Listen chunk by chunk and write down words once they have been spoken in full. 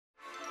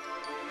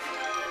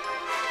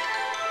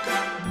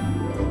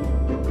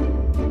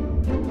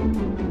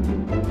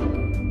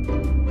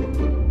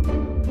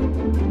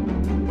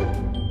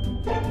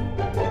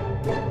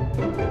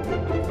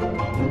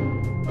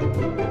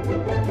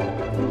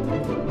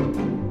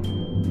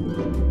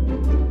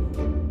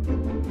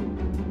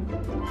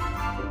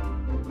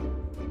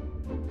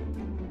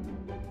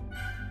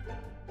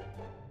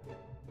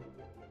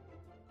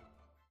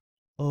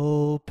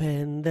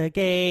Open the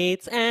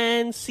gates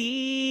and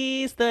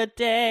seize the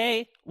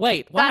day.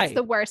 Wait, why? That's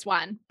the worst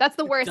one. That's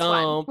the worst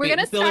one. We're going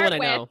to start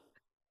with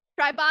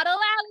Try Bottle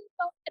Alley,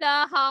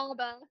 Florida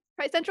Harbor.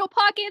 Try Central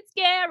Pockets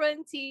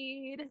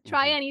guaranteed.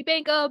 Try any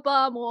banker,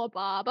 bum or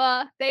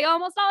barber. They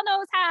almost all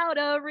knows how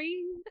to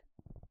read.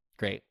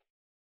 Great.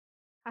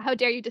 How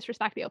dare you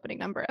disrespect the opening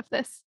number of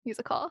this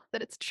musical?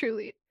 That it's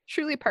truly,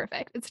 truly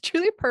perfect. It's a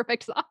truly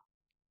perfect song.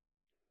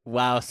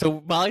 Wow.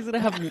 So Molly's going to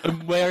have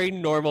very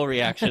normal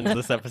reactions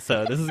this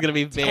episode. This is going to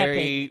be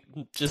very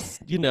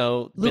just,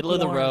 middle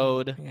of the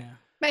road. Yeah.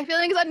 My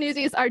feelings on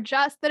Newsies are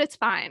just that it's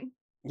fine.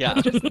 Yeah.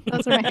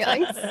 Those are my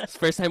feelings.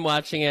 First time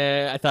watching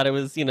it, I thought it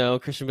was,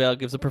 Christian Bale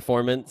gives a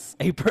performance.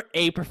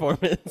 A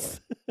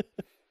performance.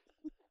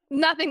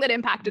 Nothing that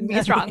impacted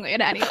me strongly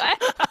in any way.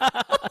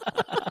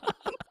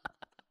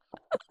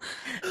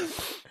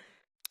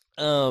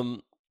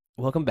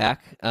 Welcome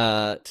back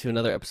to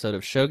another episode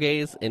of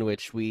Showgaze, in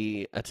which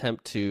we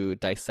attempt to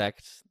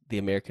dissect the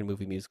American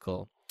movie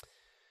musical.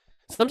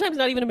 Sometimes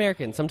not even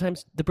American,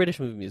 sometimes the British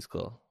movie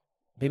musical.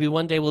 Maybe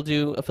one day we'll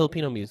do a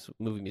Filipino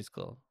movie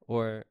musical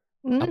or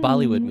a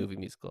Bollywood movie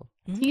musical.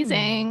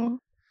 Teasing.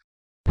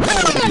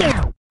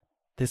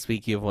 This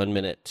week you have 1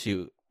 minute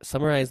to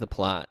summarize the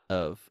plot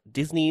of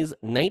Disney's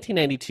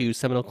 1992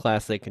 seminal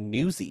classic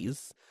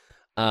Newsies,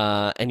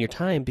 and your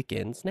time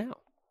begins now.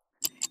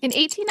 In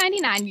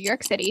 1899, New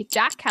York City,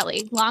 Jack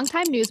Kelly,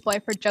 longtime newsboy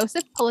for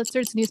Joseph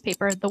Pulitzer's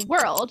newspaper, The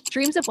World,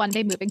 dreams of one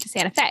day moving to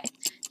Santa Fe.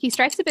 He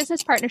strikes a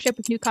business partnership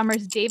with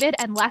newcomers David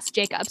and Les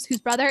Jacobs,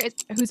 whose father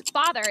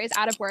is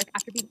out of work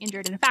after being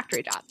injured in a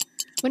factory job.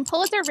 When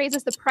Pulitzer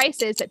raises the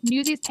prices that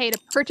Newsies pay to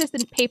purchase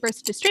the papers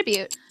to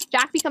distribute,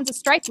 Jack becomes a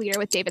strike leader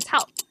with David's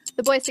help.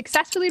 The boys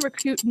successfully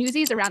recruit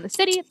Newsies around the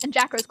city, and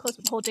Jack grows close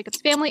with the whole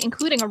Jacobs family,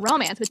 including a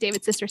romance with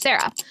David's sister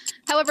Sarah.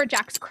 However,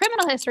 Jack's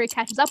criminal history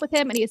catches up with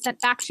him, and he is sent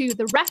back to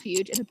The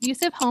Refuge, an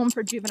abusive home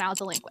for juvenile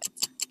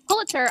delinquents.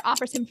 Pulitzer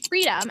offers him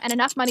freedom and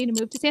enough money to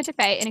move to Santa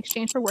Fe in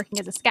exchange for working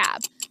as a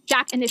scab.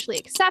 Jack initially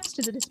accepts,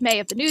 to the dismay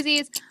of the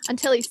Newsies,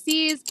 until he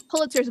sees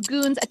Pulitzer's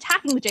goons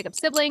attacking the Jacobs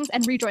siblings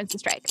and rejoins the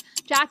strike.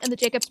 Jack and the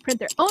Jacobs print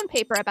their own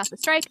paper about the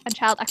strike and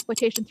child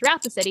exploitation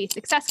throughout the city,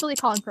 successfully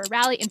calling for a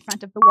rally in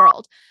front of The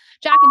World.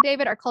 Jack and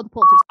David are called to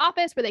Pulitzer's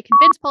office, where they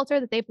convince Pulitzer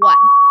that they've won.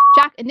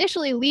 Jack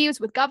initially leaves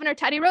with Governor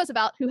Teddy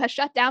Roosevelt, who has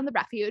shut down the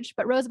refuge,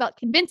 but Roosevelt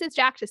convinces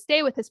Jack to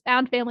stay with his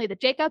found family, the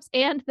Jacobs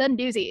and the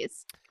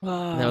Newsies.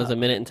 That was 1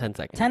 minute and 10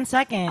 seconds. 10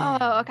 seconds.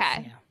 Oh,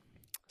 okay. Yeah.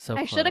 So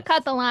I should have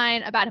cut the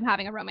line about him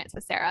having a romance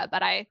with Sarah,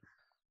 but it's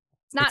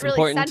not really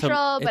important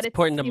central, but it's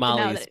important to you know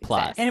Molly's that it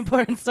plot. exists. And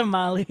important to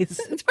Molly's.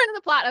 It's part of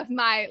the plot of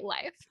my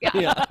life.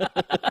 Yeah.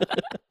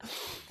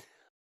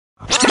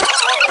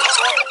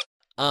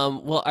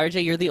 Well,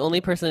 RJ, you're the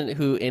only person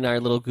who in our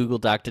little Google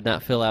Doc did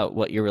not fill out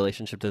what your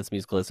relationship to this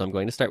musical is. So I'm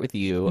going to start with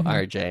you,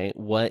 RJ.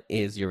 What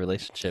is your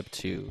relationship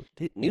to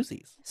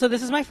Newsies? So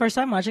this is my first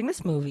time watching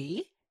this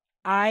movie.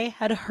 I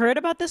had heard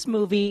about this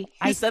movie.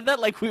 I said that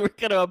like we were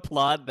going to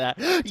applaud that.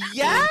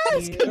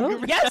 Yes!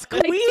 Yes,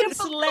 Queen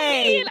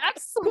Slay. Queen, I'm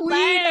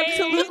Queen,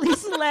 absolutely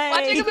slay.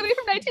 Watching a movie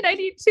from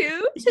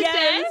 1992 today.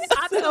 Yes.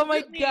 Oh my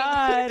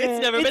God.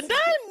 It's never been done.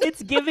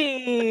 It's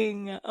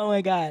giving. Oh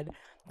my God.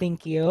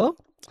 Thank you.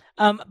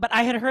 But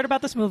I had heard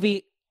about this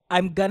movie.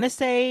 I'm going to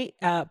say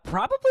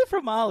probably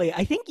from Molly.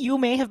 I think you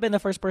may have been the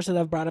first person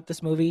that brought up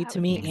this movie to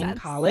me in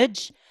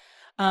college.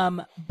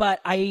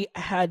 But I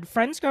had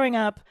friends growing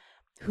up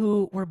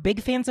who were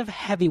big fans of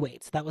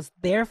Heavyweights. That was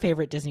their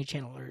favorite Disney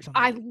Channel original.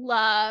 I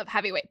love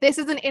Heavyweight. This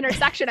is an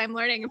intersection I'm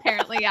learning,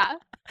 apparently, yeah.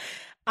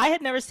 I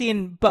had never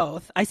seen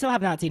both. I still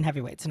have not seen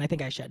Heavyweights, and I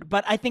think I should.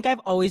 But I think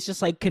I've always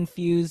just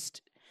confused,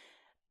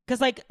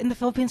 because in the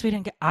Philippines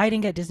I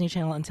didn't get Disney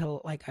Channel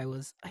until I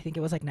think it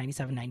was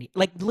 97, 90.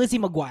 Lizzie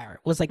McGuire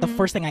was the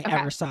first thing I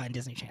ever saw in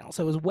Disney Channel.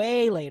 So it was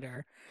way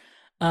later.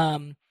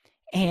 And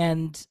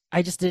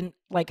I just didn't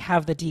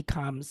have the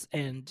DComs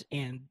and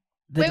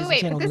the Disney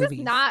Channel but this movies.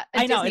 Is not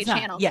a Disney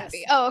Channel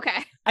movie. Oh,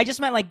 okay. I just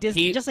meant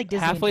Disney, just Disney.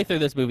 Halfway through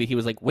this movie, he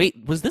was like,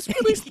 "Wait, was this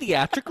released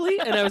theatrically?"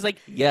 And I was like,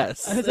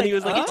 "Yes." I was and he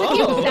was like, "It took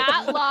you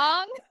that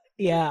long?"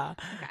 Yeah.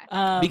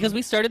 Okay. Because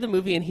we started the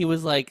movie and he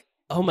was like,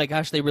 "Oh my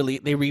gosh, they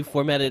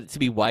reformatted it to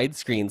be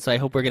widescreen, so I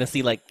hope we're gonna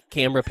see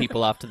camera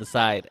people off to the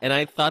side." And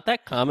I thought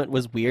that comment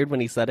was weird when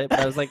he said it,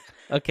 but I was like,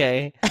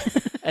 "Okay."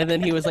 And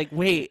then he was like,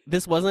 "Wait,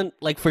 this wasn't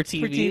for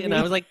TV?" And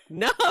I was like,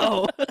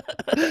 "No."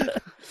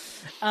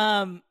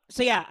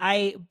 So yeah,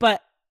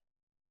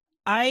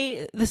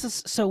 this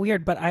is so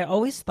weird, but I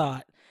always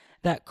thought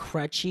that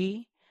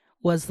Crutchy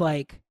was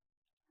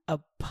a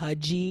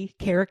pudgy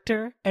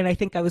character, and I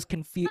think I was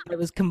confused. I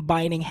was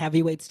combining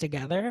heavyweights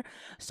together.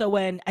 So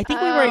when I think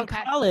we were in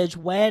okay. college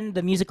when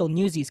the musical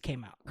Newsies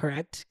came out,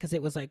 correct? Because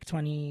it was like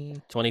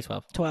 2012.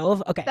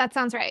 2012. Okay. That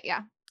sounds right.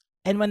 Yeah.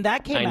 And when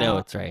that came I out, know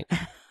it's right.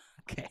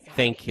 okay.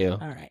 Thank you. All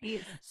right.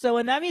 So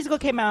when that musical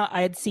came out,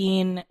 I had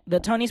seen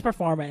the Tony's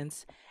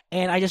performance,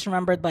 and I just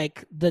remembered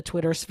like the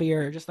Twitter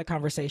sphere, just the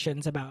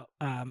conversations about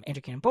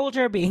Andrew Cannon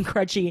Bolger being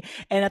crutchy.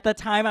 And at the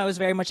time, I was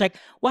very much like,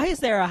 why is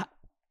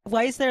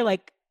there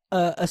like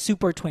a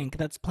super twink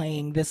that's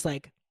playing this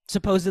like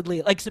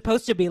supposedly like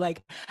supposed to be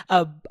like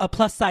a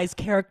plus size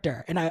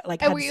character? And I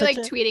like And had were you such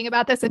like a... tweeting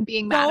about this and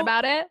being mad No,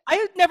 about it?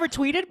 I never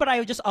tweeted, but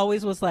I just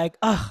always was like,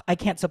 oh, I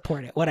can't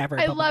support it. Whatever.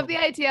 I blah, blah, love blah,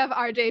 the idea of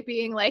RJ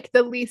being like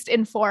the least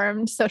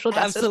informed social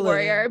justice Absolutely.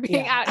 warrior,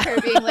 being Yeah. out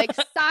here being like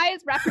size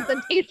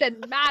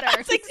representation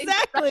matters. That's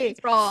exactly. His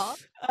role.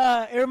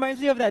 It reminds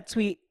me of that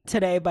tweet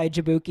today by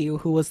Jabuki,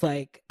 who was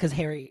like, because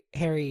Harry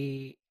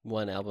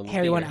One album.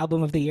 won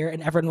album of the year,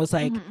 and everyone was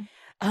like,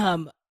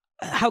 Mhm.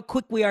 how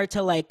quick we are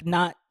to like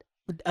not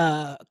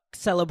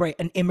celebrate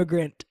an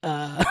immigrant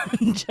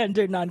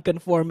gender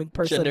non-conforming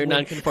person. Gender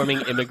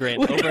non-conforming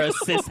immigrant over a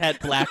cishet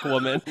black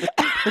woman.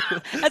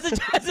 as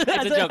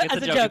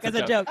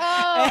a joke.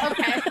 Oh,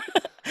 okay.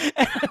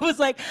 And I was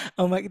like,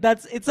 oh my,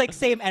 it's like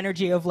same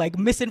energy of like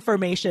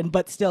misinformation,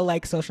 but still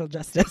like social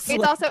justice.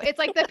 It's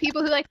like the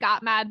people who like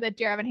got mad that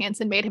Dear Evan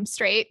Hansen made him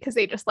straight because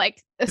they just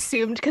like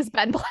assumed because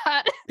Ben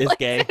Platt Is like,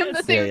 gay. said him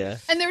the same. Yeah.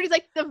 And they were just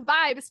like the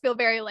vibes feel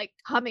very like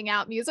coming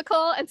out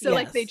musical, and so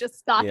like they Yes.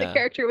 just thought Yeah. the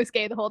character was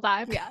gay the whole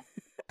time. Yeah,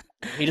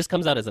 He just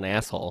comes out as an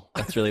assless.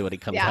 That's really what he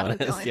comes out that's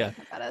the as. only Yeah.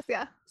 thing about us.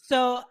 Yeah.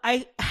 So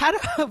I had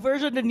a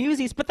version of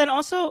Newsies, but then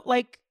also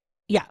like,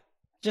 yeah,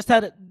 just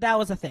that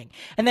was a thing.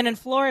 And then in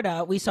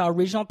Florida, we saw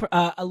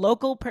a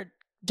local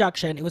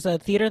production. It was a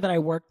theater that I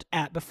worked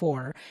at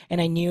before, and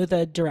I knew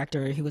the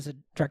director. He was a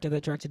director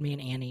that directed me in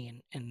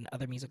Annie and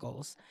other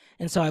musicals.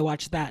 And so I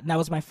watched that, and that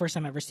was my first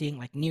time ever seeing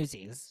like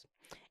Newsies.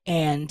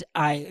 And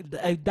I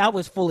that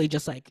was fully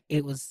just like,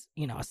 it was,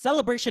 a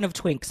celebration of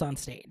twinks on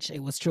stage.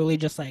 It was truly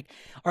just like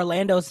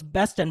Orlando's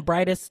best and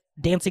brightest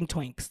dancing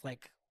twinks,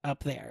 like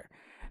up there.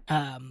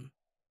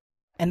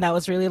 And that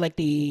was really like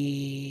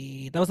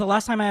that was the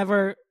last time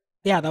that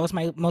was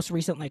my most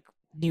recent like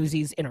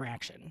Newsies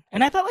interaction.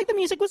 And I thought like the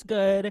music was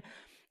good.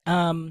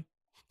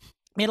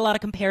 Made a lot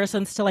of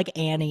comparisons to like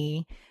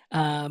Annie.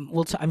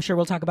 I'm sure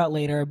we'll talk about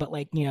later, but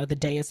like, the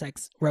Deus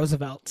Ex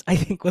Roosevelt, I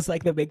think was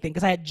like the big thing,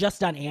 because I had just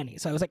done Annie.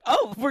 So I was like,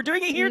 oh, we're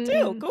doing it here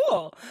too.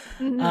 Cool.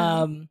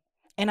 Mhm.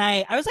 And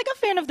I was like a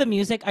fan of the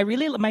music.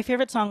 My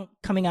favorite song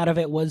coming out of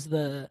it was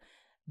the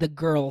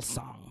girl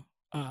song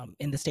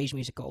in the stage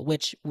musical,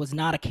 which was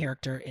not a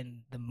character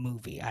in the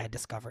movie. I had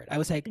discovered. I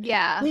was like,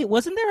 Yeah. wait,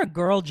 wasn't there a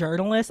girl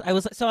journalist? I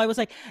was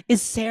like,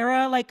 is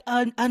Sarah like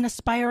an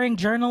aspiring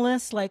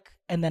journalist? Like,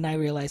 and then I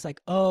realized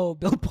like, oh,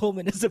 Bill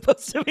Pullman is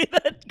supposed to be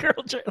that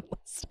girl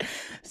journalist.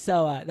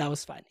 So that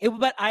was fun.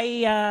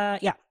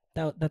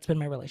 That's been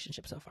my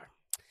relationship so far.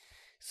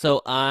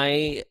 So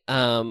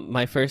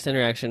my first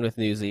interaction with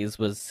Newsies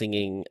was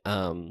singing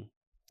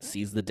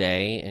Seize the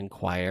Day in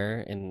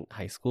choir in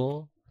high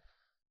school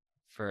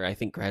for, I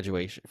think,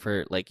 graduation,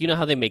 for like,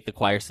 how they make the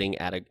choir sing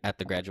at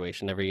the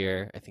graduation every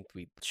year. I think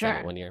we sang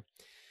it one year.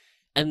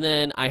 And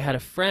then I had a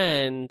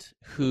friend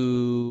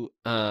who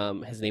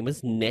his name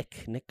was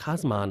Nick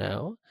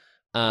Cosmano.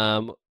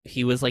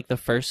 He was like the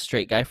first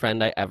straight guy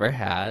friend I ever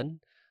had.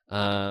 He's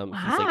like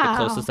the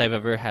closest I've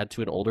ever had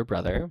to an older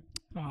brother.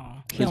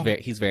 Oh,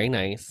 He's very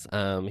nice.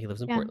 He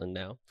lives in Portland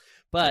now.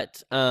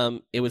 But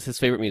it was his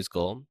favorite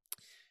musical.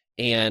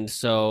 And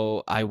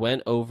so I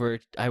went over.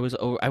 I was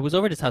over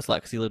at his house a lot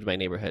because he lived in my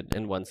neighborhood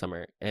in one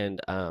summer,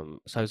 and so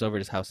I was over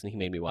at his house and he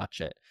made me watch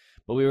it.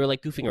 But we were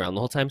like goofing around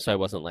the whole time, so I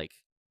wasn't like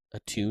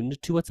attuned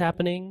to what's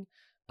happening.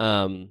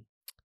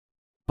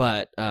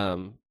 But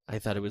I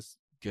thought it was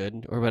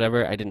good or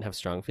whatever. I didn't have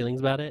strong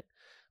feelings about it.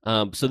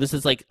 So this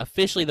is like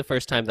officially the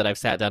first time that I've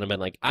sat down and been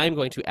like, I'm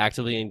going to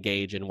actively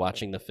engage in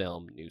watching the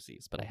film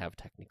Newsies, but I have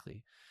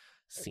technically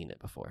seen it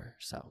before.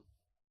 So.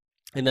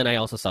 And then I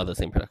also saw the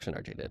same production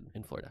RJ did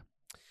in Florida.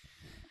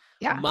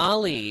 Yeah.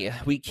 Molly,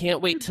 we can't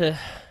wait to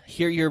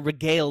hear your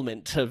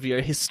regalement of your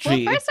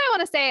history. Well, first I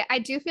want to say I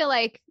feel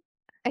like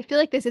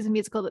this is a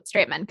musical that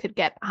straight men could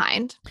get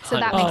behind. So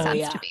that makes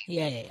sense to me.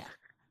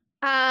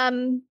 Yeah.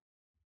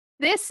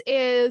 This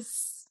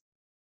is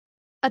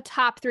a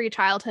top 3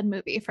 childhood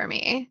movie for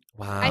me.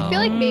 Wow. I feel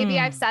like maybe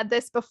I've said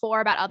this before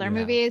about other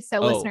movies, so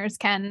Oh. listeners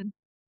can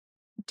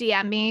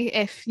DM me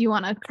if you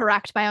want to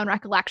correct my own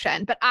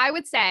recollection. But I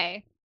would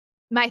say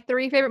my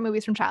 3 favorite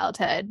movies from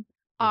childhood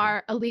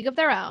are A League of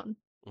Their Own,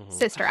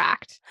 Sister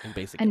Act,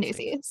 and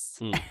Newsies.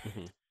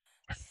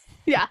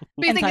 Yeah,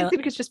 Basic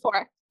Instinct is just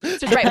 4.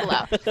 It's just right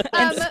below.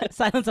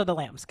 Silence of the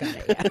Lambs. Got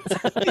it.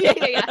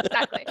 Yeah,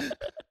 exactly.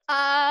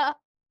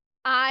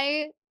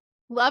 I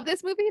love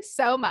this movie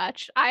so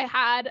much. I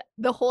had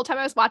the whole time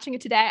I was watching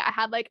it today, I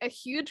had like a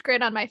huge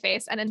grin on my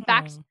face. And in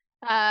fact,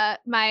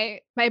 My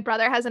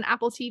brother has an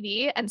Apple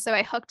TV, and so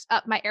I hooked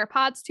up my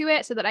AirPods to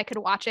it so that I could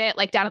watch it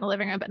like down in the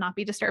living room but not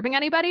be disturbing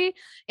anybody.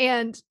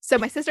 And so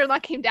my sister-in-law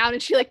came down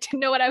and she like didn't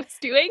know what I was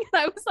doing.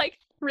 And I was like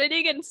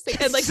grinning and like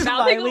mouthing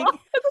Smiling. along to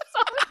the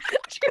song.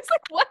 She was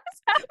like, "What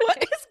is happening?"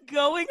 What is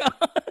going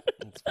on?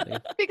 That's funny.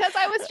 Because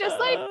I was just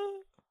like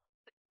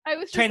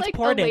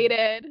Transported.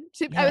 elated.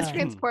 I was Yeah.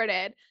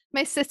 transported.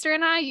 My sister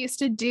and I used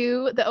to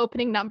do the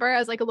opening number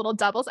as like a little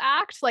doubles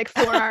act, like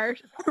for our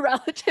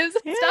relatives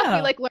and stuff. Yeah.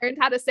 We like learned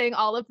how to sing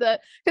all of the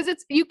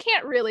because you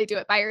can't really do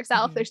it by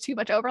yourself. Mhm. There's too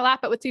much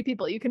overlap, but with two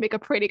people, you can make a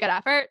pretty good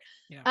effort.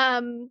 Yeah.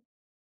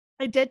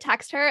 I did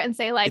text her and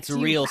say like, It's "Do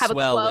you real have a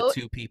swell quote?" with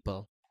two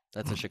people.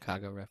 That's a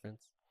Chicago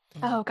reference.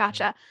 Oh,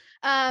 gotcha.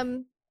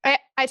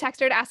 I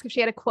texted her to ask if she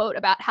had a quote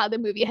about how the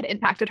movie had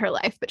impacted her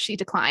life, but she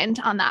declined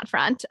on that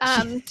front.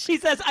 She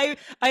says,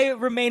 I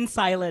remain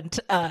silent.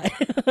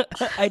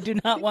 I do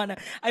not want to.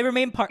 I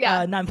remain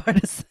Yeah.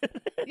 nonpartisan.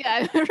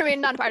 Yeah, I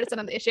remain nonpartisan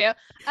on the issue.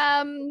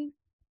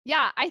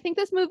 Yeah, I think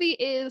this movie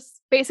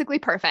is basically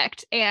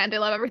perfect, and I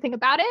love everything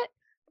about it.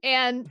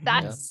 And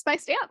that's my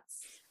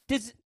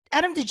stance.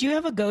 Adam, did you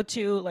have a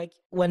go-to like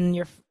when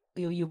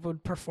you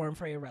would perform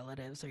for your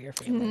relatives or your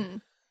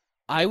family?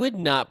 I would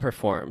not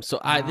perform. So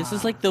this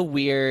is like the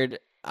weird.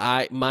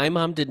 My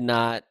mom was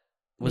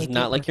Make you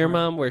not like your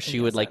perform. mom, where she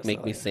would Yes, like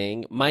make me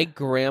absolutely. sing. My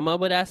grandma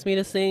would ask me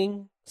to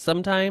sing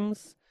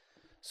sometimes,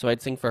 so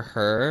I'd sing for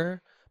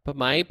her. But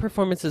my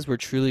performances were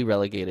truly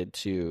relegated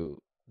to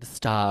the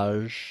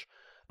stage,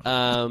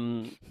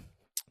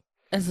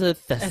 as a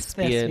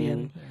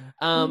thespian.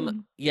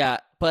 Yeah.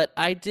 But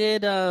I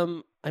did.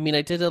 I mean,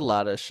 I did a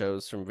lot of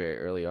shows from very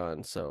early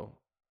on, so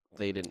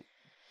they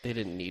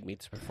didn't need me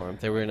to perform.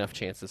 There were enough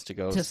chances to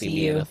go To see see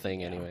me in you. a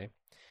thing anyway.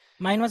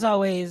 Mine was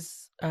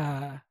always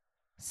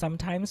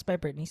Sometimes by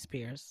Britney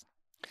Spears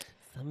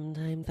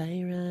Sometimes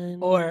I run.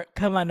 or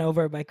Come On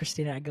Over by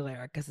Christina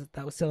Aguilera because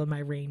that was still in my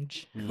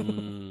range.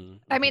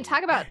 I mean,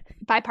 talk about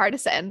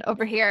bipartisan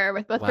over here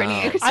with both Brittany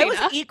and Wow. I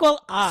Christina. was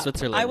equal up.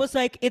 Switzerland. I was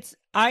like,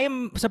 I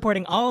am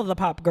supporting all of the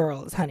pop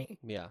girls, honey.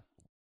 Yeah.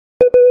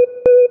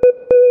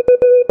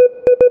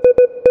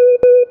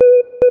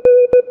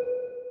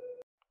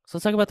 So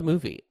let's talk about the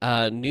movie.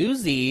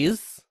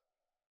 Newsies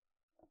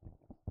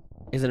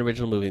is an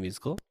original movie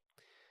musical.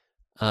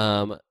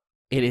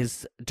 It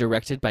is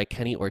directed by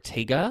Kenny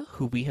Ortega,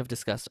 who we have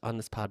discussed on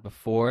this pod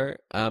before,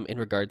 in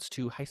regards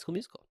to High School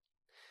Musical.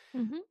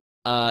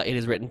 It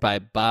is written by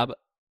Bob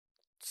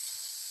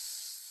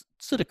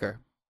Sudeker.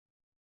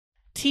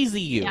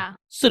 TZU. Yeah.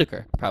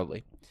 Sudeker,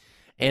 probably.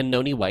 And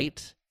Noni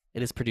White.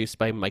 It is produced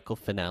by Michael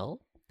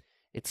Fennell.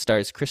 It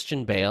stars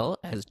Christian Bale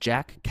as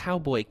Jack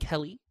Cowboy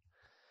Kelly.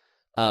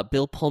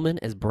 Bill Pullman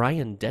as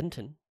Brian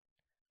Denton.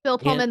 Bill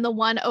Pullman, the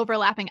one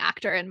overlapping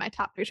actor in my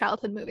top 3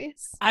 childhood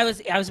movies. I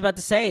was about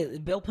to say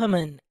Bill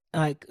Pullman,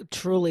 like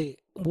truly,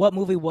 what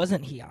movie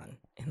wasn't he on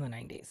in the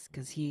 90s?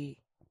 Because he's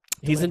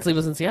in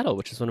Sleepless in Seattle,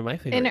 which is one of my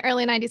favorites. In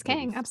early 90s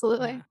King,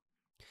 absolutely.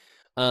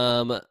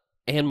 Yeah.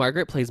 Anne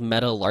Margaret plays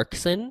Meadow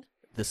Larkson,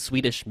 the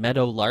Swedish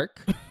Meadow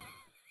Lark.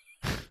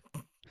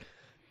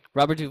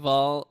 Robert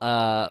Duvall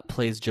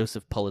plays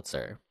Joseph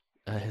Pulitzer,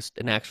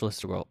 an actual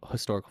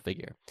historical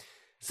figure.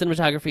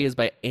 Cinematography is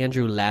by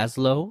Andrew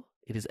Laszlo.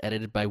 It is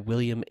edited by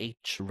William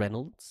H.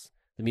 Reynolds.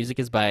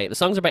 The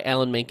songs are by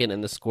Alan Menken,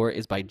 and the score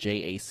is by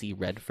J.A.C.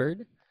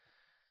 Redford.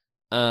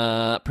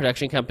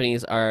 Production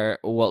companies are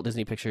Walt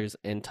Disney Pictures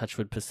and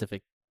Touchwood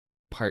Pacific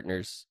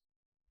Partners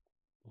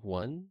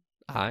 1.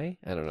 I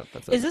don't know if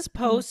that's Is this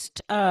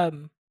post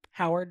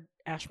Howard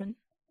Ashman?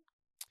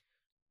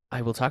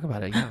 I will talk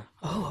about it, yeah.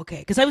 Oh, okay.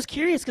 Because I was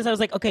curious because I was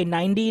like, okay,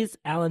 90s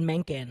Alan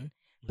Menken,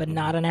 but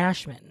not an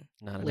Ashman.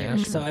 Not an lyric.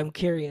 Ashman. So I'm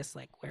curious,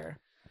 like, where.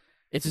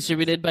 It's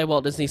distributed by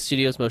Walt Disney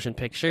Studios Motion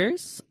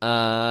Pictures.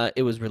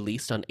 It was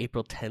released on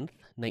April 10th,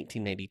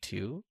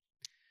 1992.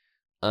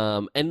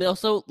 And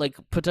also, like,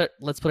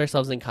 let's put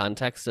ourselves in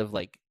context of,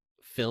 like,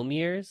 film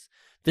years.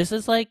 This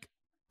is, like,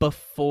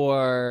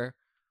 before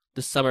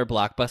the summer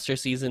blockbuster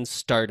season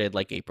started,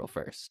 like, April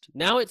 1st.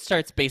 Now it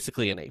starts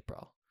basically in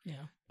April.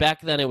 Yeah.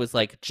 Back then it was,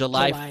 like,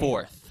 July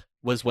 4th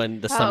was when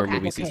the summer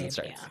movie season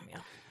starts. Yeah.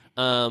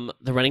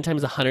 The running time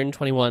is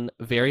 121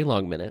 very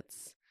long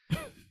minutes.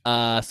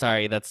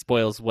 Sorry, that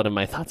spoils one of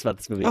my thoughts about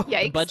this movie. Oh.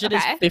 Yikes. The budget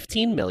is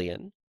 $15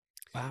 million.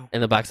 Wow.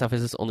 And the box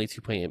office is only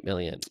 $2.8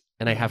 million.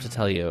 And I have to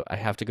tell you, I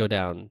have to go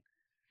down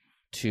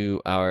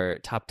to our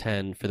top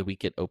 10 for the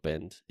week it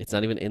opened. It's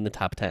not even in the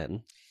top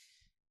 10.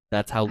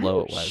 That's how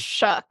low it was.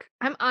 Shook.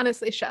 I'm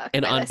honestly shook.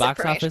 And by on this Box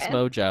Office information.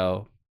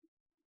 Mojo,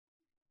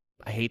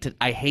 I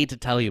hate to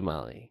tell you,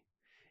 Molly,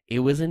 it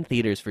was in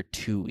theaters for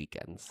 2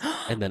 weekends,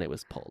 and then it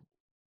was pulled.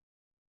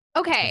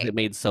 Okay. It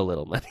made so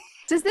little money.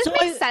 Does this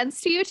make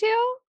sense to you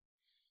two?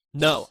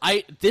 No,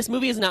 this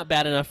movie is not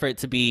bad enough for it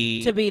to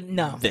be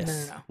No. I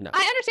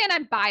understand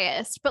I'm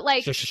biased, but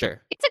like,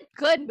 Sure. it's a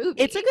good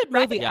movie. It's a good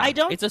movie. Yeah, I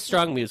it's a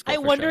strong musical. I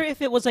for wonder sure.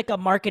 if it was like a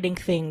marketing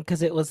thing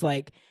because it was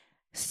like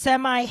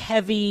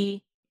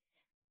semi-heavy,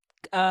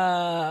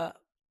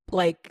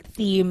 like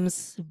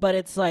themes, but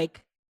it's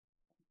like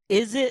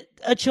is it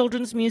a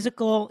children's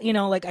musical? You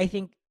know, like I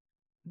think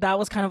that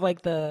was kind of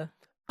like the.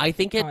 I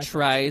think Oh, it I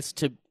tries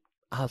to.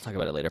 I'll talk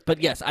about it later.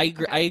 But yes, I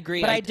agree. Okay. I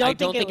agree. But I don't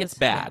think think it it's was-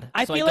 bad. yeah.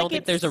 I So I feel don't like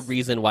think there's a it's-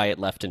 reason why it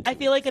left in. I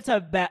feel like it's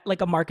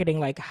like a marketing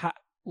like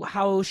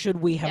how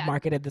should we have Yeah.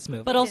 marketed this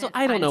movie? But also, didn't I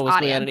don't find know its what's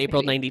going on in audience,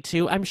 April maybe.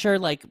 '92. I'm sure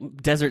like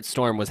Desert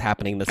Storm was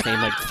happening the same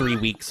like 3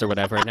 weeks or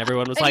whatever, and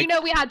everyone was And like, you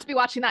know we had to be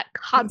watching that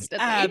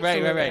constantly.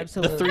 Absolutely, right.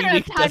 absolutely. The I don't have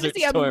 3-week time Desert to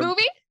see Storm. a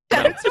movie.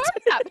 Desert Storm.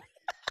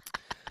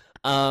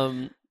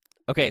 Yeah.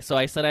 Okay, so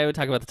I said I would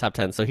talk about the top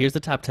 10. So here's the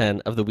top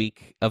 10 of the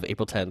week of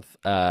April 10th,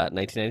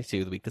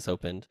 1992, the week this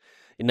opened.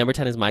 Number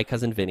 10 is My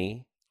Cousin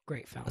Vinny,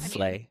 Great film. a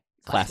sleigh,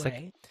 It's a classic.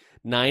 sleigh.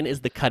 9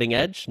 is The Cutting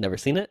Edge, never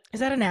seen it. Is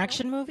that an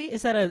action movie?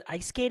 Is that an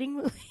ice skating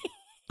movie?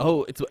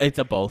 Oh, it's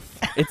a both.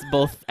 It's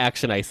both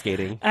action ice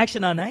skating.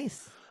 Action on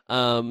ice.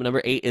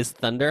 Number 8 is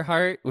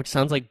Thunderheart, which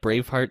sounds like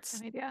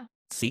Braveheart's No idea.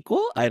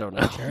 sequel. I don't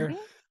know.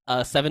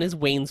 Sure. 7 is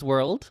Wayne's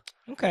World.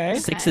 Okay.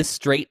 6 Okay. is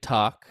Straight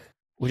Talk,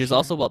 which is Sure.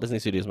 also Walt Disney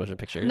Studios Motion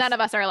Pictures. None of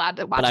us are allowed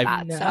to watch I've-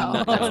 that. No. So No,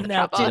 that's the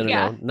no, trouble.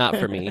 No, not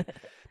for me.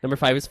 Number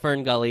 5 is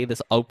Fern Gully.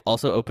 This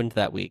also opened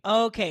that week.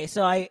 Okay,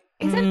 so I.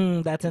 Is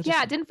it- That's interesting.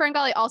 Yeah, didn't Fern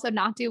Gully also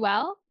not do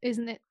well?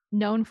 Isn't it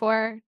known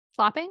for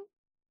flopping?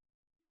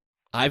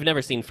 I've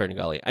never seen Fern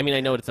Gully. I mean,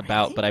 I know what it's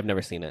about, Really? but I've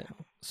never seen it,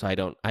 so I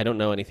don't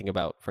know anything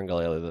about Fern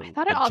Gully other than I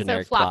thought it the also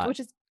generic flopped, plot. which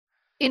is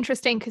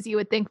interesting because you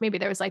would think maybe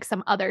there was like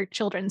some other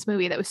children's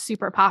movie that was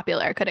super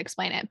popular could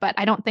explain it, but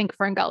I don't think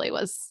Fern Gully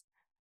was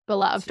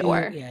beloved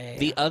or Yeah.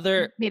 The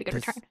other made a good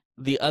this- return.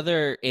 the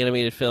other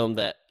animated film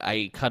that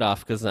I cut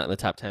off because it's not in the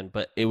top 10,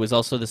 but it was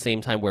also the same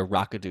time where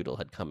Rock-a-Doodle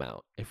had come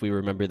out. If we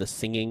remember the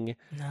singing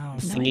No.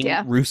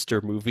 idea.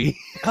 rooster movie,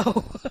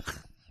 Oh.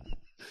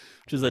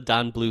 which is a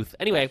Don Bluth.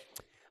 Anyway,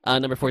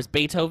 number 4 is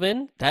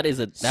Beethoven. That is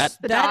The That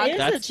dog. is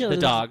That's a the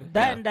children's. dog,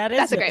 That yeah. that is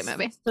That's a great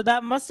movie. So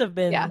that must have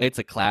been. Yeah. it's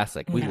a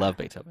classic. We Yeah. love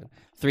Beethoven.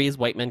 3 is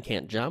White Men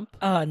Can't Jump.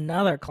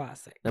 Another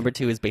classic. Number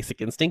 2 is Basic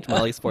Instinct,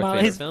 Molly's fourth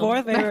Molly's favorite film.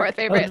 fourth My favorite fourth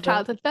favorite film.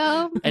 childhood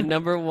film. And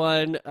number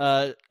 1,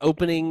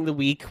 opening the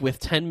week with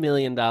 $10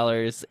 million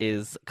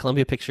is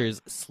Columbia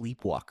Pictures'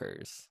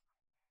 Sleepwalkers.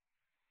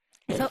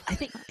 So I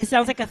think it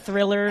sounds like a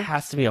thriller. It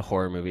has to be a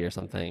horror movie or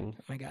something.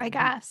 Oh my god. I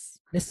guess.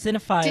 The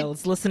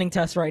cinephiles listening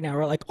to us right now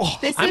are like, oh,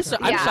 This I'm, is-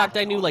 I'm yeah. shocked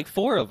I knew like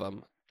 4 of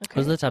them. okay.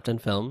 Those are the top 10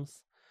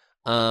 films.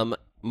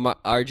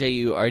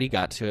 RJU already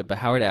got to it, but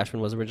Howard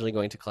Ashman was originally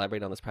going to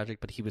collaborate on this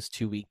project, but he was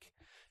too weak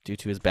due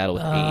to his battle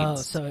with Oh,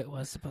 AIDS. so it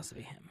was supposed to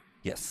be him.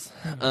 Yes.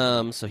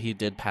 Hmm. So he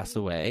did pass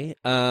away.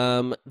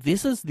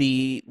 This is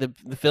the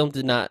film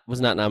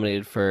was not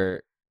nominated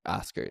for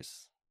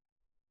Oscars.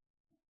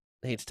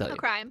 I hate to tell No you.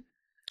 crime.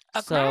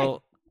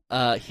 So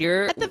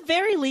here At the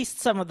very least,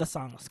 some of the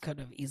songs could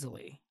have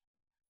easily.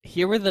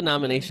 here were the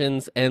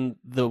nominations and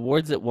the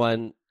awards it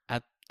won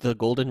at the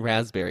Golden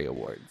Raspberry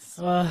Awards.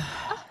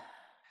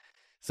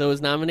 So it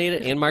was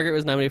nominated. Anne Margaret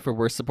was nominated for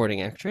Worst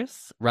Supporting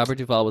Actress. Robert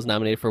Duvall was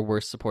nominated for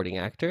Worst Supporting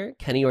Actor.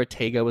 Kenny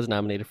Ortega was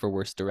nominated for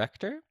Worst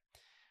Director.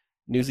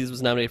 Newsies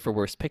was nominated for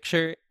Worst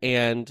Picture,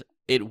 and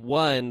it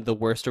won the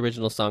Worst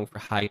Original Song for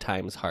High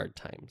Times, Hard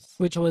Times,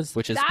 Which was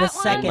which is That the one-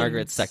 second Anne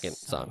Margaret's second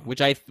song,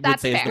 which I would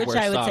That's say is fair. the Which worst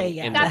I would song say,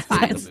 yeah, in That's the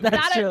fine. movie.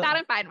 That's true. That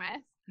I'm fine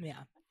with. Yeah.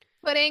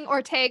 Putting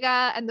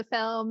Ortega and the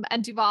film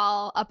and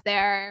Duvall up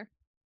there.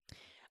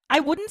 I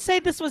wouldn't say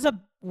this was a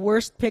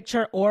worst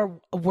picture or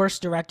a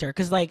worst director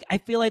because, like, I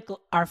feel like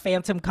our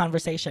Phantom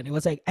conversation, it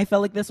was like I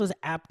felt like this was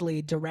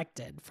aptly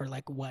directed for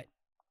like what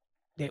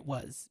it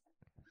was,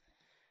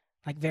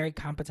 like very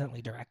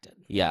competently directed.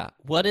 Yeah.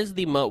 What is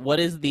the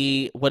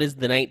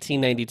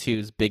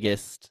 1992's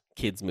biggest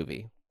kids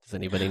movie? Does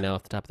anybody know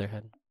off the top of their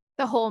head?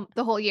 The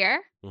whole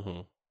year. Hmm.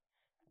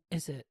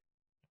 Is it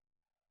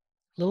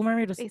Little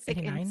Mermaid was Basic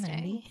 89,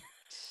 Instinct.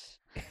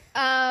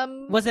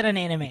 90? Was it an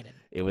animated?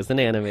 It was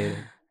an animated.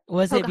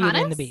 Was it Beauty and the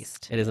Pocahontas?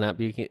 Beast? It is not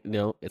Beauty.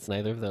 No, it's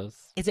neither of those.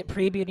 Is it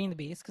pre Beauty and the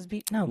Beast? Because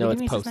No, Beauty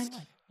it's and the Beast is post.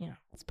 91. Yeah.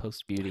 It's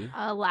post Beauty.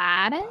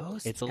 Aladdin.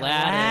 Post It's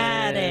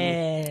Aladdin.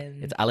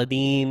 Aladdin. It's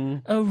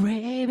Aladdin.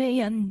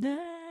 Arabian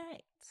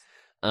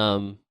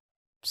Nights.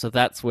 So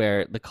that's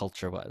where the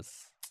culture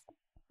was.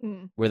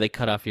 Mm. Where they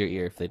cut off your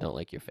ear if they don't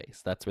like your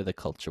face. That's where the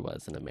culture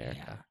was in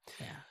America.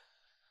 Yeah.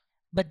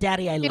 But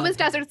Daddy, I love It was you.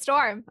 Desert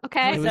Storm.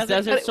 Okay. It was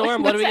Desert- Desert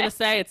Storm. What are we gonna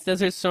say? It's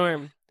Desert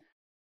Storm.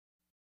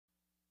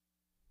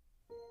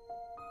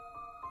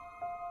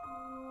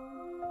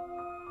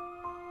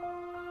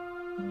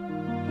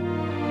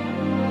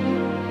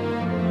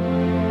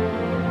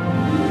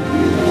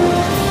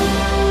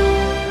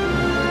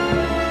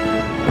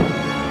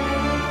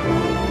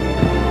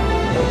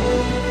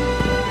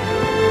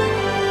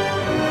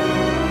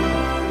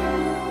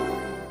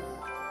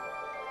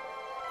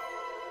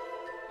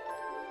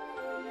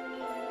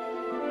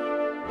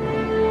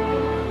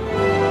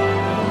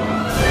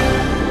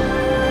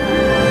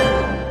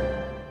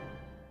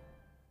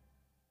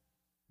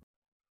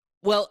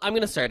 Well, I'm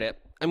gonna start it.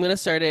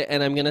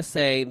 And I'm gonna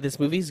say this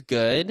movie's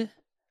good.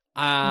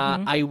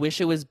 Mhm. I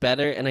wish it was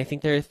better, and I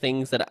think there are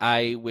things that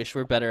I wish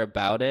were better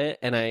about it.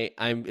 And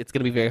it's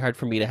gonna be very hard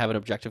for me to have an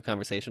objective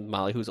conversation with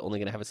Molly, who's only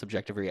gonna have a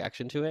subjective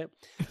reaction to it.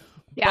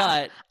 Yeah.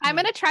 But I'm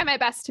going to try my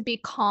best to be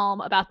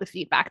calm about the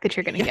feedback that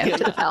you're going to give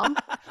to the film.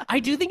 I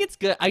do think it's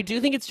good. I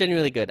do think it's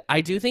genuinely good.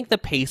 I do think the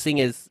pacing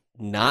is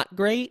not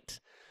great.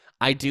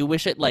 I do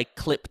wish it like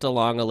clipped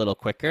along a little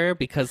quicker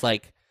because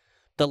like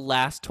the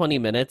last 20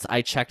 minutes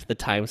I checked the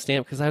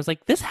timestamp because I was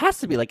like, this has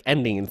to be like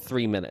ending in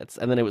 3 minutes.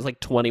 And then it was like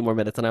 20 more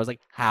minutes and I was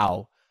like,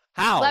 how?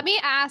 Let me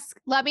ask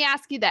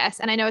you this,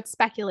 and I know it's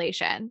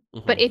speculation,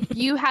 but if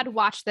you had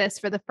watched this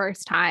for the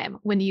first time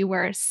when you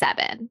were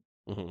 7,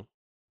 do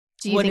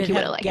you think you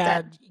would have liked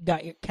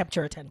it? Kept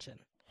your attention?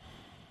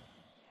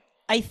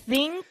 I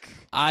think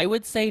I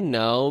would say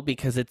no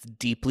because it's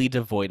deeply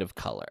devoid of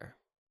color.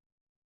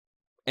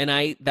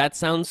 And that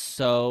sounds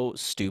so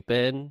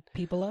stupid.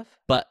 People love?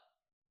 But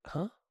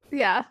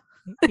Yeah.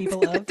 People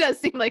love? It does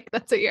seem like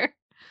that's what you're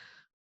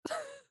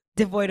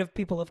devoid of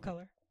people of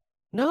color.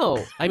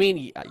 No, I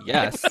mean,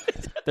 yes.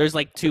 There's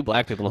like 2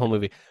 black people in the whole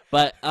movie,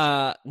 but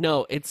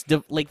no, it's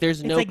like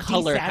there's no like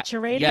color.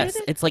 Desaturated? Yes,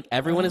 it's like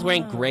everyone is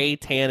wearing gray,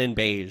 tan, and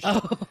beige,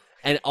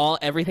 and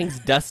everything's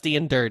dusty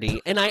and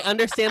dirty. And I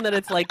understand that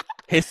it's like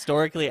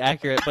historically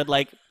accurate, but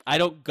like I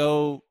don't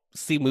go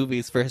see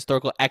movies for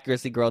historical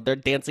accuracy, girl. They're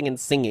dancing and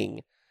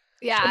singing.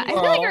 Yeah, I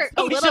feel like you're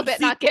a little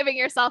bit not giving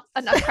yourself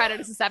enough credit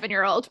as a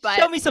 7-year-old. But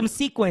show me some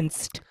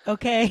sequenced,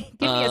 okay?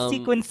 Give me a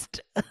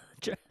sequenced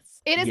dress.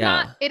 It is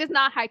not. It is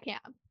not high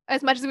camp.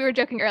 As much as we were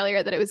joking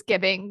earlier that it was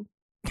giving,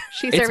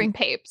 she's serving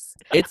papes.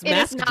 It's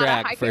mask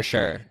drag for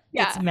sure.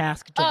 Yeah, it's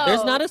mask drag.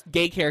 There's not a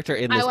gay character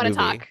in this movie.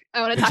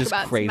 I want to talk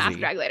about mask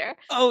drag later.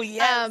 Oh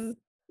yes.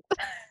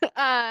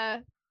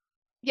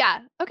 Yeah.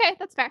 Okay,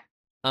 that's fair.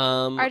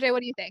 RJ,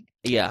 what do you think?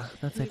 Yeah,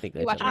 that's I think.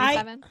 You watched it at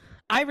 7?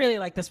 I really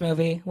liked this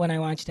movie when I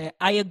watched it.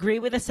 I agree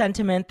with the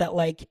sentiment that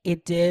like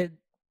it did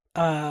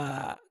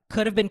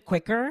could have been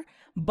quicker,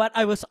 but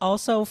I was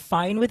also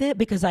fine with it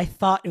because I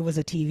thought it was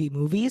a TV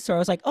movie. So I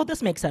was like, oh,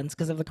 this makes sense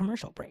because of the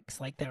commercial breaks.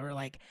 Like they were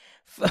like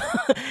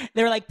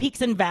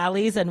peaks and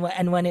valleys, and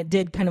when it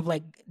did kind of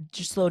like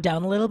just slow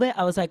down a little bit,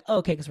 I was like, oh,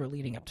 okay, because we're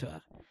leading up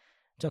to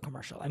a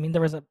commercial. I mean,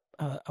 there was a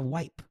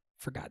wipe,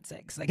 for God's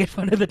sakes, like in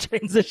front of the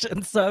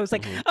transition. So I was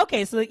like,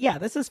 okay, so yeah,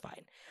 this is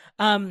fine.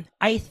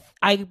 I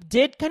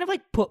did kind of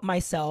like put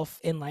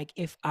myself in like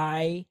if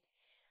I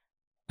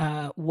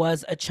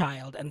was a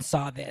child and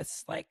saw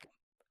this, like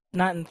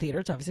not in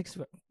theaters, obviously, because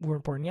we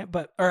weren't born yet,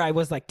 or I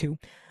was like 2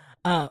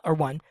 or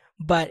 1.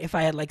 But if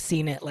I had like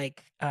seen it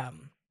like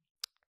in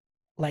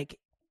a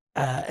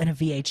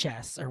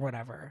VHS or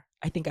whatever,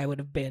 I think I would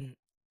have been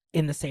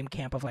in the same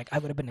camp of like I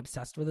would have been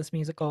obsessed with this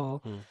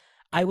musical.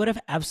 I would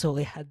have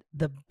absolutely had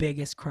the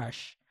biggest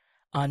crush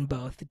on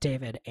both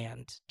David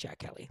and Jack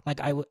Kelly. Like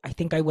I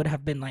think I would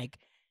have been like,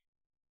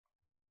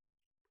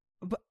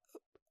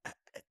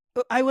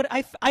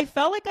 I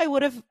felt like I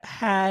would have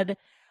had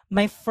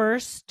my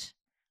first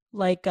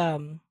like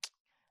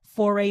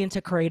foray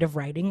into creative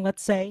writing,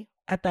 let's say,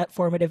 at that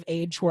formative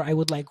age where I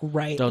would like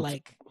write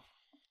like.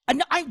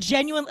 No, I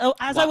genuinely,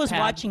 as I was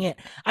watching it,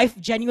 I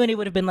genuinely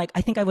would have been like,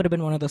 I think I would have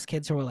been one of those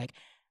kids who were like,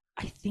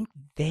 I think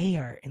they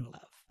are in love.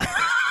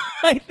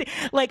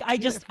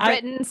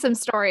 Written some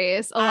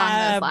stories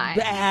along those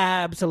lines.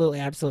 Absolutely.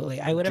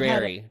 I would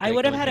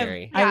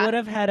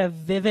have had a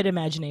vivid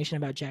imagination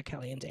about Jack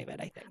Kelly and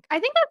David. I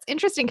think that's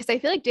interesting because I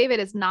feel like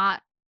David is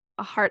not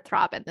a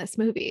heartthrob in this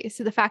movie.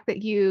 So the fact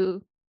that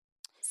you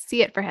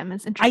see it for him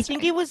is interesting. I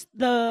think it was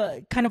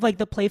the kind of like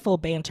the playful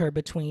banter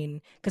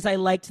between, because I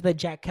liked that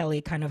Jack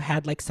Kelly kind of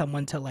had like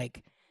someone to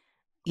like,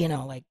 you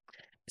know, like.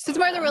 So it's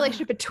more the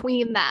relationship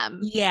between them.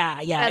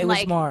 Yeah. It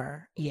was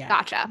more. Yeah.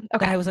 Gotcha. Okay.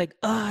 But I was like,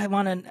 oh, I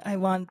want.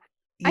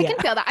 Yeah. I can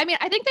feel that. I mean,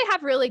 I think they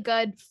have really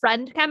good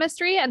friend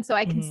chemistry, and so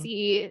I can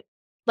see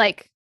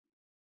like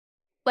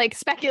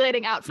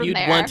speculating out from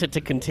there. You'd want it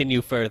to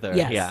continue further.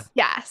 Yes. Yeah.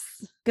 Yes.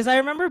 Because I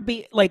remember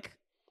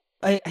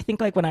I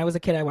think like when I was a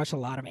kid, I watched a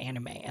lot of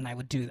anime, and I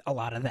would do a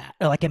lot of that,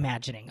 or like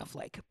imagining of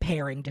like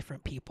pairing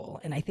different people,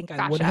 and I think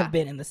I would have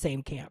been in the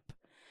same camp,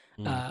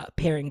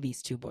 pairing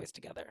these 2 boys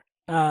together.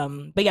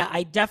 But yeah,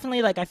 I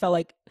definitely like. I felt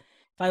like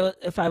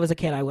if I was a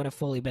kid, I would have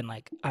fully been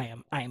like, I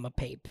am a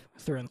pape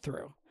through and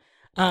through.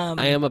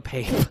 I am a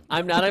pape.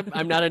 I'm not a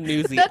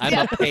newsie. I'm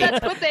a pape.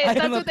 That's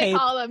what they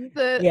call them.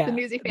 The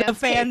newsie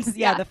fans.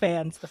 The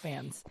fans. The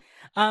fans.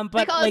 But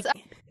they call like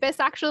this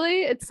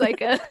actually, it's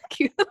like a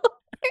cute.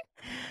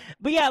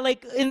 But yeah,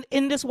 like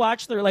in this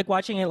watch, they're like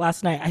watching it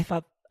last night. I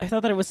thought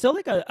that it was still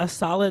like a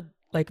solid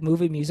like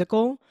movie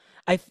musical.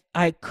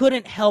 I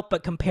couldn't help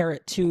but compare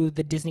it to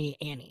the Disney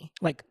Annie,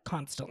 like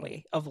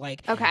constantly of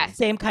like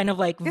same kind of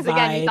like vibe. Because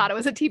again, you thought it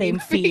was a TV same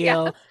movie,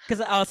 feel.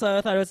 Because also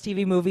I thought it was a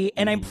TV movie,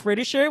 and I'm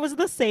pretty sure it was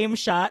the same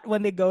shot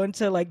when they go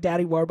into like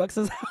Daddy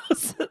Warbucks'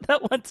 house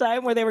that one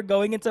time where they were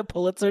going into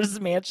Pulitzer's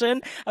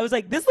mansion. I was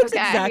like, this looks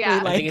exactly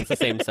like. I think it's the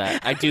same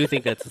set. I do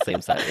think that's the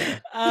same set.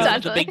 Yeah.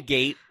 The big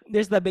gate.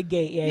 There's the big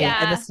gate,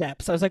 yeah, and the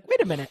steps. So I was like,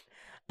 wait a minute.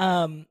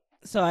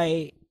 So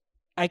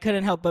I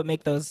couldn't help but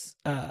make those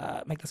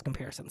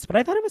comparisons, but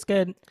I thought it was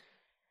good.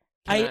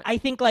 I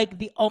think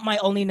like my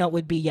only note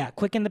would be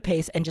quicken the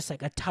pace and just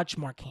like a touch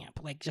more camp,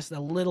 like just a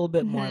little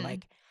bit more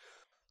like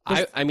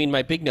I mean,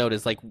 my big note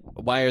is like,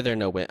 why are there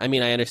no women? I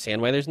mean, I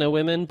understand why there's no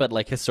women, but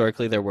like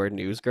historically there were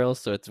newsgirls,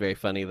 so it's very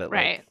funny that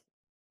Right. like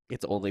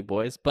it's only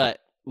boys. But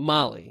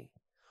Molly,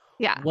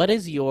 Yeah. what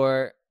is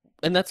your?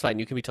 And that's fine.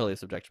 You can be totally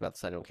subjective about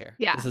this. I don't care.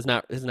 Yeah. This is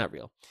not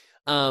real.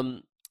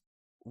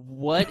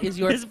 What is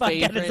your This podcast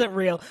favorite? isn't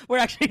real. We're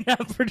actually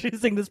not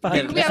producing this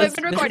podcast. We haven't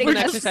been recording this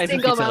is an a exercise in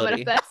single moment of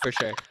futility, this. for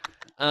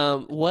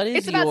sure. What is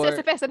It's about your?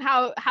 Sisyphus and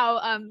how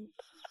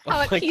Oh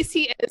at my- peace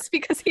he is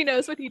because he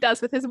knows what he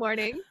does with his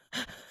morning.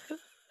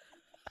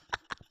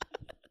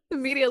 The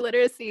media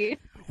literacy.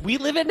 We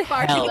live in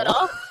Far too hell.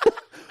 little.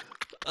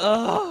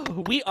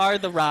 Oh, we are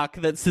the rock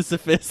that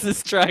Sisyphus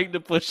is trying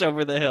to push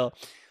over the hill.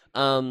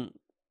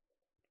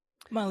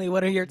 Molly,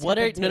 what are your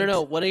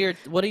No.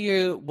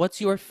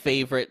 What's your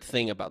favorite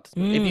thing about this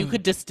movie? If you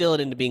could distill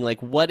it into being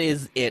like, what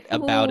is it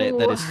about it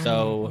that is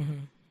so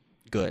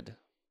good?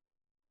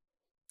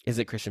 Is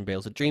it Christian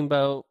Bale's A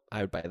Dreamboat?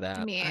 I would buy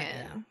that.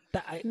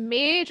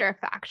 Major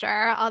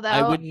factor.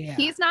 Although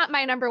he's not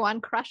my number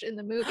one crush in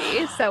the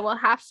movie, so we'll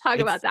have to talk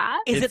about that.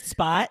 Is it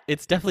Spot?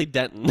 It's definitely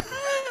Denton.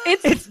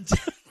 It's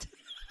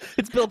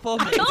It's Bill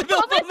Pullman. Bill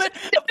Pullman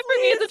for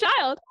me as a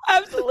child.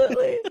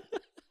 Absolutely.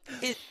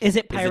 Is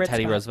it Pirate Is it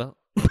Teddy Spot? Roosevelt?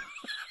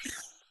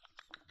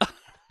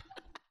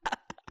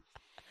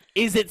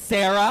 Is it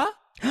Sarah?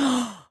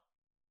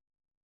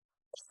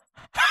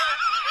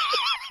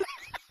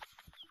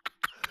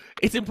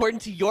 It's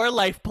important to your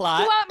life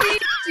plot.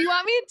 Do you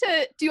want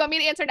me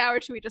to answer now,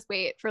 or should we just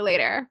wait for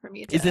later for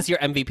me to? Is this your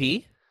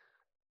MVP?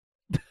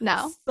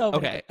 No. So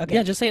Okay.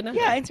 Yeah, just say it now.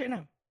 Yeah, answer it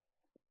now.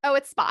 Oh,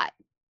 it's Spot.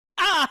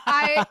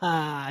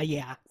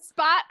 Yeah.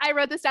 Spot, I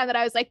wrote this down that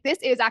I was like, this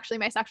is actually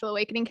my sexual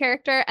awakening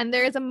character. And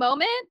there is a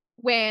moment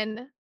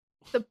when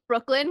the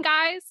Brooklyn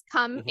guys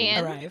come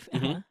in Arrive.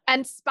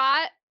 and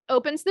Spot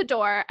opens the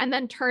door and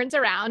then turns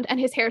around and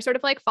his hair sort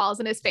of like falls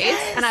in his face.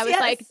 And I was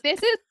like,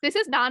 this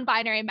is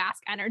non-binary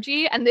mask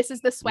energy. And this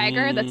is the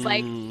swagger that's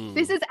like,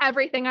 this is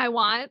everything I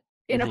want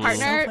in a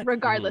partner,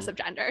 regardless of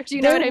gender. Do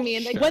you know what I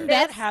mean? Like, when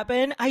that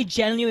happened, I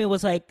genuinely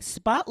was like,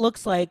 Spot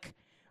looks like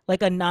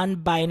a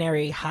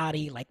non-binary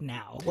hottie like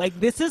now. Like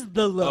this is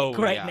the look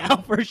now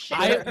for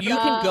sure. You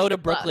can go to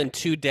Brooklyn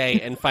today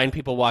and find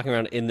people walking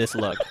around in this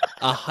look.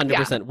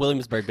 100%.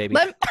 Williamsburg, baby.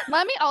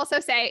 Let me also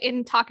say,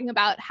 in talking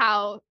about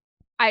how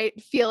I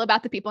feel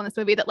about the people in this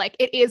movie, that like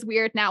it is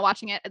weird now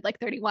watching it at like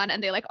 31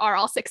 and they like are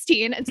all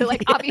 16, and so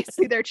like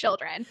obviously they're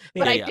children,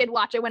 but I did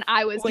watch it when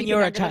I was when you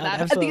were a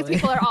child. These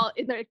people are all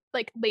in their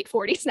like late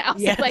 40s now,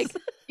 so like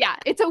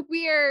it's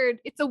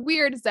a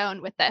weird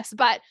zone with this,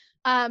 but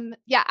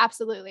yeah,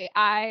 absolutely.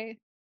 I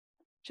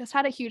just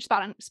had a huge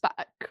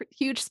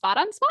huge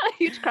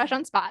crush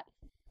on Spot,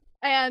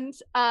 and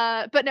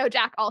but no,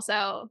 Jack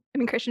also. I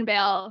mean, Christian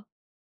Bale.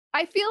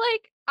 I feel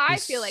like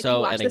so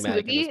you watch this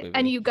movie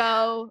and you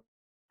go,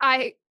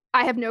 I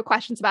have no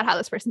questions about how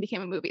this person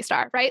became a movie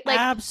star, right? Like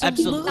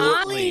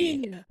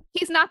absolutely.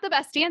 He's not the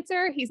best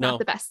dancer. He's not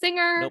the best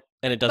singer. Nope.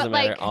 And it doesn't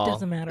matter at all. It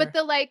doesn't matter. But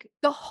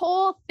the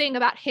whole thing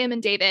about him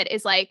and David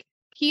is like,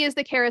 he is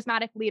the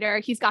charismatic leader.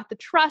 He's got the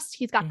trust.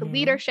 He's got the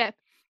leadership.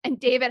 And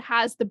David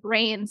has the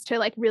brains to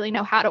like really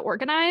know how to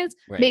organize.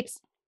 Right. Makes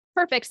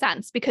perfect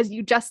sense because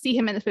you just see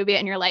him in this movie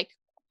and you're like,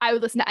 I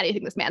would listen to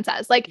anything this man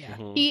says. Like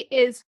he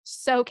is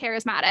so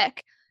charismatic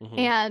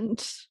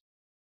and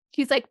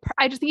he's like,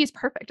 I just think he's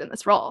perfect in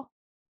this role.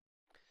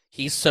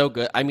 He's so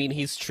good. I mean,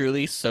 he's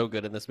truly so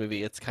good in this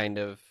movie. It's kind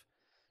of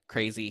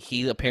crazy.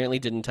 He apparently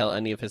didn't tell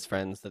any of his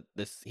friends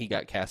that he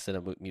got cast in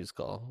a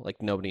musical.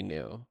 Like nobody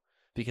knew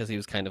because he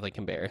was kind of like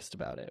embarrassed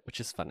about it, which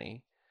is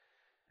funny.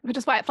 Which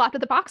is why it flopped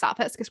at the box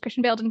office because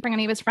Christian Bale didn't bring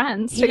any of his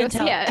friends He to go didn't see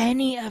tell it.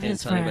 any of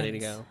his tell friends. anybody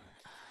to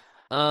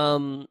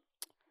go.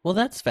 Well,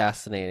 that's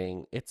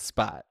fascinating. It's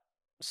Spot.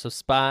 So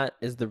Spot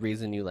is the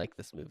reason you like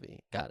this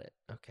movie. Got it.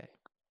 Okay.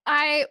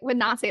 I would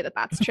not say that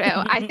that's true.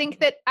 I think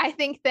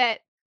that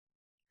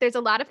there's a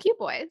lot of cute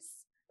boys.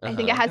 I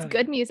think it has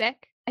good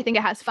music. I think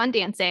it has fun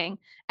dancing.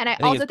 And I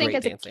also think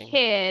as dancing. a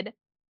kid,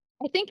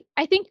 I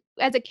think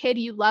as a kid,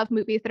 you love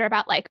movies that are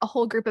about like a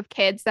whole group of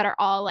kids that are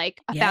all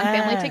like a found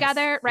family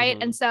together. Right.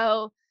 And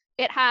so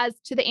it has,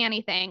 to the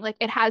Annie thing, like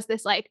it has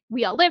this, like,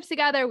 we all live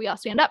together. We all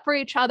stand up for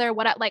each other.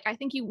 I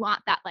think you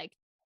want that like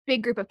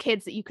big group of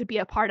kids that you could be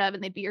a part of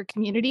and they'd be your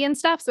community and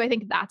stuff. So I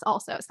think that's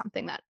also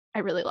something that I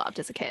really loved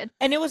as a kid.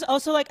 And it was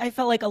also like, I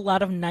felt like a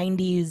lot of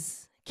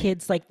 90s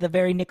kids, like the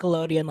very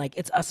Nickelodeon, like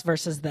it's us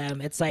versus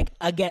them. It's like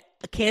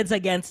kids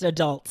against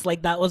adults.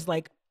 Like that was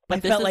like, I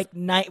felt like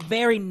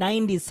very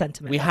 90s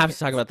sentiment. We have to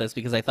talk about this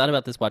because I thought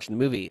about this watching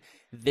the movie.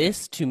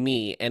 This to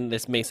me, and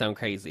this may sound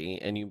crazy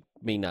and you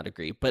may not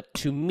agree, but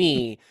to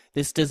me,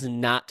 this does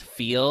not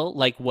feel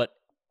like what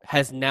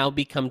has now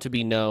become to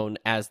be known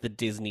as the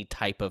Disney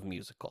type of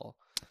musical.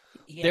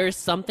 Yeah. There is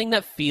something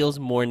that feels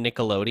more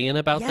Nickelodeon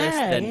about this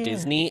than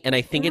Disney. And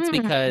I think it's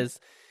because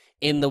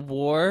in the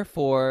war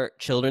for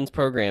children's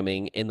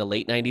programming in the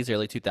late 90s,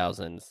 early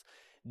 2000s,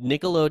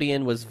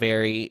 Nickelodeon was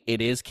it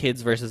is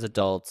kids versus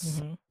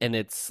adults, and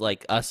it's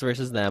like us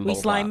versus them. We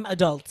slime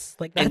adults.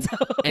 Like that's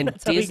and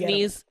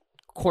Disney's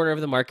corner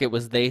of the market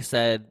was they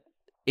said,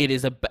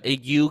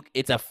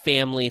 it's a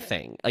family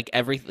thing. Like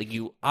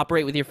you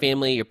operate with your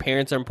family, your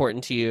parents are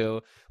important to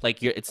you.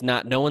 Like it's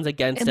not, no one's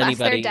against Unless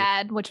anybody. they're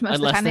dead, which most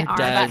of the Unless time they're they are.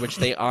 dead, But which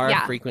they are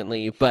yeah.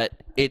 frequently, but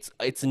it's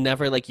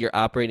never like you're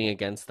operating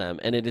against them.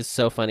 And it is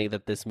so funny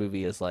that this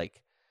movie is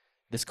like,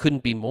 this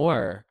couldn't be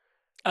more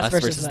Us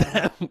versus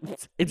them.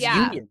 It's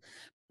Yeah. union.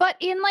 But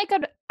in like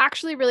an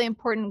actually really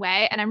important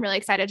way. And I'm really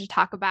excited to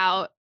talk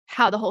about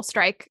how the whole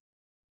strike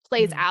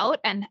plays out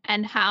and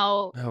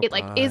how it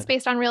like is God.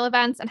 based on real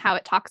events and how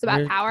it talks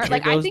about power. Here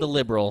Like goes I think the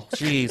liberal.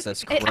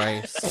 Jesus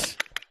Christ.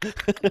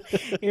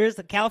 Here's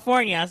the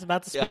California I was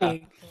about to speak. Yeah.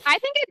 I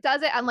think it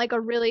does it on like a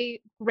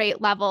really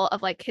great level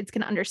of like kids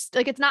can understand,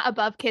 like it's not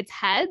above kids'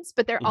 heads,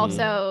 but they're Mhm.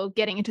 also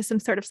getting into some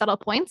sort of subtle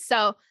points.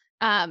 So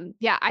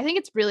yeah, I think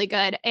it's really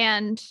good.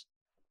 And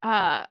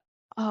what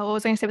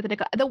was I gonna say with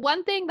the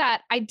one thing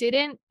that I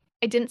didn't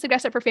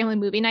suggest it for family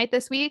movie night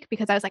this week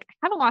because I was like, I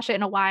haven't watched it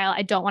in a while.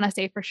 I don't want to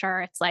say for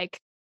sure it's like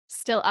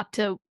still up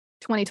to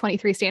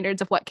 2023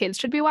 standards of what kids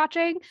should be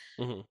watching.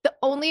 Mhm. The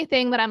only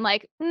thing that I'm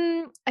like,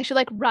 I should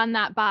like run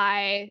that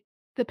by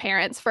the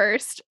parents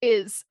first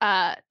is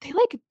they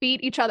like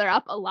beat each other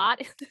up a lot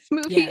in this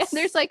movie. Yes. And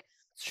there's like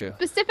It's true.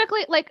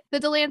 specifically like the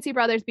Delancey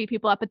brothers beat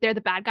people up, but they're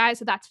the bad guys,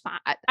 so that's fine.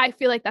 I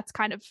feel like that's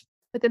kind of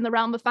within the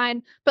realm of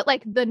fine. But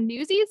like the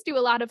Newsies do a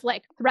lot of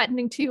like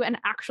threatening to and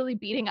actually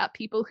beating up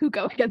people who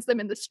go against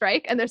them in the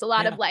strike. And there's a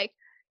lot of like,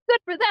 good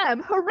for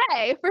them,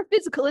 hooray for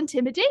physical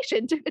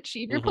intimidation to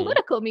achieve your Mhm.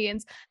 political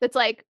means. That's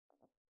like,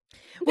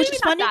 Which maybe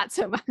is not funny that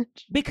so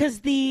much.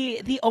 because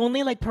the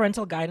only like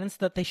parental guidance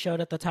that they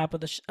showed at the top of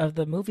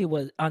the movie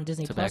was on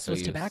Disney Plus Tobacco was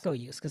use. tobacco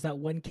use because that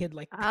one kid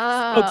like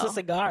smokes Oh, a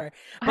cigar.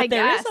 But I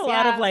there is guess, a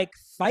lot of yeah. like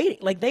fighting,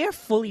 like they are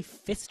fully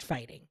fist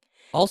fighting.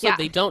 Also, Yeah.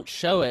 they don't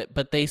show it,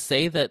 but they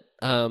say that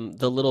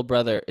the little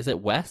brother, is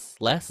it Les?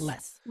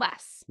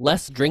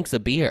 Les drinks a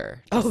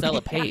beer to Oh, sell a yeah.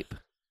 pape.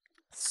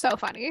 So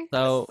funny.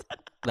 So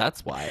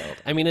that's wild.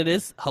 I mean, it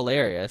is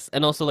hilarious.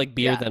 And also, like,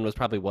 beer Yeah. then was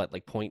probably what,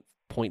 like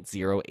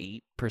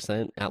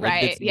 0.08%? Like,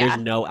 Right, yeah. There's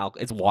no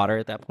alcohol. It's water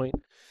at that point.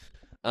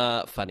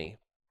 Funny.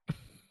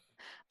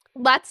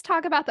 Let's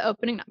talk about the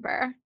opening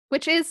number,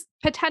 which is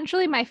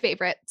potentially my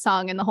favorite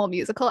song in the whole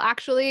musical,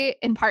 actually,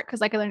 in part because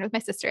like I learned with my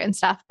sister and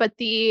stuff. But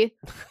I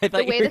thought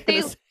the you way were that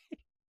gonna they say-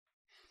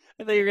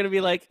 I thought you were gonna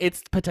be like,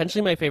 it's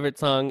potentially my favorite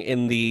song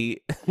in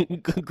the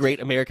Great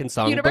American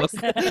Songbook. Universe?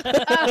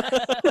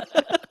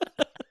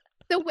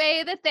 the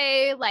way that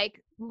they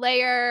like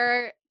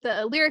layer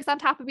the lyrics on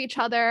top of each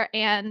other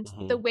and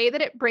Mhm. the way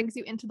that it brings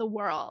you into the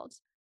world.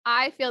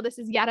 I feel this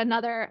is yet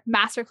another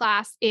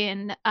masterclass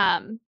in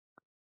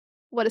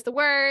what is the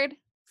word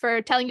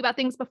for telling you about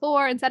things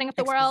before and setting up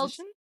the world?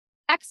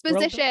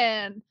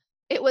 Exposition.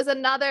 It was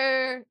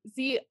another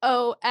ZOMBIES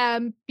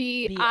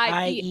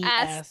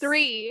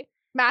 3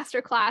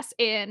 masterclass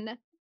in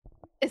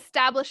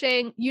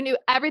establishing. You knew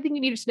everything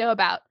you needed to know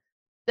about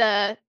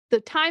the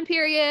time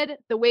period,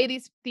 the way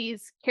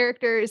these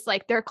characters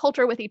like their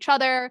culture with each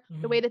other,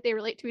 the way that they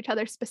relate to each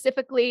other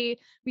specifically.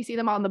 We see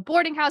them all in the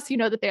boarding house. You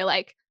know that they're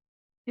like,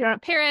 they don't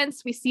have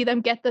parents. We see them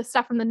get the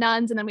stuff from the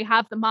nuns, and then we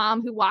have the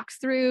mom who walks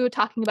through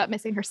talking about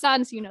missing her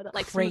son. So you know that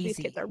like some of these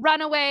kids are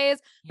runaways,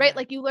 right?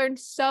 Like you learn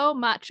so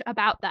much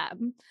about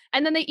them.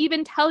 And then they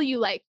even tell you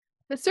like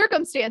the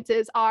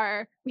circumstances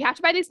are we have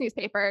to buy these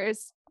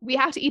newspapers. We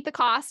have to eat the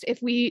cost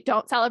if we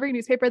don't sell every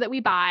newspaper that we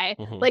buy.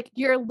 Mhm. Like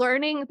you're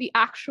learning the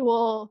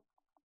actual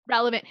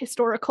relevant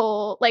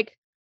historical, like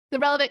the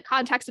relevant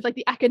context of like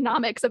the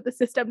economics of the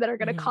system that are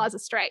going to cause a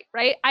strike,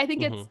 right? I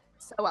think it's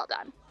so well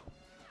done.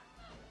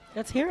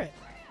 Let's hear it.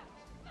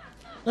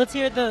 Let's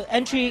hear the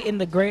entry in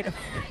the Great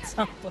American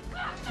Songbook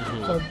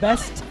for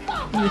best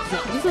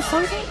music. Is this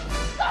song?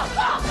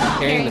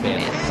 Carrying the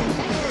band.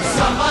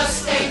 Summer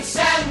states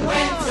and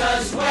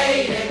winter's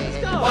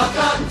waiting.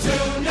 Welcome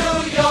to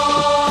New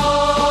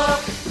York.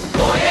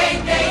 Boy,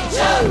 ain't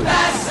nature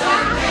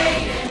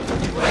fascinating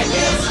when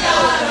you've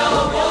got a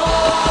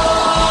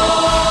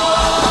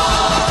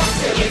war.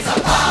 It's a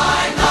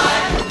fine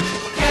line,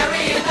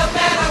 carrying the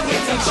banner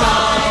with each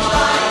shine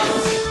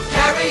lines,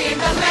 carrying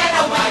the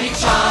banner while each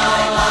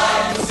shine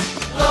lines,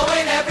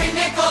 blowing every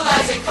nickel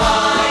as it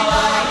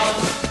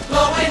climbs,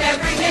 blowing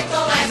every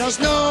nickel as No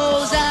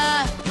snooze,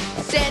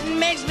 sitting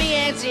makes me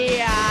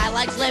antsy. I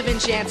like living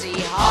shanty.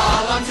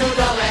 Harlem to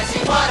Delancey,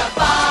 what a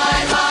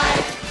fine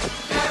line.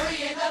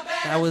 Carrying the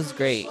banner. That was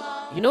great.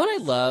 You know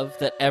what I love?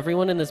 That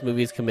everyone in this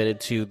movie is committed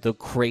to the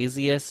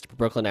craziest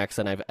Brooklyn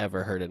accent I've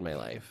ever heard in my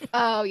life.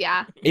 Oh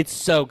yeah. It's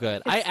so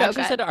good. I It's so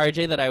actually good. said to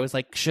RJ that I was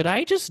like, should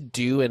I just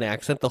do an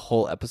accent the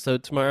whole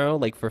episode tomorrow,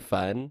 like for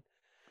fun?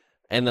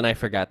 And then I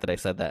forgot that I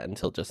said that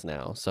until just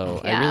now.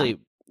 So I Yeah. really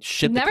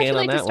shit the Never can too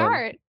on late to that one.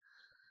 start.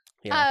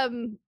 Yeah.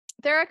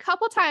 There are a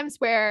couple times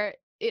where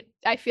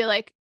I feel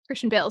like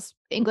Christian Bale's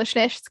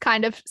Englishness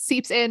kind of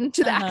seeps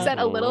into the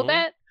accent a little Mhm.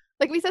 bit.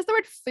 Like if he says the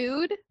word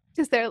food,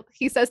 because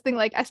he says thing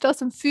like I stole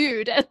some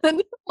food, and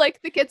then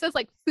like the kid says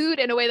like food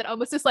in a way that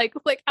almost is like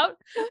out.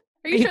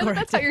 Are you sure that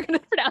that's how you're gonna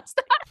pronounce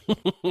that?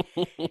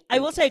 I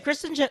will say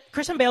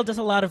Christian Bale does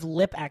a lot of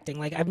lip acting.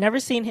 Like I've never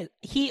seen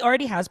he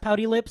already has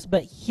pouty lips,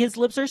 but his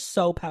lips are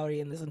so pouty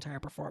in this entire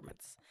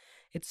performance.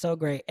 It's so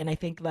great. And I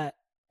think that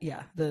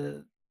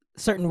the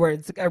certain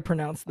words are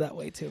pronounced that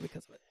way too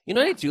because of it. You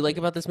know what I do like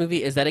about this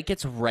movie is that it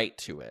gets right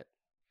to it.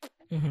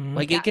 Mm-hmm.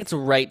 Like it gets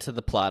right to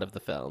the plot of the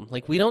film.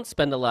 Like we don't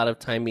spend a lot of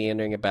time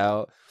meandering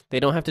about. They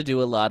don't have to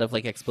do a lot of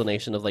like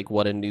explanation of like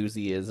what a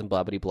newsie is and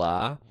blah blah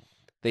blah.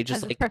 They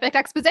just like perfect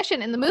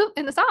exposition in the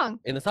song.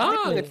 in the song.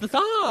 Exactly. It's the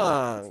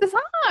song. It's the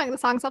song. The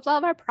song solves all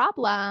of our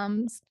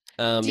problems.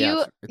 It's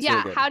really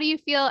good. How do you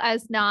feel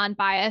as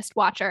non-biased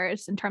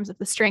watchers in terms of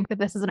the strength of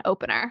this as an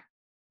opener?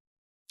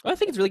 Oh, I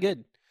think it's really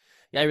good.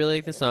 Yeah, I really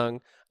like this song.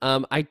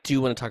 I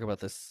do want to talk about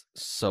this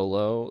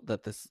solo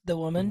that the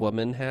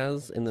woman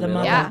has in the The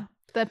middle. mother. Yeah,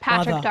 the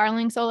Patrick Mother.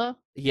 Darling solo.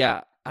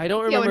 Yeah, I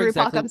don't Yeah, when remember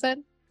RuPaul exactly. comes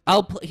in.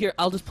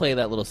 I'll just play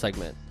that little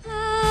segment.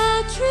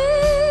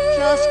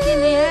 Just give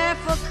me half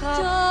a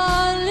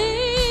cup,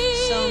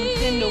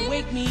 Something to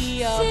wake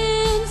me up.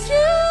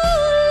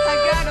 I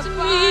gotta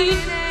find an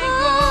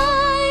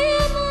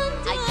angle.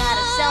 I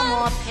gotta sell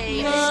more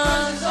papers.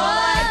 Cause all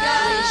I got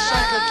Wish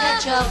I could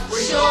catch up.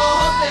 sure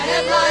hope the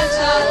headlines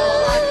are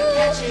all I can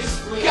catch is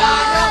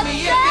God help me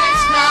if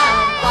it's not.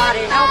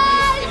 Somebody help me.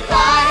 If I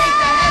hate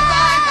the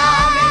headline,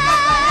 I'll make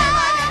up the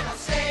headline and I'll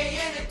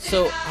say anything.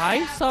 So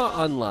I saw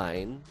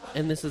online,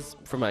 and this is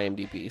from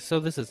IMDb, so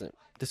this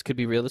could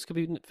be real, this could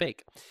be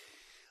fake.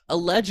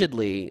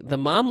 Allegedly, the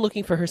mom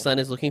looking for her son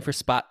is looking for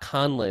Spot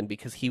Conlon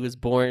because he was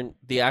born,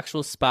 the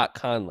actual Spot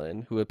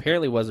Conlon, who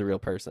apparently was a real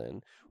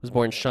person, was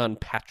born Sean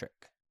Patrick.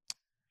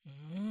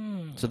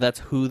 So that's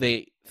who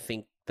they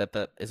think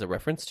that is a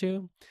reference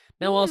to.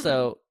 Now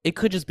also, it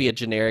could just be a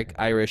generic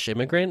Irish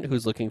immigrant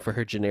who's looking for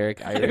her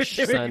generic Irish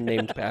son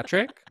named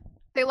Patrick.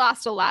 They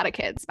lost a lot of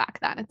kids back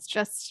then. It's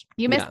just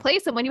you Yeah.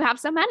 misplace them when you have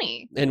so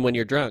many. And when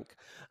you're drunk.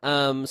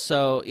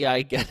 So yeah,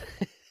 I get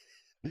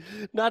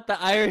not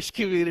the Irish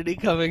community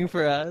coming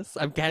for us.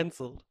 I'm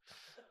canceled.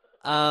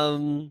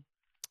 So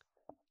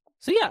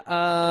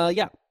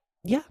yeah.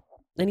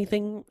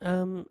 Anything?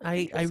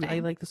 I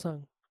like the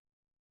song.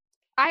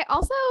 I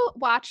also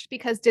watched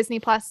because Disney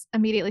Plus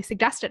immediately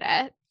suggested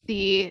it.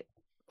 The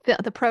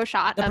pro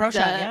shot The of pro the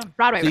shot, yeah.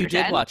 Broadway So you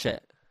version. did watch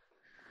it.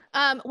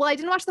 Well, I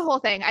didn't watch the whole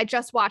thing. I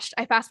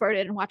fast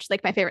forwarded and watched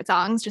like my favorite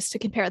songs just to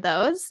compare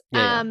those.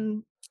 Yeah,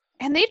 And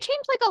they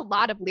changed like a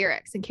lot of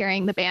lyrics in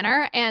Carrying the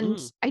Banner. And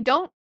I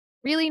don't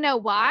really know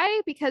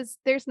why, because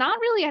there's not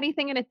really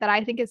anything in it that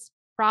I think is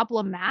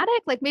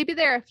problematic. Like maybe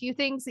there are a few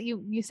things that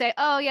you say,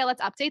 oh yeah,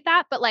 let's update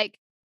that. But like,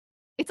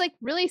 it's like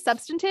really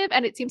substantive.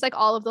 And it seems like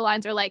all of the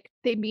lines are like,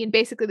 they mean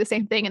basically the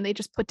same thing and they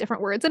just put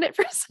different words in it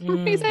for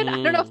some reason.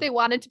 I don't know if they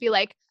wanted to be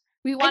like,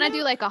 we want to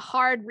do like a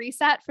hard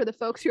reset for the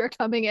folks who are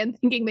coming in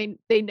thinking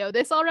they know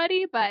this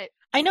already, but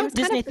I know it was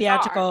kind of Disney bizarre.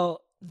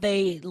 theatrical,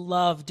 they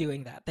love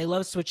doing that. They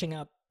love switching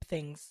up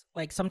things.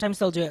 Like sometimes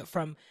they'll do it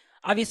from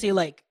obviously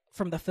like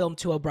from the film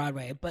to a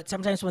Broadway, but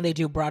sometimes when they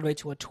do Broadway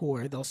to a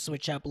tour, they'll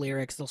switch up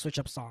lyrics, they'll switch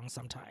up songs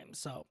sometimes.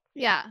 So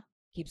yeah.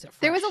 keeps it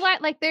fresh. There was a line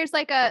like there's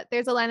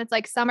a line that's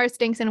like summer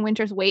stinks and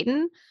winter's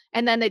waiting,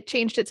 and then they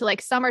changed it to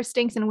like summer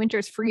stinks and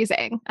winter's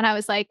freezing. And I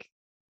was like,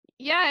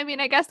 yeah, I mean,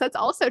 I guess that's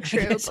also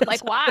true, guess but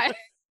like that's- why?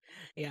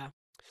 Yeah.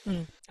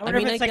 I wonder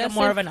mean, if it's I like a guess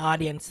more if- of an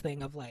audience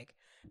thing of like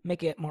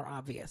make it more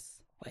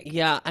obvious. Like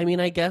Yeah, I mean,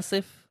 I guess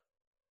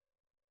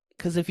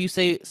because if you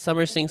say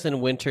summer sinks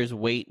and winter's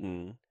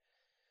waiting,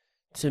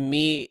 to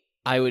me,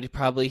 I would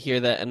probably hear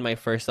that, and my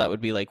first thought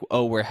would be like,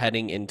 oh, we're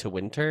heading into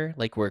winter,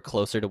 like we're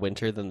closer to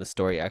winter than the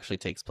story actually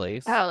takes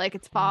place. Oh, like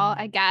it's fall,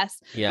 I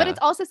guess. Yeah. But it's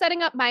also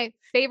setting up my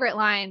favorite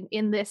line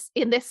in this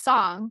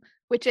song,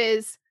 which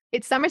is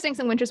it's summer stinks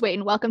and winter's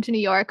waiting. Welcome to New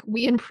York.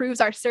 We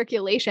improves our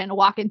circulation.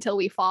 Walk until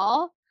we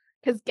fall.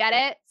 Because get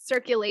it,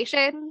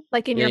 circulation,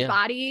 like in Yeah, your yeah.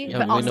 body, Yeah,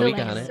 but we also know we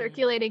like got it.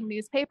 circulating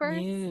newspapers.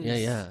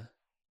 Yeah.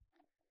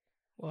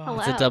 Wow. Hello.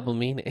 It's a double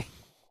meaning.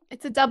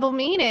 It's a double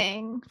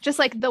meaning, just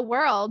like the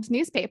World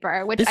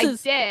newspaper, which This I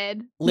is did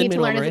need to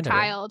Lin-Manuel learn as a Miranda, right?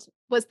 child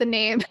was the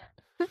name.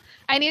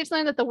 I needed to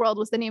learn that the World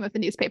was the name of the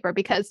newspaper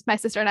because my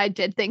sister and I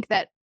did think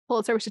that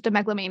Pulitzer was just a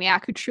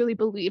megalomaniac who truly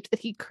believed that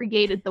he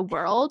created the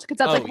world, because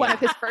that's Oh, like one yeah. of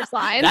his first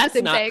lines. That's is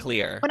him not saying,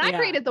 clear. When I Yeah,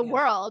 created the yeah.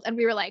 world, and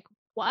we were like,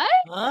 what?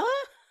 Huh?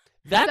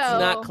 That's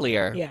not So-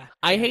 clear. Yeah.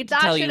 I hate to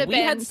That tell should you, have we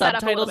been had set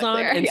up a little subtitles bit on,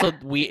 clearer, and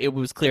so it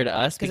was clear to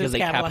us because it's they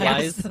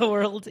capitalized. the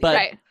world. But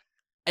Right.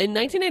 in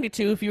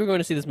 1992, if you were going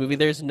to see this movie,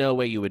 there's no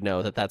way you would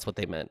know that that's what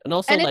they meant. And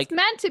also, And like, it's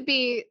meant to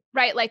be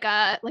right, like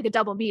a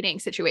double meaning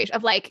situation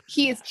of like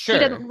he Sure.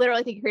 doesn't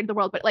literally think he created the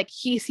world, but like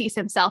he sees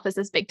himself as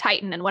this big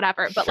titan and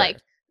whatever. But Sure. like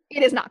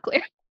it is not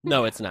clear.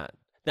 no, it's not.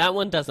 That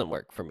one doesn't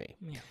work for me.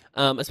 Yeah.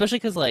 Especially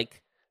because,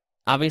 like,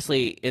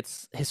 obviously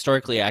it's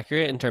historically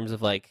accurate in terms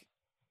of like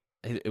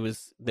it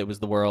was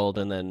the world,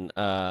 and then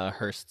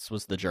Hearst's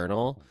was the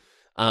journal.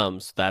 So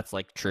that's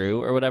like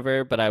true or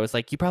whatever. But I was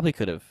like, you probably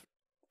could have,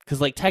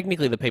 because like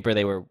technically the paper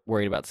they were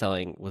worried about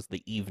selling was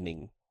the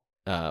Evening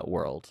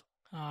World.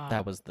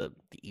 That was the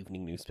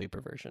evening newspaper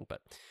version.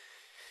 But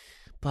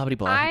blah blah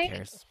blah. Who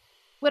cares?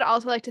 would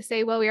also like to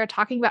say, while we are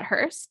talking about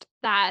Hearst,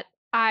 that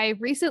I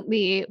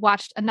recently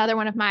watched another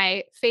one of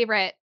my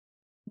favorite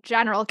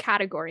general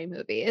category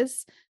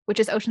movies, which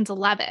is Ocean's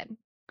 11.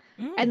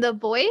 And the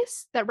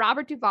voice that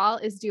Robert Duvall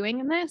is doing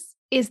in this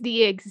is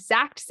the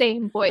exact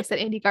same voice that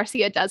Andy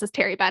Garcia does as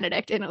Terry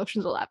Benedict in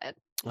Ocean's 11.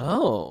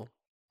 Oh.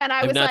 And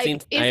I I was like,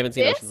 haven't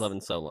seen Ocean's 11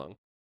 in so long.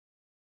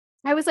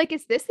 I was like,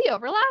 is this the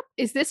overlap?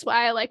 Is this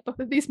why I like both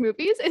of these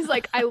movies? Is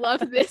like, I love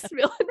this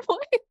villain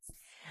voice.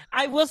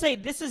 I will say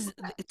this is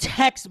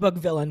textbook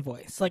villain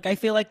voice. Like I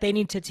feel like they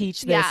need to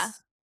teach this. Yeah.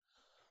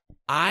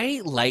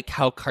 I like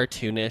how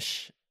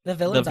cartoonish The the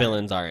villains,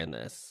 villains are in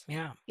this.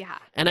 Yeah. Yeah.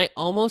 And I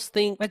almost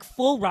think Like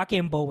full Rocky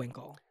and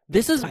Bullwinkle.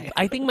 this is Kind of.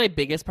 I think my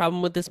biggest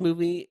problem with this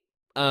movie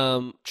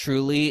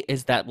truly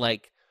is that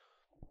like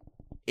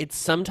it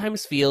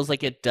sometimes feels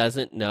like it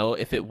doesn't know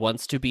if it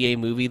wants to be a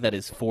movie that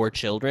is for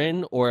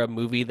children or a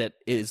movie that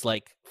is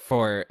like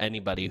for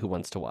anybody who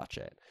wants to watch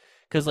it.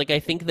 Cuz like I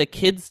think the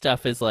kid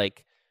stuff is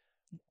like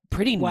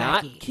pretty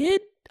not Wacky.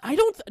 kid. I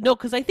don't know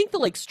cuz I think the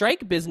like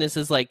strike business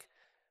is like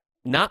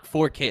not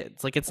for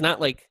kids. Like it's not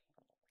like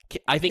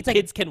I think It's like-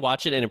 kids can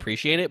watch it and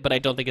appreciate it, but I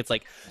don't think it's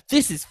like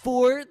this is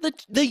for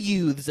the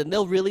youths and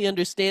they'll really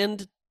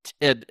understand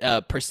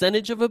a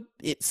percentage of a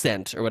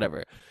cent or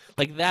whatever.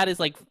 Like that is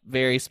like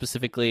very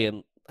specifically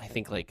and I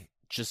think like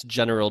just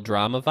general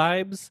drama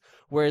vibes.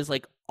 Whereas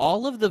like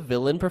all of the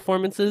villain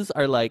performances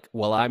are like,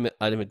 well, I'm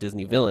a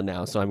Disney villain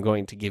now, so I'm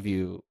going to give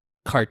you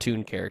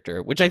cartoon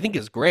character, which I think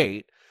is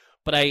great.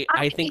 But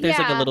I think there's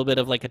like a yeah. little bit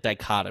of like a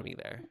dichotomy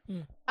there.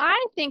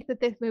 I think that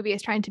this movie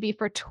is trying to be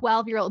for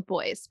 12-year-old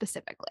boys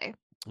specifically.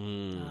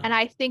 Mm. And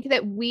I think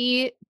that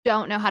we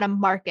don't know how to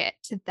market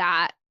to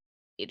that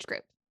age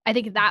group. I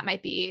think that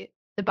might be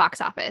the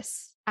box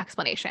office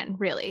explanation,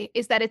 really,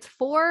 is that it's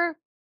for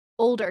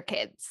older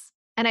kids.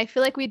 And I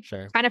feel like we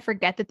Sure. kind of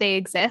forget that they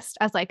exist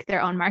as like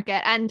their own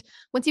market. And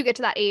once you get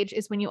to that age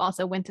is when you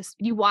also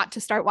you want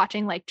to start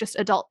watching like just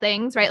adult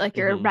things, right? Like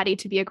you're Mhm. ready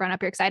to be a grown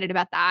up, you're excited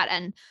about that.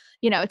 And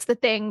you know, it's the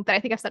thing that I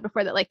think I've said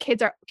before that like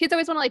kids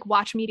always want to like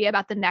watch media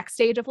about the next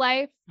stage of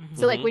life.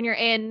 So like Mhm. when you're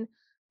in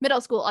middle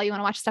school, all you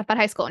want to watch stuff about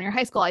high school, and you're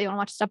high school, all you want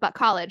to watch stuff about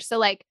college. So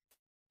like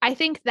I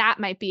think that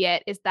might be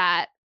it, is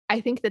that I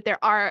think that there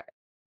are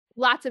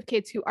lots of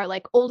kids who are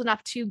like old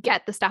enough to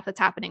get the stuff that's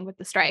happening with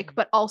the strike,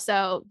 but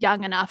also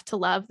young enough to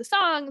love the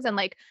songs and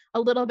like a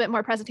little bit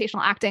more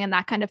presentational acting and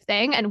that kind of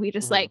thing. And we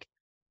just Mhm. like,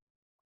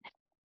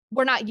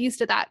 we're not used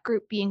to that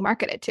group being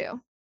marketed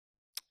to,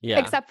 Yeah.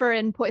 except for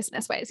in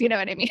poisonous ways. You know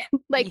what I mean?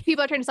 Like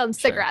people are trying to sell them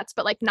Sure. cigarettes,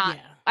 but like not,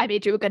 Yeah. I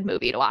made you a good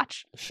movie to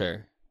watch.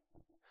 Sure.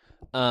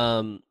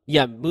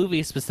 Yeah,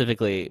 movies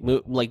specifically,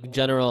 like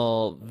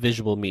general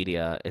visual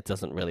media, it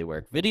doesn't really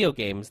work. Video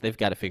games, they've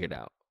got it figured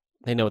out.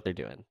 They know what they're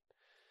doing.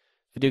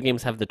 Video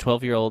games have the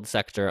 12-year-old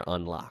sector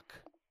on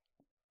lock.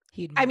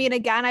 I mean,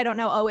 again, I don't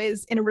know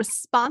always in a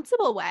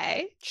responsible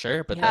way.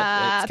 Sure, but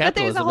Yeah. it's But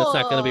there's a capitalism. It's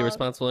not going to be whole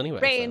responsible anyway.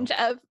 Range So.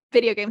 of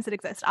video games that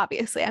exist.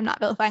 Obviously, I'm not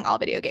vilifying all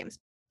video games,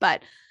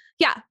 but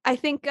yeah, I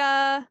think,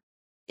 and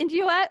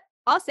you know what?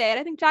 I'll say it.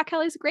 I think Jack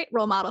Kelly's a great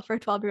role model for a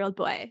 12-year-old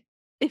boy.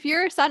 If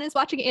your son is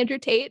watching Andrew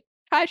Tate,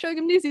 try showing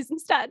him Newsies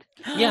instead.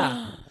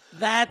 Yeah.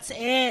 That's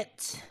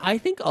it. I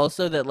think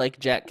also that like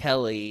Jack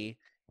Kelly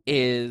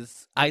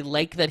is, I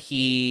like that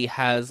he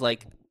has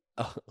like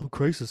a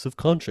crisis of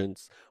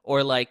conscience,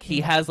 or like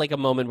he has like a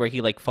moment where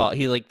he like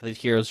he like the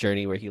hero's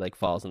journey where he like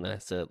falls and then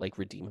has to like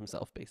redeem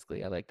himself.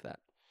 Basically, I like that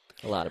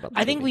a lot about.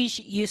 I think movie.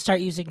 you start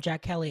using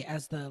Jack Kelly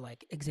as the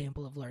like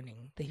example of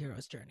learning the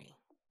hero's journey.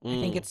 I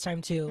think it's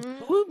time to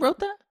Who wrote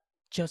that?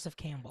 Joseph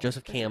Campbell.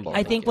 Joseph Campbell.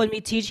 I think Okay. when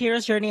we teach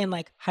hero's journey in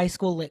like high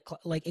school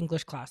like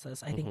English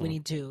classes, I think we Mhm.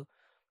 need to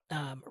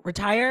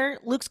retire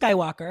Luke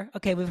Skywalker.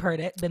 Okay, we've heard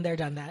it, been there,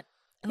 done that.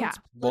 And Yeah.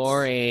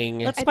 Boring.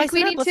 let's I spice think we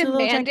it up. need Let's do to a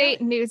little Jack mandate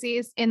Kelly.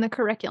 Newsies in the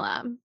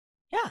curriculum.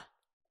 Yeah.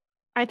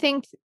 I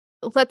think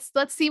let's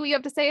see what you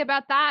have to say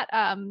about that.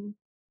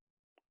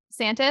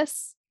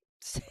 Santis.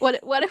 What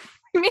if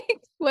we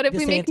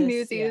make DeSantis,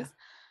 Newsies yeah.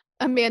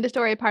 a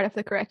mandatory part of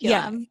the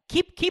curriculum?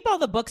 Yeah, keep all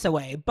the books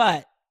away,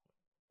 but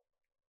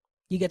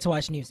you get to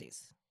watch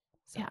Newsies.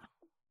 So. Yeah.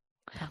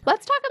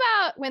 Let's talk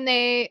about when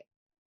they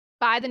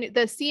buy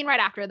the scene right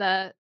after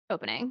the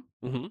opening.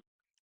 Mm-hmm.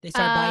 They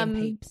start buying Um,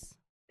 papes.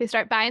 They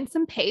start buying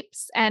some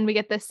papes, and we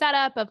get this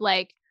setup of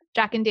like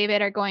Jack and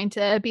David are going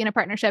to be in a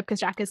partnership because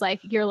Jack is like,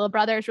 your little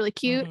brother is really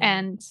cute, Mhm.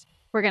 and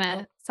we're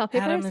gonna sell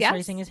papers. Adam is Yes?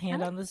 raising his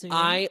hand on the Zoom.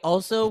 I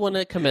also want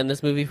to commend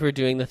this movie for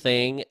doing the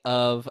thing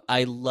of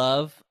I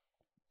love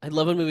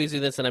when movies do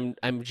this, and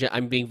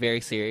I'm being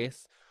very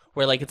serious.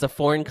 Where like it's a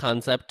foreign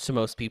concept to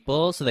most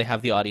people, so they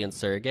have the audience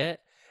surrogate,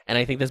 and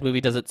I think this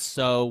movie does it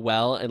so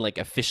well and like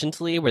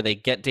efficiently, where they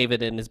get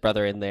David and his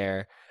brother in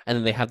there, and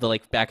then they have the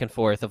like back and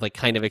forth of like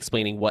kind of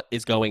explaining what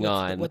is going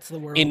on What's the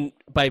world?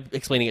 by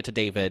explaining it to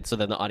David, so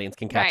then the audience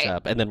can catch Right.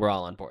 up, and then we're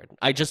all on board.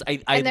 I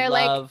And they're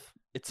like- love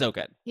it's so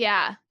good.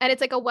 Yeah. And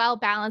it's like a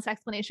well-balanced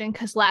explanation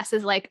because Les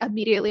is like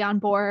immediately on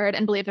board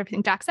and believes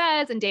everything Jack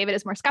says, and David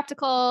is more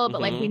skeptical, but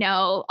like we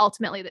know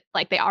ultimately that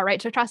like they are right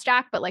to trust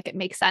Jack, but like it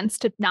makes sense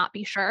to not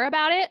be sure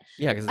about it.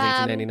 Yeah, because it's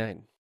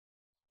 1899.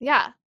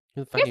 Yeah.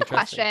 Who the fuck Here's you a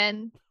trusting?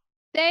 question.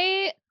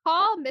 They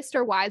call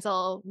Mr.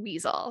 Weisel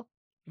Weasel.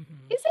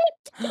 Mhm. Is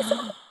it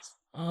decent?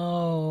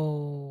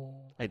 Oh,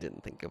 I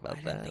didn't think about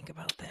I that. didn't think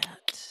about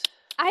that.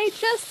 I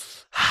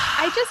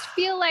just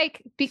feel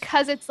like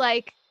because it's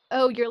like,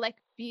 oh, you're like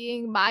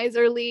being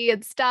miserly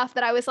and stuff,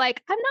 that I was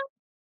like, I'm not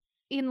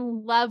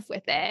in love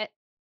with it.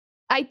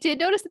 I did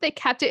notice that they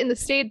kept it in the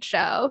stage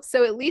show,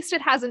 so at least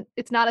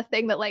it's not a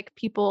thing that like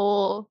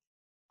people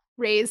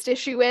raised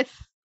issue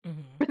with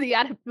Mhm. for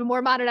the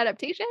more modern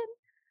adaptation.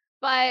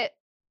 But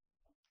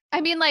I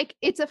mean, like,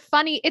 it's a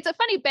funny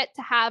bit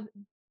to have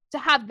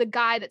the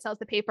guy that sells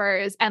the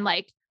papers and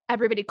like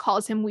everybody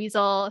calls him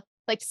Weasel,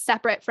 like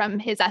separate from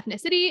his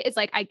ethnicity. It's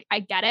like I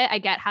get it. I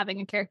get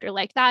having a character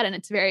like that, and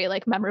it's very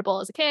like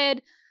memorable as a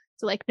kid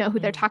to like know who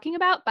they're talking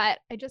about. But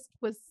I just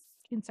was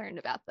concerned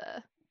about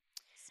the.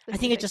 I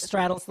think it specifics just of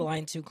straddles the something.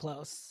 line too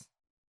close.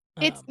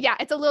 It's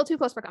it's a little too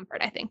close for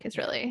comfort. I think is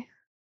really.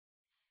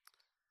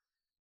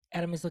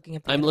 Adam is looking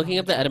at the I'm looking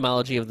up the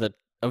etymology. etymology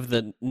of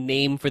the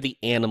name for the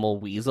animal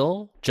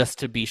weasel just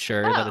to be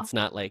sure that Oh. it's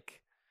not like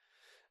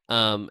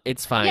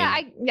it's fine.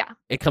 Yeah.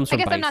 It comes I from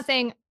guess bison. I'm not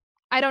saying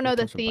I don't know It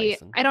that comes from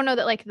bison. I don't know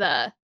that like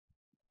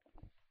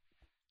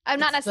I'm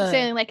not It's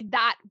necessarily like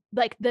that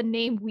like the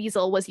name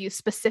Weasel was used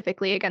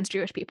specifically against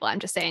Jewish people. I'm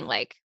just saying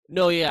like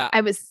No, yeah.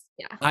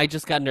 I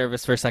just got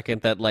nervous for a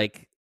second that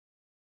like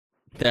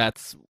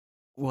that's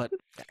what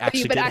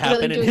actually been did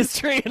accidentally happen in doing-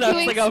 history, and I was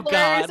doing like, oh slurs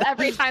god.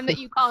 every time that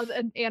you called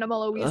an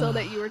animal a weasel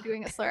that you were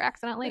doing a slur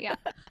accidentally. Yeah.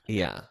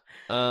 Yeah.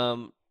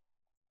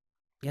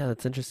 Yeah,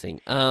 that's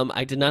interesting.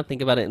 I did not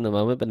think about it in the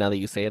moment, but now that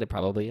you say it, it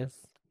probably is.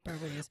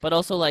 Probably is. But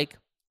also, like,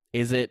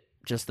 is it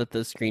just that the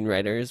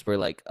screenwriters were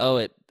like,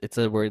 oh, it's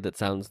a word that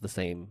sounds the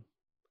same?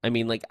 I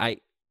mean, like,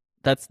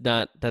 that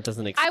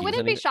doesn't excuse I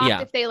wouldn't be anything. shocked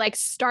Yeah. if they like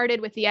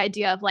started with the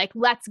idea of like,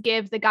 let's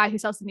give the guy who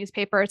sells the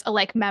newspapers a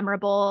like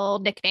memorable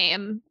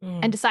nickname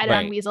and decided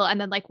on Right. Weasel and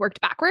then like worked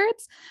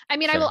backwards. I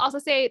mean, I will Sure. also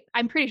say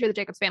I'm pretty sure the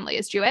Jacobs family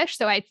is Jewish,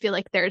 so I feel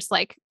like there's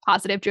like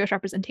positive Jewish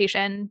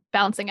representation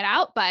balancing it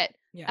out. But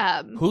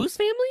Yeah. Whose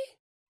family?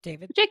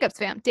 David. Jacobs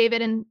fam,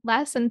 David and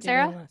Les and David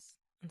Sarah. and Les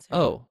and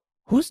Sarah. Oh,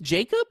 who's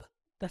Jacob?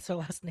 That's her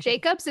last name.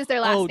 Jacobs is their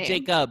last Oh, name.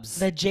 Jacobs.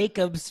 The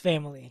Jacobs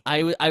family.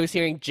 I was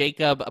hearing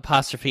Jacob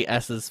apostrophe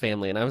S's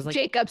family, and I was like,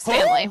 Jacobs huh?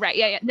 family, right?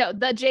 Yeah. No,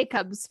 the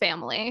Jacobs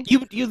family.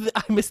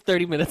 I missed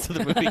 30 minutes of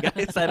the movie,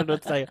 guys. I don't know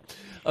what to tell you.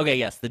 Okay,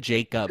 yes, the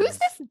Jacobs. Who's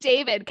this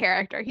David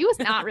character? He was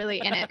not really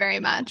in it very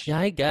much. Yeah,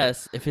 I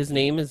guess if his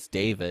name is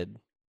David,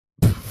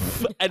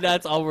 and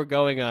that's all we're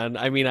going on.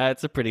 I mean,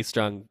 it's a pretty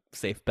strong,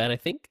 safe bet, I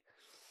think.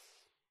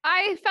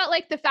 I felt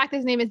like the fact that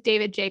his name is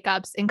David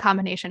Jacobs in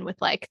combination with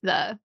like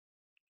the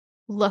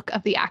look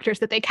of the actors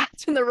that they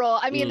cast in the role.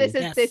 I mean, this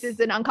is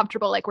an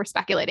uncomfortable, like we're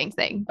speculating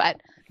thing, but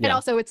and Yeah.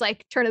 also it's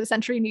like turn of the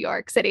century New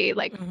York City,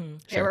 like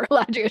there were a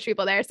lot of Jewish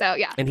people there. So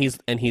yeah. And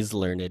he's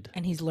learned.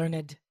 And he's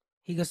learned.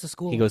 He goes to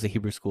school. He goes to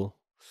Hebrew school.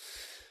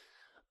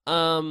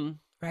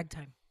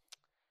 Ragtime.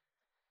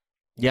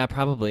 Yeah,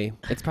 probably.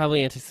 It's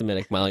probably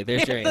anti-Semitic, Molly.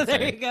 There's your answer.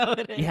 There you go.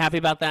 It You is. happy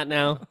about that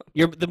now?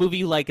 The movie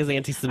you like is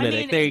anti-Semitic. I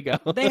mean, there you go.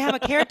 They have a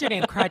character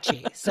named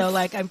Crutchy, so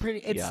like I'm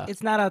pretty. Yeah.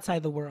 It's not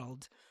outside the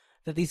world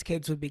that these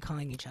kids would be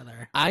calling each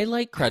other. I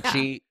like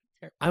Crutchy.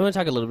 I want to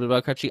talk a little bit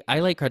about Crutchy.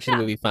 I like Crutchy in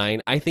the movie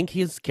fine. I think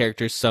his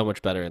character is so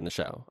much better in the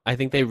show. I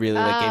think they really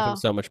gave him Oh.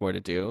 so much more to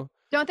do.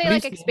 Don't they Have you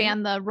like seen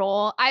expand the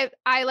role? I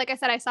like I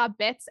said, I saw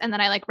bits and then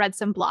I like read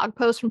some blog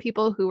posts from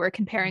people who were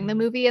comparing the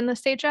movie and the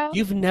stage show.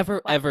 You've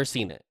never ever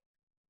seen it.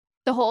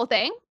 The whole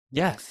thing?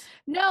 Yes.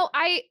 No,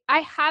 I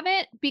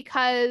haven't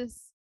because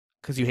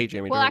Because you hate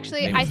Jeremy well Jordan.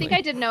 actually I think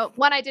I did know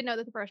I did know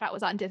that the first shot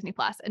was on Disney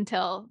Plus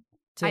until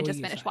I Till just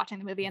you finished saw it. watching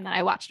the movie and then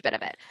I watched a bit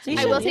of it. So you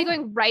I should, will say yeah.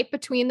 going right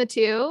between the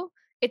two,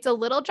 it's a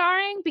little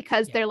jarring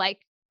because Yeah. they're like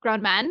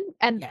grown men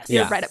and Yes.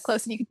 you're Yeah. right up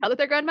close and you can tell that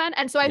they're grown men.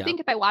 And so I Yeah. think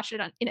if I watched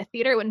it in a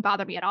theater, it wouldn't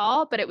bother me at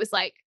all. But it was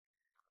like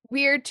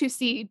weird to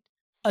see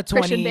A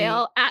Christian 20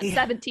 Bale at yeah.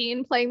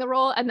 17 playing the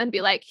role and then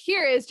be like,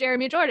 here is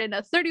Jeremy Jordan,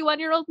 a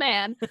 31-year-old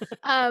man.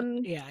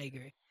 Yeah, I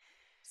agree.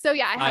 So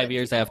yeah, I 5 haven't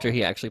years seen the after whole-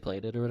 he actually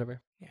played it or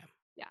whatever.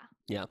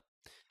 Yeah.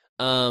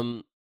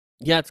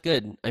 Yeah, it's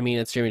good. I mean,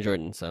 it's Jeremy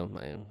Jordan, so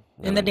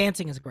And the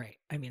dancing is great.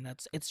 I mean,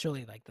 it's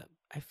truly like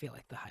I feel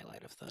like the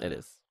highlight of the it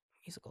is.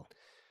 musical.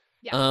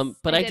 Yes,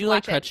 But I did do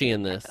like watch it Crutchy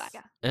in for this, that,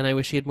 yeah. and I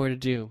wish he had more to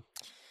do.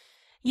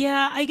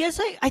 Yeah, I guess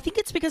I think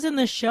it's because in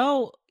the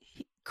show,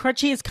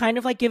 Crutchy is kind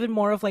of like given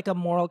more of like a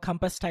moral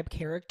compass type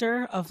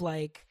character of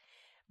like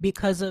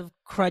because of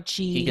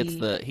Crutchy. He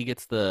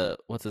gets the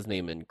what's his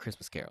name in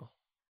Christmas Carol?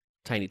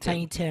 Tiny Tim.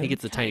 Tiny Tim. He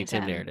gets the Tiny Tiny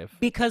Tim Tim. narrative.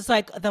 because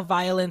like the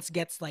violence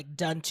gets like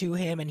done to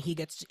him and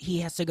he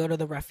has to go to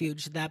the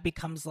refuge. That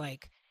becomes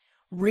like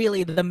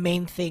really the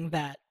main thing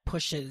that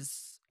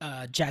pushes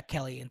Jack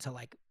Kelly into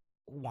like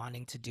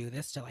wanting to do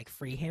this to like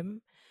free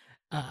him.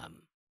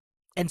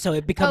 And so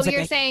it becomes like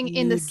you're a saying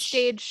in the huge-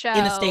 stage show.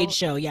 in the stage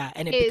show, yeah,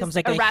 and it is becomes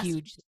like a arrest-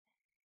 huge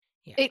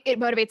It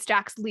motivates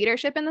Jack's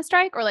leadership in the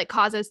strike or like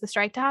causes the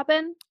strike to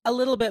happen. a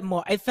little bit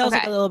more. It feels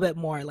like Okay. a little bit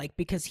more like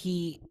because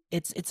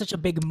it's such a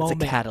big It's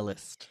moment. a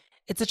catalyst.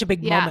 it's such a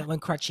big moment when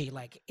Crutchy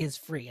like is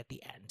free at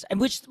the end, and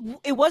which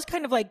it was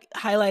kind of like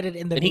highlighted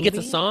in the and movie. he gets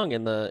a song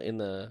in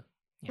the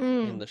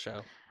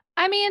show.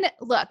 I mean,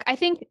 look, I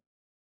think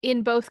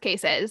in both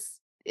cases,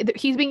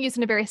 he's being used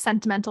in a very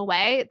sentimental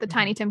way. The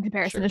Tiny Tim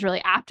comparison is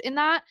really apt in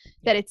that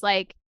it's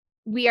like,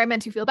 we are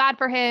meant to feel bad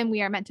for him.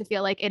 We are meant to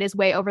feel like it is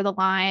way over the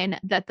line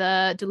that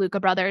the DeLuca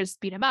brothers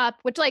beat him up,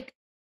 which like,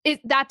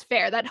 that's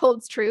fair. That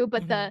holds true.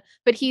 But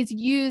but he's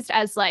used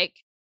as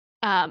like,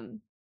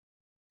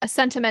 a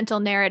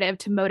sentimental narrative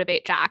to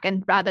motivate Jack,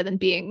 and rather than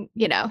being,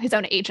 you know, his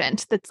own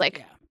agent that's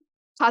like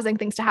causing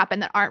things to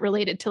happen that aren't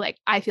related to like,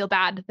 I feel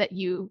bad that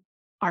you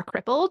are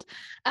crippled.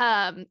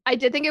 I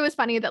did think it was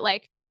funny that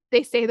like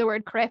they say the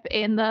word crip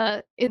in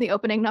the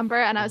opening number,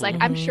 and I was like,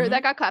 I'm sure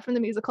that got cut from the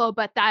musical,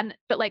 but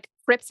like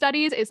crip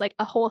studies is like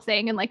a whole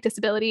thing in like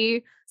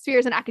disability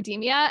spheres and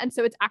academia, and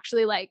so it's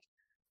actually like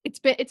it's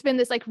been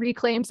this like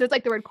reclaimed, so it's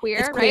like the word queer,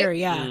 it's queer, right?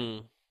 yeah.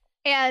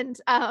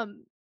 And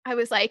I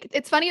was like,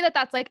 it's funny that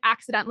that's like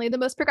accidentally the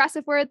most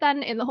progressive word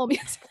then in the whole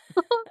musical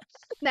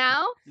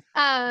now,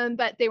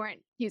 but they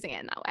weren't using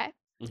it in that way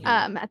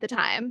at the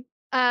time.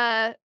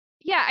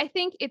 Yeah, I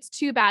think it's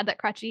too bad that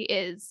Crutchy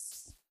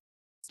is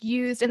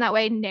used in that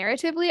way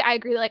narratively. I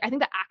agree. Like, I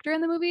think the actor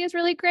in the movie is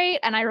really great,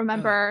 and I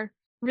remember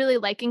really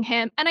liking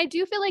him. And I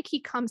do feel like he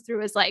comes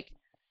through as like,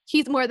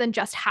 he's more than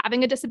just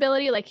having a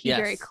disability. Like, he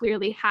very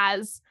clearly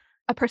has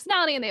a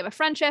personality, and they have a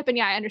friendship. And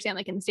yeah, I understand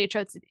like in the stage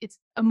show, it's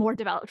a more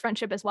developed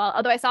friendship as well.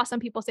 Although I saw some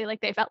people say like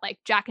they felt like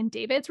Jack and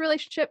David's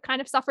relationship kind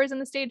of suffers in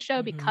the stage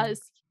show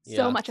because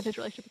so much of his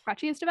relationship with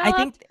Crutchy is developed. I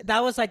think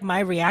that was like my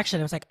reaction.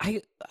 I was like,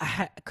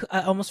 I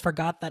almost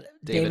forgot that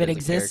David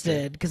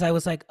existed, because I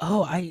was like,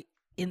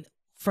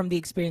 from the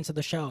experience of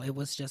the show, it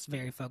was just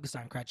very focused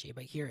on Crutchy,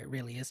 but here it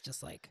really is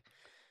just like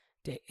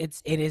it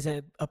is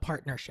a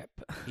partnership.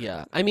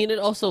 Yeah, I mean, it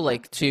also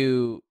like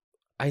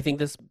I think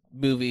this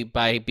movie,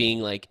 by being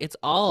like it's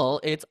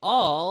all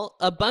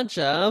a bunch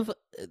of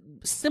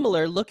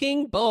similar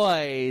looking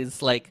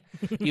boys. Like,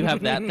 you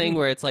have that thing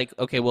where it's like,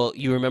 okay, well,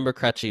 you remember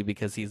Crutchy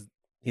because he's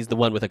the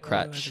one with a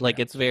crutch. Like,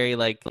 it's very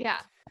like,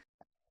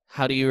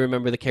 how do you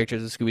remember the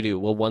characters of Scooby-Doo?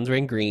 Well, one's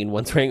wearing green,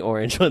 one's wearing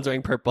orange, one's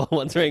wearing purple,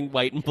 one's wearing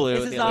white and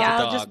blue. This is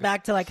all just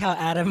back to like how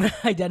Adam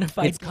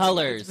identifies. It's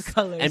colors.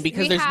 And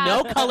because there's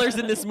no colors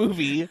in this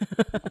movie.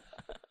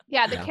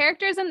 The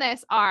characters in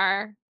this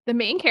are the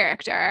main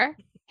character,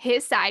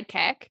 his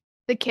sidekick,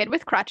 the kid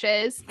with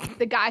crutches,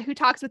 the guy who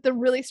talks with the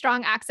really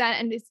strong accent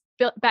and is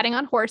betting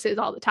on horses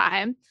all the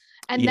time,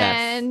 and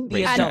then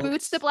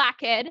Boots, the black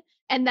kid,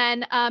 and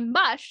then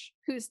Mush,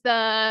 who's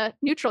the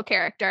neutral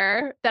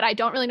character that I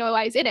don't really know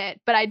why he's in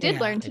it, but I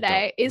did learn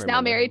today is now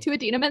married to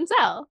Idina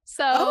Menzel.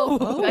 So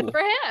good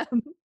for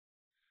him.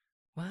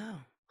 Wow.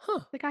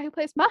 Huh. The guy who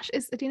plays Mush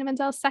is Idina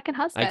Menzel's second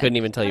husband. I couldn't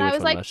even tell you which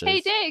one Mush is. I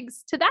was like, hey,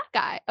 Diggs to that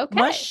guy. Okay.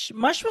 Mush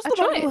was the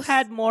one who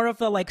had more of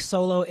the like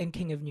solo in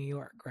King of New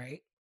York,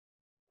 right?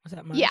 Was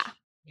that Mush? Yeah.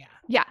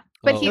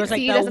 But he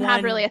doesn't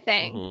have really a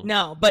thing. Mm-hmm.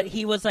 No, but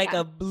he was like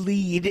a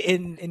lead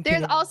in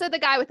There's also the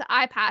guy with the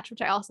eye patch,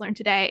 which I also learned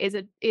today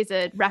is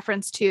a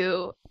reference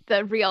to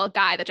the real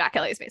guy that Jack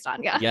Kelly is based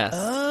on. Yeah. Yes.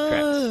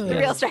 Correct. The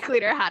real strike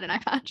leader had an eye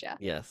patch. Yeah.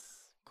 Yes.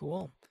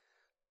 Cool.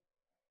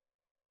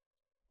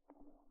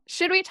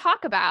 Should we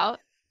talk about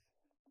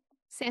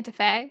Santa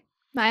Fe,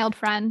 my old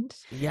friend?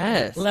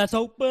 Yes. Let's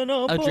open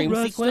up a dream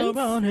sequence.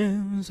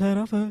 In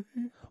Santa Fe.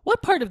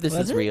 What part of this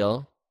is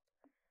real?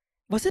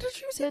 Was it a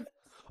dream sequence?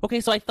 Okay,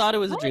 so I thought it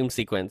was a dream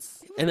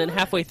sequence, and then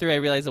halfway through I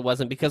realized it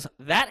wasn't, because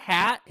that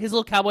hat, his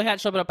little cowboy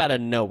hat, showed up out of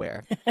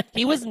nowhere.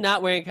 He was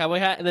not wearing a cowboy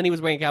hat, and then he was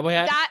wearing a cowboy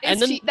hat.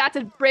 That's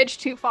a bridge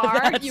too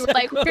far. You were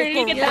like, where did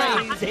he get that?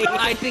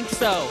 I think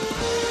so.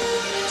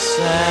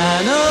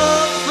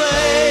 Santa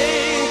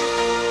Fe,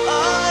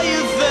 are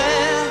you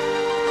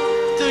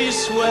there? Do you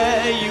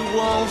swear you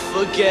won't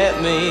forget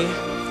me?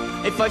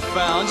 If I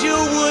found you,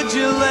 would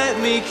you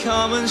let me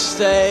come and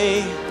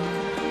stay?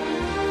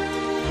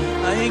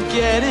 I ain't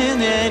getting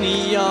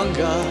any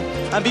younger,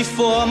 and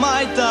before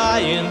my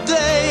dying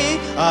day,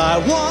 I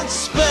want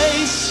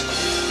space,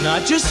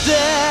 not just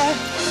air.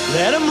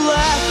 Let them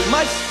laugh in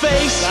my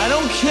face, I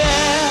don't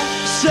care.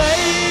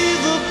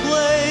 Save the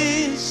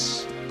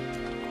place,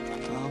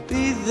 I'll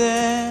be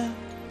there.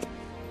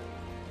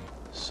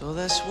 So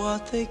that's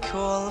what they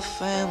call a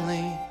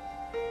family.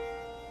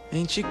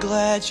 Ain't you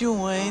glad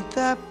you ain't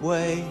that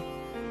way?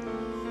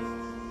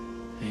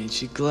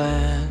 Ain't you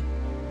glad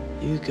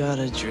you got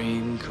a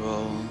dream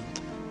called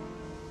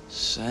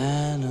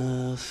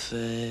Santa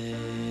Fe?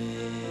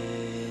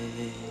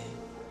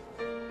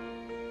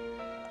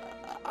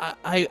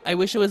 I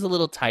wish it was a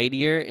little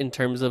tidier in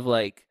terms of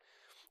like,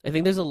 I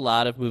think there's a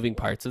lot of moving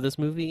parts of this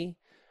movie,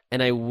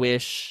 and I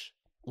wish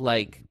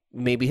like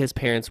maybe his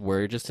parents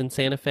were just in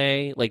Santa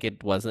Fe, like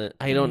it wasn't.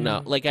 I don't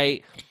know. Like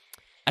I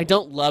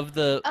don't love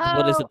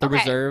what is it? The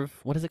reserve?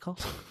 What is it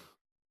called?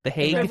 The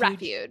Hague? The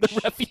refuge.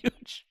 The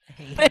refuge.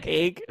 The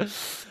Hague.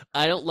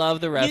 I don't love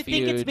the refuge.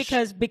 You think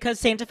it's because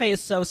Santa Fe is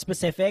so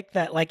specific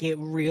that like it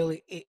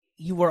really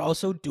you were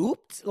also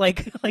duped,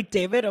 like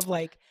David, of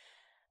like,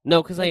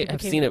 No, because Like, I it have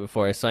became- seen it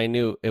before, so I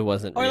knew it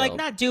wasn't Or real. like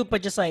not dupe,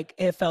 but just like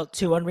it felt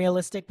too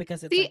unrealistic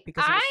because it's See, like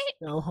because it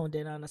was so honed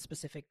in on a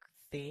specific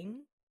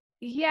thing.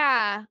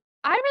 Yeah.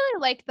 I really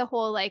liked the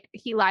whole like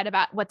he lied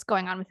about what's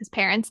going on with his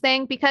parents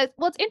thing because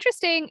well it's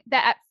interesting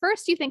that at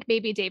first you think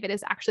maybe David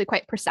is actually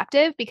quite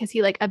perceptive because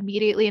he like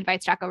immediately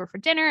invites Jack over for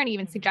dinner and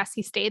even Mhm. suggests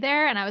he stay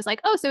there and I was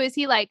like, "Oh, so is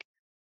he like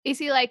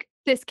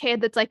this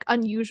kid that's like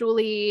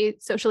unusually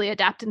socially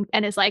adept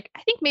and is like,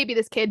 I think maybe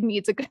this kid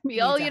needs a good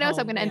meal, Needs a so I'm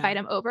home, going to yeah. invite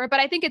him over." But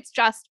I think it's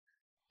just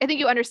I think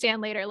you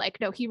understand later like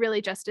no, he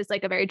really just is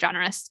like a very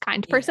generous,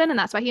 kind person and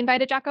that's why he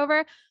invited Jack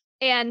over.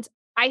 And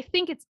I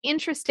think it's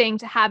interesting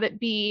to have it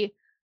be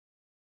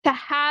to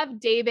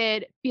have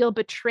David feel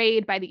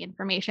betrayed by the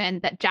information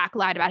that Jack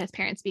lied about his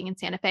parents being in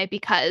Santa Fe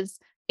because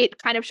it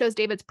kind of shows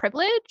David's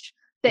privilege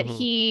that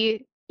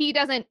Mhm.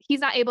 he's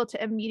not able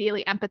to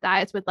immediately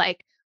empathize with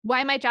like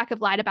why might Jack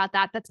have lied about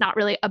that? That's not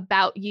really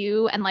about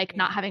you and like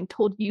not Yeah. having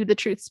told you the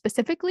truth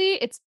specifically.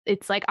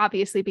 It's like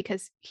obviously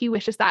because he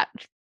wishes that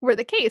were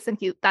the case and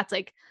that's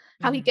like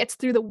how he Mhm. gets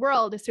through the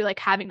world is through like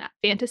having that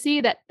fantasy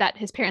that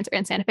his parents are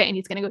in Santa Fe and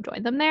he's going to go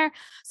join them there.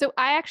 So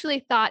I actually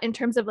thought in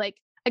terms of like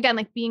again,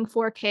 like being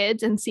 4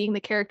 kids and seeing the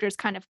characters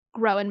kind of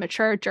grow and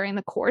mature during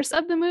the course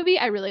of the movie,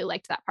 I really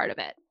liked that part of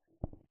it.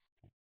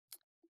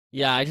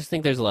 Yeah, I just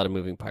think there's a lot of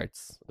moving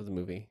parts of the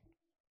movie,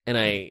 and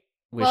I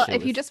wish Well, it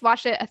if you was- just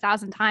watched it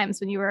 1,000 times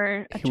when you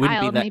were a It wouldn't be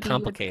child, that maybe you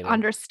complicated. would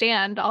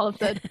understand all of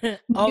the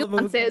All the moving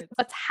nuances, parts.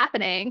 what's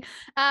happening.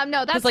 No,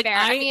 that's 'Cause, like fair.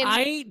 I mean,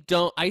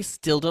 I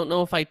still don't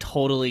know if I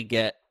totally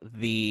get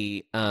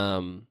the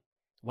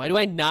Why do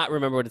I not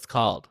remember what it's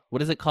called?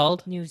 What is it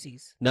called?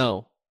 Newsies.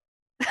 No,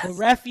 The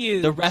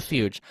refuge. the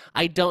refuge.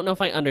 I don't know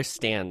if I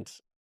understand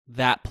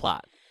that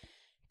plot.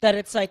 That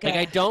it's like Like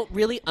I don't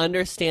really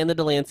understand the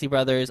Delancey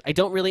brothers. I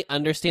don't really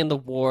understand the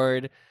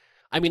ward.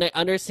 I mean, I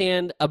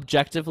understand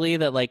objectively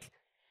that like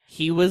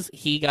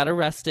he got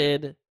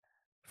arrested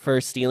for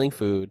stealing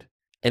food,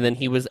 and then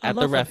he was A at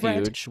the loaf of bread.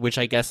 refuge, which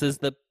I guess is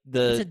it's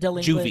the a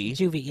delinquent juvie,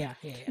 juvie. Yeah.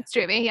 it's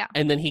true. Yeah.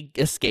 and then he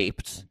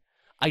escaped.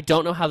 I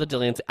don't know how the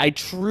Delancey. I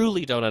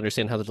truly don't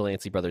understand how the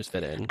Delancey brothers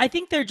fit in. I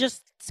think they're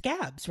just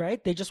scabs,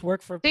 right? They just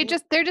work for They're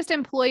just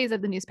employees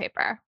of the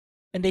newspaper.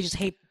 and they just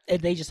hate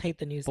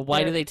the news. But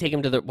why do they take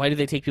him to the? Why do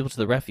they take people to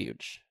the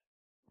refuge?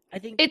 I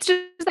think It's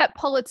just that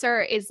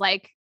Pulitzer is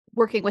like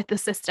working with the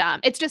system.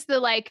 It's just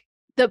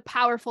the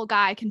powerful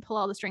guy can pull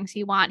all the strings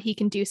he want. He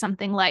can do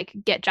something like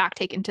get Jack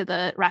taken to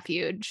the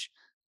refuge,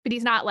 but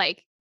it's not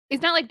like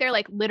they're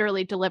like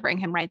literally delivering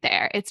him right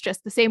there. It's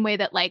just the same way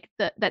that like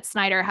that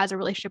Snyder has a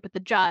relationship with the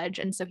judge,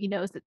 and so he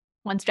knows that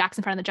once Jack's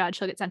in front of the judge,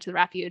 he'll get sent to the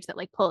refuge. That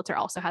like Pulitzer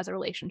also has a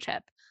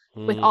relationship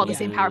with all the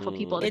same powerful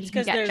people that It's he can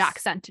 'cause get there's- Jack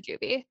sent to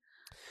juvie.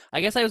 I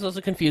guess I was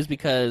also confused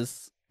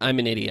because I'm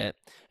an idiot,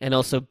 and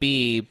also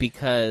B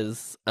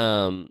because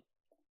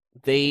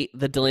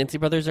the Delancey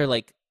brothers are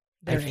like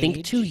their I think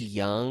age. too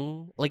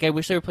young. Like I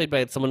wish they were played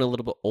by someone a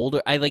little bit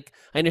older. I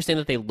understand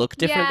that they look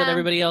different than Yeah.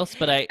 everybody else,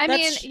 but I mean,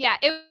 That's- yeah,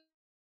 it was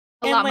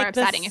a and, lot like, more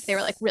upsetting if they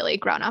were like really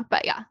grown up,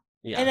 but yeah.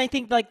 yeah. And I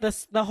think like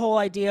the whole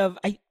idea of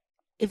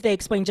if they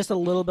explain just a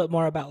little bit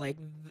more about like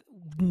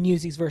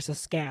Newsies versus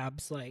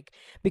scabs, like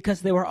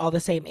because they were all the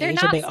same They're age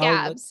not and they all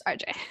scabs,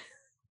 RJ.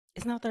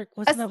 isn't that what they're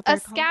wasn't that what A they're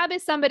called? scab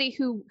is somebody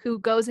who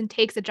goes and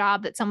takes a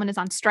job that someone is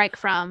on strike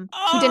from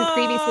who didn't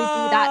previously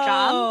do that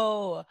job.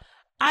 Oh,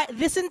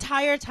 this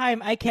entire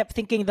time I kept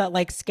thinking that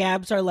like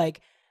scabs are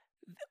like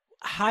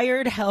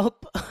hired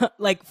help,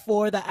 like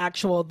for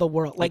the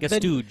world, like a the,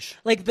 stooge.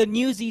 like the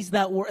Newsies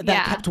that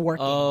Yeah. kept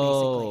working, basically,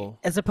 Oh.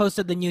 as opposed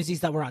to the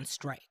Newsies that were on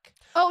strike.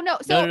 Oh no!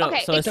 So No.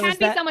 okay, So it it's- can is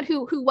be that- someone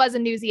who was a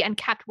newsie and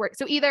kept work.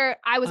 So either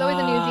I was always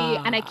a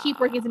newsie and I keep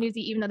working as a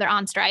newsie even though they're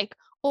on strike,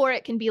 or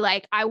it can be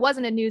like I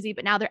wasn't a newsie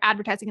but now they're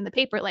advertising in the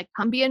paper like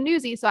come be a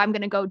newsie, so I'm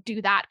going to go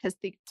do that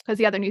because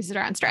the other newsies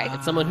are on strike.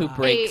 It's someone who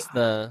breaks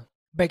the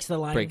breaks the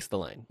line. breaks the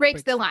line.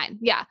 Breaks the line.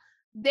 Yeah,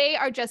 they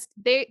are just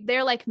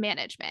they're like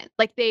management.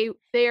 Like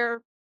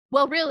they're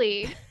well,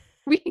 really,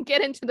 we can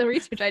get into the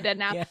research I did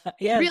now. Yeah.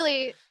 Yes.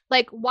 Really,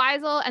 like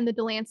Weisel and the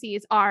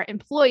Delanceys are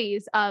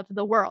employees of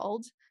the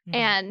world. Mhm.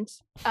 And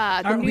the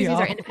Aren't we Newsies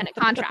are all? independent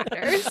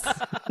contractors.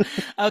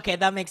 Okay,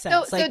 that makes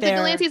sense. So like the they're-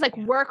 Delanceys like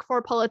work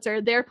for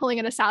Pulitzer. They're pulling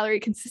in a salary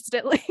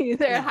consistently.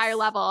 They're at a higher Yes.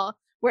 level.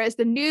 Whereas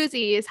the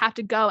Newsies have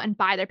to go and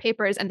buy their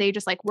papers and they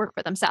just like work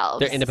for themselves.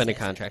 They're independent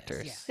yes, yes,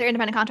 contractors. yes. They're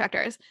independent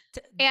contractors.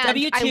 And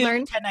W2 I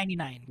learned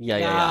 1099. Yeah.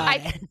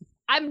 Got it.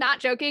 I'm not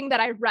joking that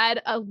I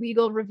read a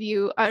legal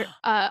review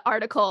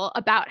article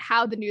about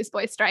how the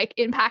newsboy strike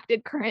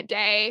impacted current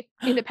day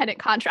independent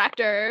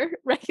contractor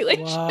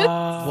regulations.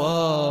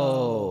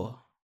 Whoa.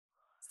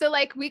 So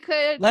like we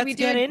could Let's we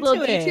do get a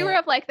little into detour it.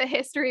 of like the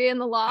history and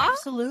the law.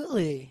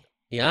 Absolutely.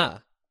 Yeah.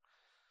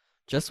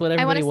 Just what I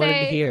wanna everybody wanted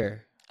to say-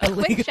 hear.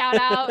 Quick shout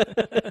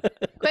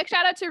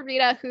out to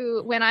Rita,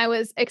 who, when I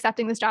was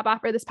accepting this job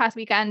offer this past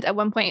weekend, at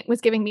one point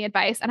was giving me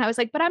advice. And I was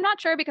like, but I'm not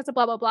sure because of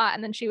blah, blah, blah.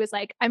 And then she was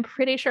like, I'm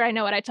pretty sure I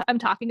know what I'm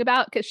talking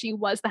about, because she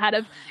was the head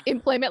of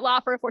employment law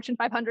for a Fortune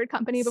 500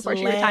 company before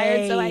she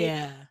retired. So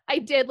I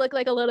did look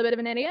like a little bit of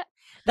an idiot.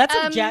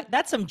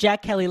 That's some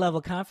Jack Kelly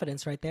level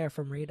confidence right there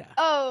from Rita.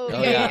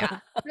 Yeah.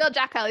 Real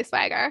Jack Kelly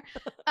swagger.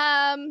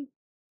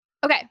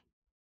 Okay.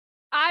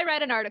 I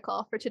read an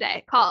article for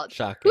today called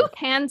Who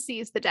Can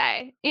Seize the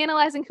Day?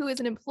 Analyzing who is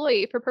an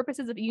employee for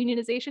purposes of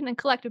unionization and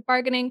collective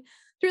bargaining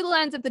through the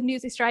lens of the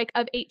Newsies strike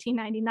of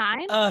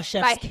 1899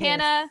 by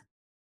Hannah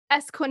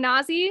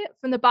Esquenazi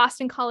from the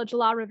Boston College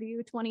Law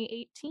Review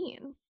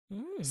 2018.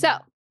 So,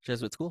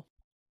 Jesuit school.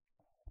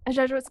 A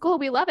Jesuit school,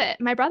 we love it.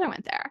 My brother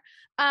went there.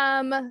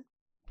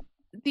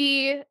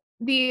 The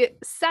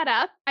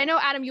setup, I know,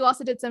 Adam, you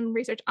also did some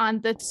research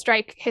on the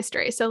strike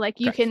history. So like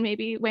you can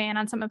maybe weigh in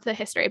on some of the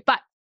history, but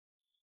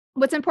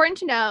what's important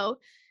to know,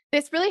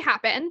 this really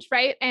happened,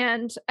 right?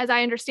 And as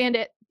I understand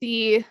it,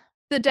 the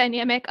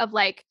dynamic of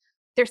like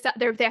they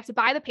have to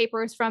buy the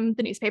papers from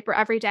the newspaper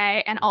every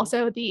day, and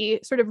also the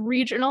sort of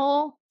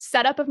regional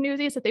setup of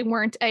Newsies, that they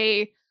weren't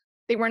a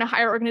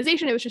higher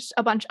organization. It was just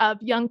a bunch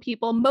of young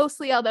people,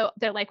 mostly, although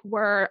there like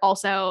were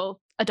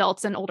also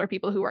adults and older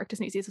people who worked as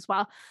Newsies as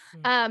well.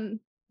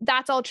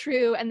 That's all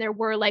true, and there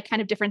were like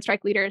kind of different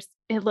strike leaders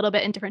a little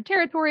bit in different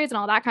territories and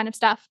all that kind of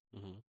stuff.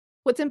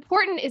 What's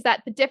important is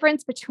that the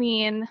difference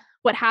between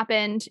what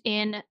happened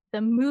in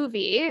the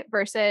movie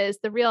versus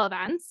the real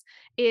events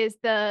is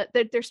they're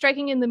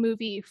striking in the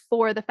movie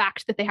for the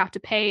fact that they have to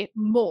pay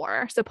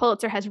more. So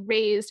Pulitzer has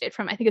raised it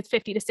from, I think it's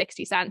 50 to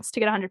 60 cents to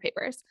get 100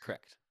 papers.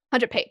 Correct.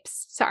 100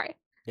 papes. Sorry.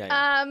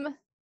 Yeah.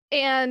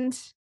 And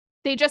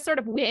they just sort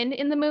of win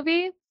in the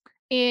movie.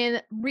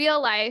 In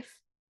real life,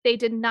 they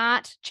did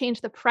not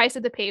change the price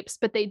of the papes,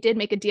 but they did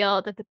make a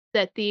deal that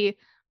the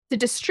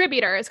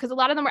distributors, because a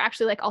lot of them were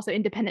actually like also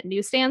independent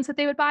newsstands that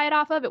they would buy it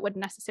off of. It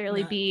wouldn't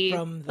necessarily be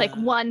like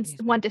one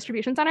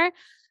distribution center.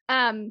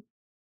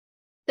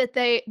 That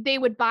they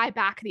would buy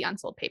back the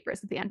unsold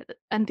papers at the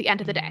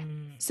end of the day,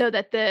 so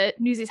that the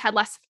Newsies had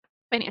less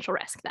financial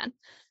risk then.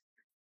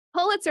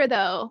 Pulitzer,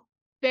 though,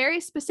 very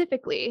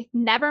specifically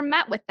never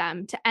met with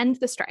them to end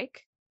the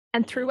strike.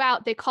 And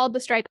throughout, they called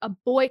the strike a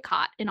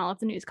boycott in all of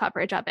the news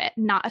coverage of it,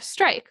 not a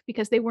strike,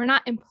 because they were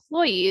not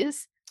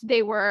employees.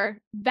 They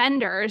were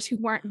vendors who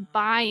weren't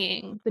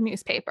buying the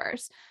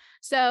newspapers.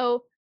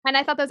 So, and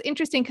I thought that was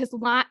interesting because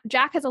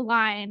Jack has a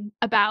line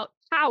about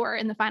power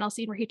in the final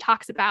scene where he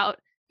talks about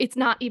it's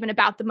not even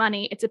about the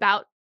money. It's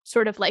about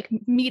sort of like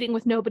meeting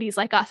with nobodies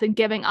like us and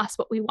giving us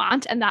what we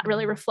want. And that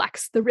really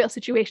reflects the real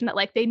situation, that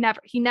like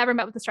he never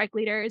met with the strike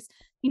leaders.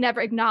 He never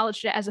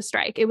acknowledged it as a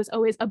strike. It was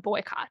always a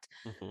boycott,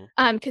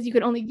 because you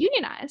could only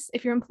unionize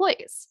if you're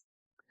employees.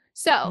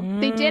 So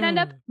they did end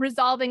up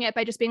resolving it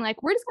by just being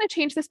like, we're just going to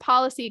change this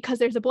policy because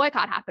there's a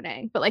boycott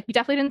happening. But like, we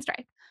definitely didn't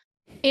strike.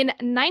 In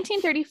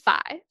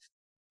 1935,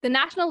 the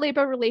National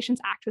Labor Relations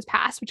Act was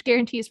passed, which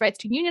guarantees rights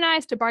to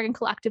unionize, to bargain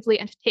collectively,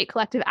 and to take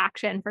collective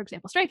action, for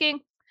example,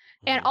 striking,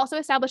 and also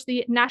established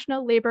the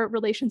National Labor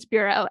Relations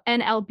Bureau,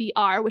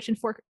 NLBR, which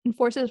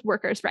enforces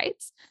workers'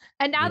 rights.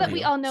 And now that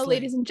we all know,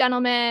 ladies and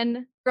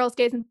gentlemen, girls,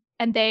 gays,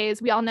 and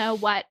theys, we all know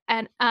what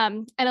an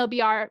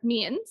NLBR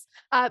means.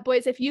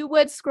 Boys, if you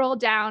would scroll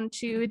down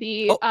to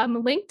the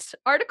linked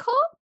article.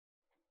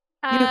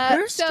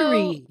 University.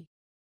 So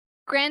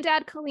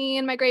Granddad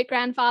Colleen, my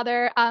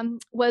great-grandfather,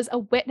 was a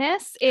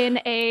witness in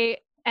a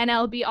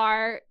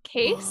NLBR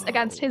case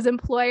against his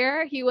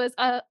employer. He was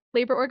a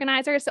labor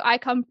organizer. So I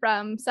come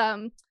from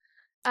some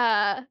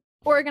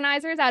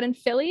organizers out in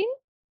Philly.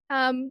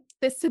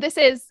 This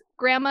is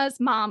grandma's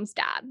mom's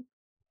dad,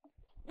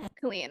 Thomas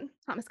Colleen.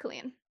 Thomas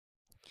Colleen.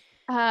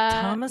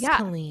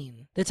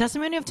 The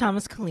testimony of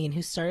Thomas Colleen,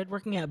 who started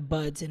working at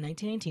Bud's in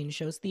 1919,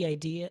 shows the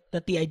idea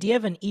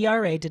of an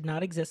ERA did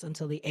not exist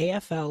until the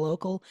AFL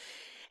Local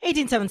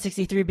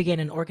 18763 began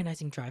an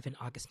organizing drive in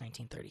August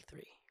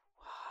 1933.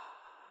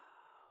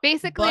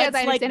 Basically, Bud's as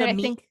I understand like it, I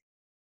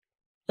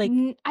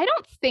think I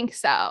don't think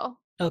so.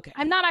 Okay.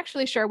 I'm not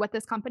actually sure what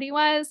this company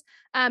was,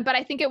 but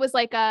I think it was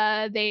like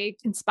they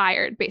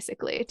conspired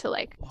basically to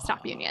like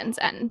stop unions,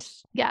 and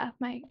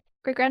my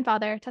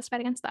great-grandfather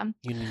testified against them.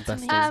 Union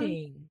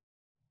busting.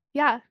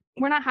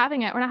 We're not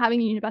having it. We're not having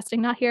union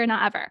busting. Not here,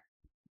 not ever.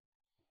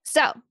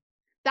 So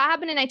that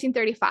happened in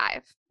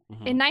 1935.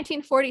 In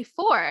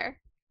 1944,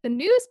 the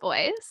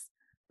Newsboys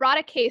brought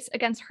a case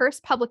against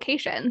Hearst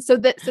Publications. So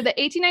the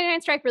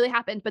 1899 strike really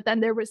happened, but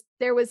then there was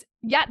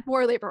yet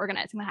more labor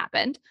organizing that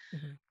happened.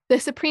 The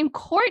Supreme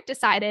Court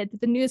decided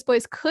that the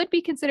Newsboys could be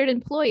considered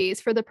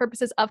employees for the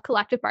purposes of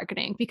collective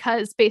bargaining,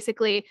 because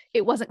basically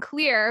it wasn't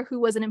clear who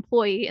was an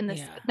employee in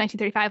this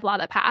 1935 law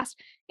that passed,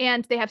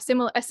 and they have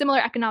a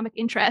similar economic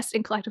interest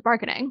in collective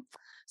bargaining.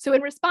 So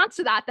in response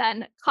to that,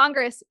 then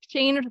Congress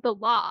changed the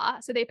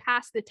law. So they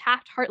passed the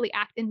Taft-Hartley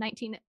Act in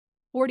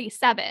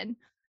 1947,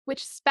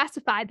 which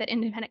specified that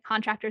independent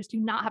contractors do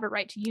not have a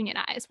right to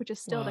unionize, which is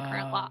still the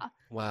current law.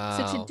 Wow.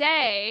 So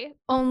today,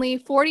 only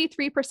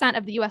 43%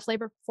 of the US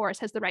labor force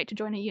has the right to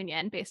join a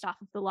union based off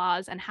of the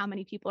laws and how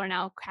many people are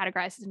now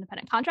categorized as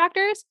independent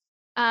contractors.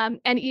 And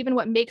even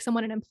what makes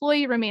someone an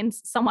employee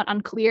remains somewhat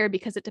unclear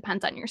because it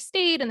depends on your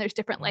state, and there's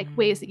different like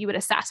ways that you would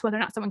assess whether or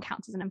not someone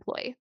counts as an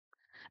employee.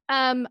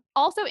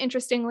 Also,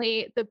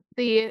 interestingly,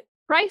 the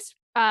price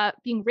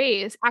being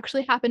raised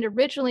actually happened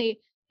originally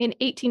in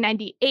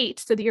 1898,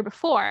 so the year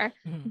before,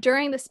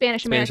 during the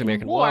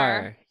Spanish-American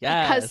War,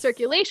 because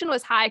circulation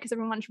was high because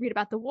everyone wanted to read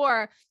about the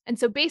war. And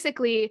so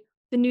basically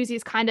the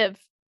Newsies kind of,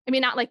 I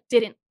mean, not like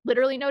didn't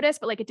literally notice,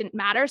 but like it didn't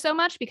matter so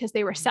much because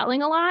they were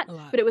selling a lot.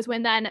 But it was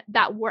when then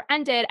that war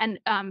ended and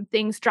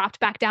things dropped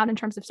back down in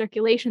terms of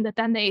circulation that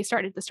then they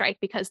started the strike,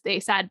 because they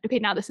said, okay,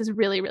 now this is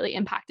really, really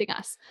impacting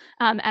us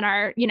and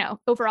our,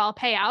 overall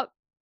payout.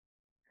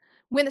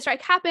 When the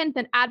strike happened,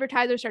 then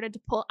advertisers started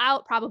to pull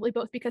out, probably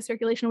both because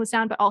circulation was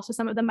down, but also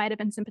some of them might have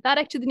been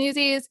sympathetic to the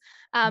Newsies.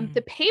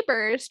 The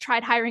papers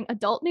tried hiring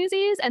adult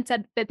Newsies and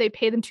said that they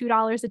pay them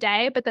 $2 a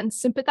day, but then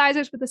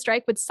sympathizers with the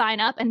strike would sign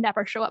up and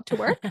never show up to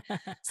work.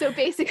 So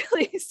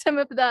basically, some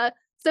of the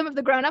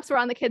grown-ups were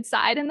on the kids'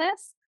 side in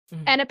this.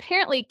 And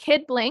apparently,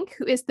 Kid Blink,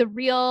 who is the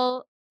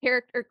real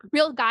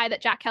guy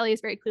that Jack Kelly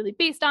is very clearly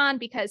based on,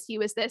 because he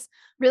was this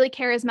really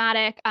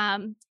charismatic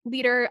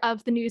leader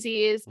of the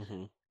Newsies.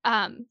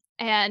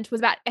 And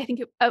was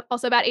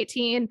also about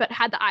 18, but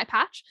had the eye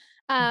patch,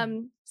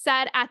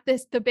 said at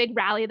the big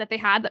rally that they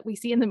had that we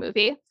see in the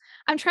movie,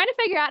 I'm trying to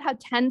figure out how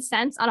 10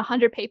 cents on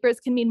 100 papers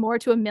can mean more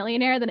to a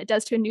millionaire than it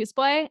does to a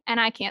newsboy, and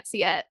I can't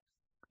see it.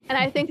 And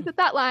I think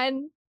that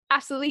line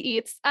absolutely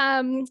eats.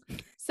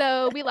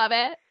 So we love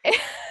it.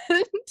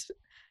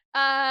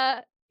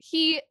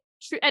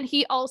 And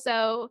he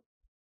also,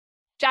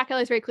 Jack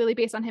Kelly is very clearly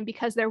based on him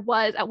because there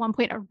was at one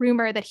point a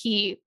rumor that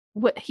he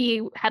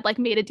had like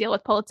made a deal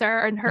with Pulitzer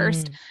and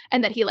Hearst,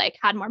 and that he like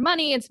had more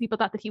money, and so people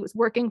thought that he was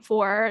working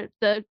for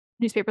the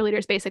newspaper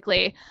leaders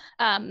basically,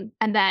 and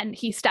then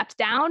he stepped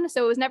down,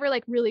 so it was never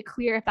like really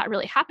clear if that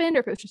really happened or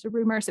if it was just a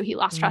rumor, so he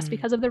lost trust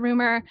because of the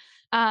rumor.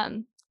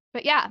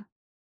 But yeah,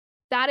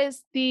 that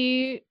is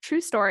the true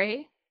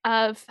story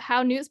of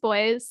how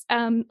newsboys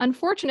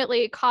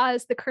unfortunately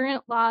caused the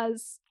current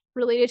laws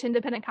related to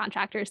independent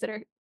contractors that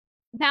are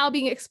now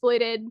being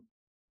exploited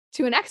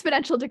to an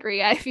exponential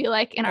degree, I feel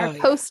like, in our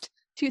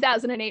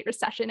post-2008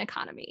 recession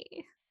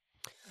economy.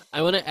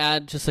 I want to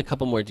add just a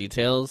couple more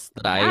details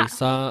that I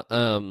saw.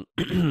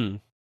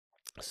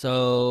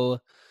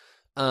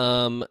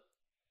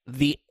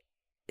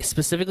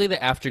 Specifically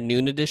the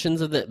afternoon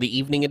editions of the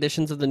evening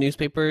editions of the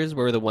newspapers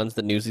were the ones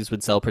that Newsies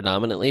would sell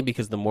predominantly,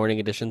 because the morning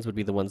editions would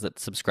be the ones that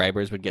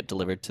subscribers would get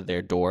delivered to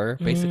their door,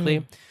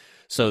 basically.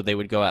 So they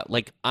would go out.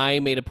 Like, I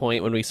made a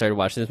point when we started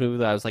watching this movie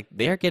that I was like,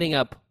 they are getting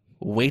up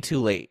way too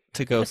late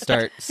to go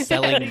start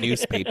selling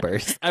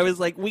newspapers. I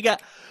was like, we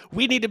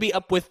need to be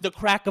up with the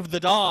crack of the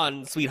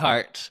dawn,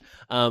 sweetheart.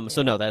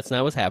 So no, that's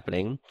not what's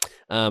happening.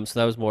 So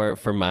that was more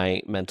for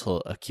my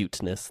mental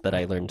acuteness that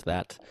I learned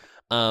that.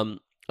 A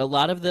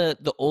lot of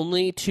the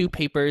only two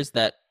papers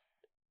that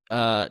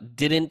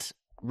didn't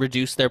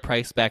reduce their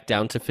price back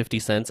down to 50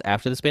 cents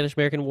after the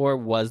Spanish-American War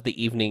was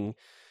the Evening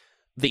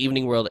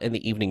World and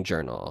the Evening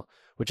Journal,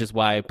 which is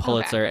why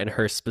Pulitzer and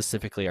Hearst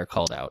specifically are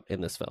called out in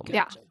this film.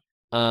 Yeah.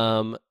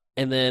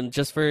 And then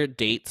just for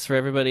dates for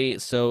everybody,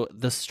 so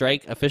the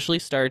strike officially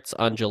starts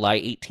on July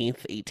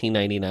 18th,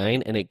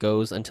 1899, and it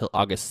goes until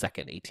August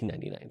 2nd,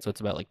 1899. So it's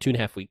about like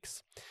 2.5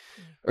 weeks,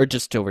 or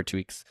just over 2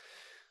 weeks.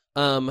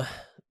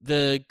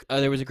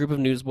 There was a group of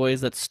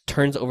newsboys that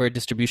turns over a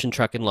distribution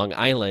truck in Long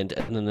Island,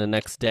 and then the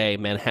next day,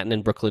 Manhattan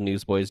and Brooklyn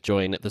newsboys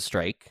join the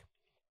strike.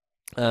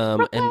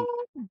 And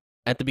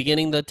at the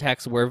beginning, the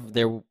attacks were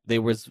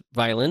there was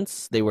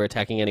violence. They were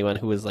attacking anyone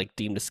who was like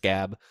deemed a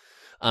scab.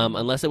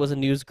 Unless it was a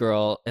news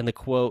girl, and the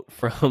quote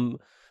from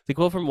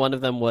one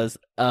of them was,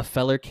 "A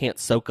feller can't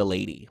soak a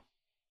lady."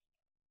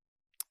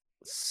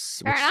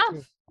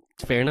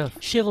 Fair enough.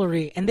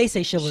 Chivalry, and they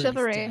say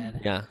chivalry.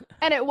 Yeah,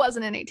 and it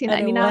wasn't in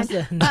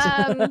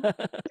 1899.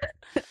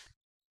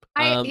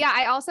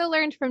 I also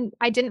learned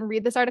I didn't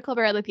read this article,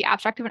 but I read like the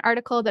abstract of an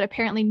article that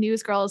apparently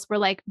news girls were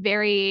like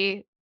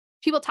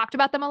people talked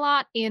about them a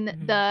lot in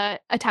the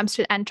attempts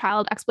to end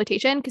child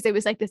exploitation, because it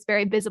was like this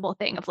very visible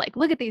thing of like,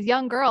 look at these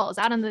young girls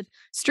out on the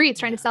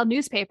streets trying to sell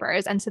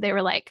newspapers. And so they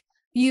were like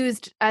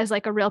used as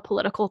like a real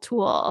political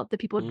tool that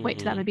people would point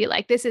to them and be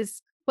like, this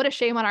is what a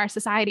shame on our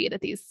society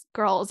that these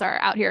girls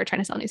are out here trying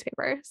to sell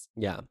newspapers.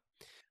 Yeah.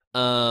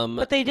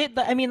 But they did,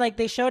 I mean, like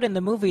they showed in the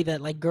movie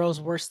that like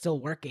girls were still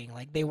working.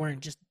 Like they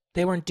weren't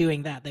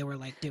doing that. They were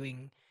like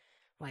doing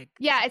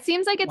it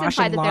seems like it's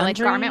implied that they're like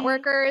garment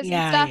workers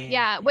and stuff.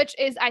 Yeah, which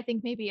is, I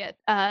think, maybe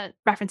a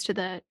reference to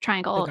the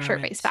Triangle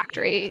Shirtwaist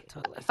Factory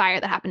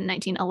fire that happened in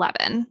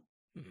 1911.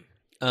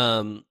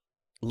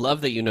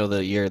 Love that you know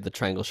the year the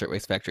Triangle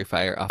Shirtwaist Factory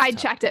fire off. I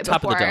checked it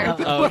top before of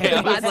the dome. before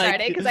the pod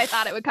started because I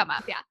thought it would come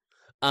up. Yeah.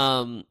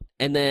 And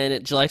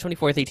then July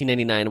 24th,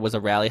 1899 was a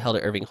rally held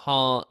at Irving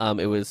Hall.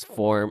 It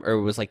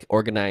was like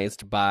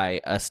organized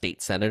by a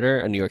state senator,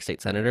 a New York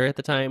state senator at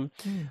the time.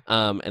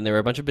 And there were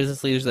a bunch of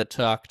business leaders that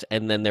talked,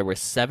 and then there were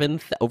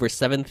over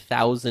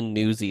 7,000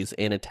 Newsies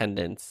in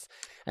attendance.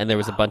 And there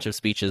was a bunch of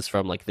speeches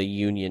from like the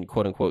union,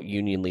 quote unquote,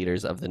 union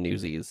leaders of the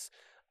Newsies,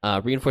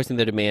 reinforcing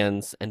their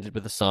demands, ended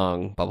with a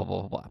song, blah, blah,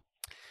 blah, blah, blah.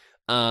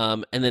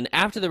 And then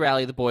after the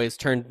rally, the boys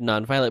turned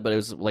nonviolent, but it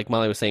was like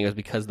Molly was saying, it was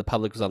because the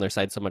public was on their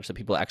side so much that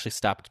people actually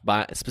stopped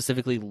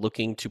specifically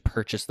looking to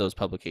purchase those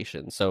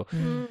publications. So,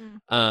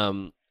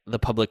 the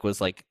public was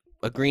like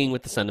agreeing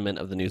with the sentiment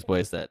of the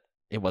newsboys that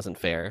it wasn't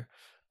fair.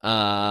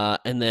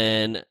 And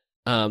then,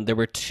 there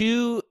were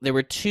two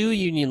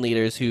union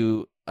leaders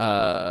who,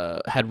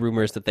 had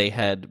rumors that they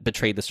had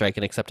betrayed the strike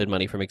and accepted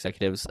money from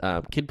executives.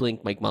 Kid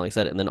Blink, Mike Molly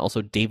said, and then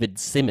also David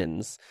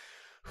Simmons,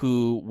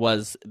 who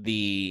was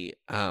he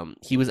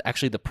was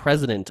actually the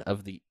president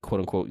of the quote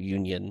unquote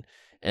union,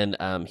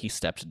 and he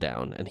stepped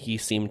down, and he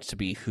seemed to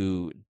be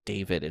who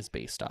David is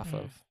based off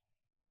of.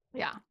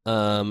 Yeah.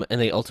 And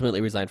they ultimately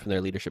resigned from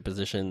their leadership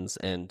positions,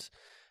 and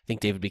I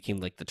think David became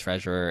like the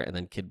treasurer, and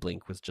then Kid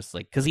Blink was just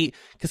like,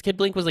 because Kid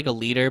Blink was like a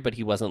leader, but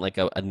he wasn't like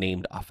a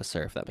named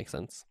officer, if that makes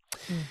sense.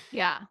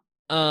 Yeah.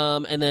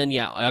 And then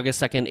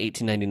August 2nd,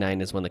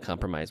 1899 is when the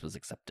compromise was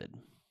accepted.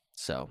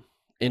 So,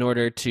 in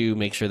order to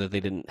make sure that they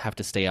didn't have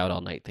to stay out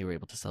all night, they were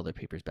able to sell their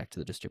papers back to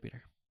the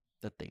distributor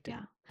that they did.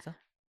 Yeah. So.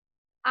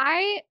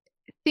 I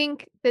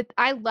think that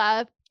I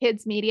love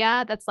kids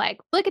media that's like,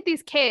 look at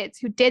these kids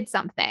who did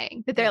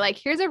something, that they're like,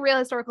 here's a real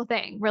historical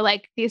thing where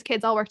like these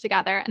kids all work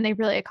together and they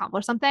really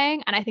accomplished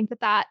something. And I think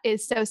that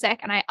is so sick.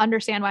 And I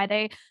understand why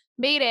they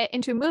made it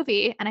into a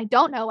movie. And I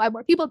don't know why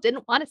more people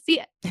didn't want to see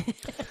it.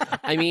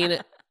 I mean,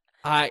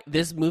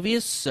 this movie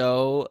is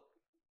so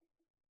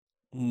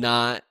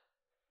not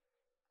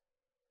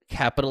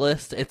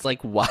capitalist. It's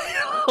like wild.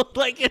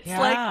 Like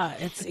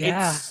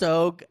it's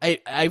so.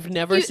 I've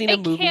never seen a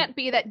movie. It can't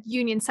be that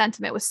union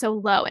sentiment was so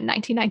low in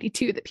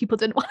 1992 that people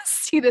didn't want to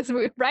see this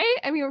movie, right?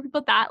 I mean, were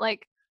people that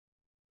like,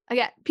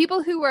 again,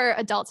 people who were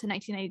adults in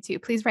 1992,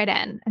 please write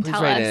in and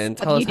tell us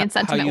what union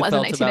sentiment was in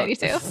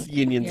 1992.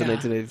 Unions in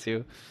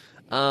 1992.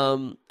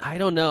 I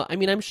don't know. I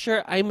mean, I'm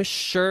sure.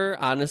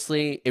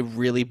 Honestly, it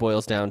really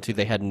boils down to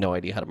they had no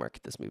idea how to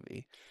market this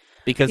movie,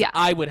 because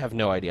I would have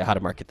no idea how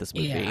to market this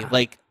movie. Yeah.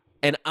 Like,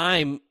 and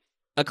I'm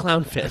a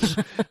clownfish.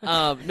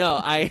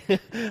 No,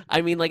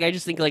 I mean, like, I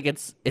just think like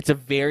it's a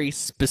very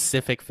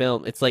specific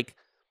film. It's like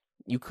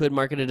you could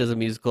market it as a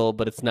musical,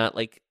 but it's not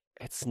like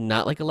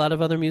a lot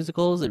of other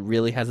musicals. It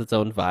really has its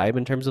own vibe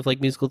in terms of like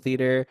musical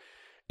theater.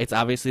 It's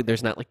obviously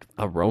there's not like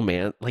a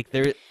romance. Like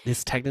there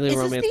is technically a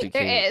romance.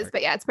 There is,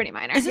 but it's pretty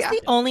minor. Is this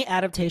the only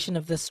adaptation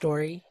of this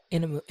story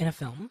in a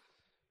film?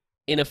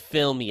 In a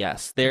film,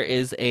 yes. There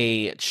is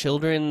a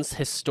children's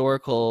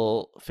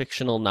historical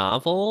fictional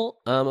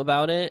novel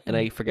about it, and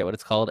I forget what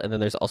it's called. And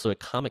then there's also a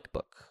comic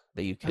book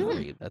that you can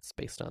read that's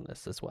based on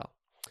this as well.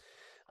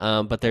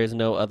 But there's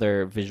no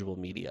other visual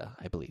media,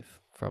 I believe,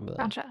 from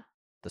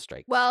the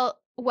strike. Well,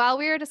 while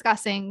we were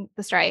discussing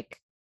the strike,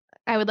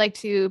 I would like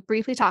to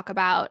briefly talk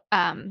about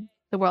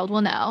The World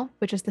Will Know,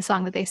 which is the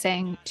song that they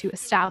sang to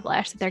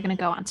establish that they're going to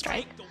go on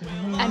strike.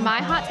 And my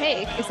hot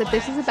take is that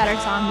this is a better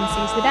song than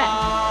Seize the Day.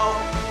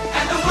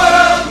 And the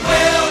world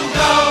will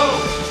know,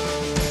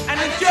 and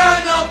the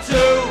journal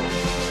too.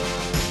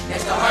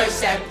 There's the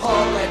hearse and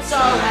pullets, so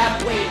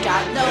have we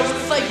got news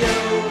for you.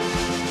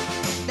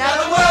 Now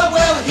the world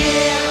will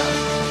hear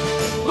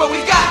what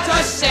we got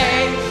to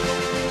say.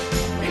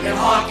 We've been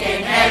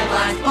hawking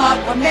headlines, but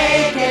we're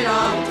making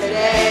them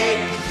today.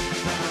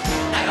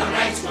 And our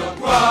ranks will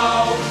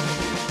grow,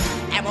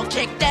 and we'll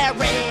kick their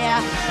rear.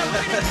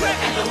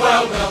 And the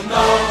world will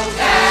know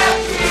that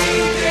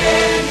we've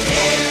been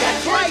here.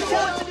 That's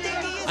right.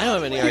 I don't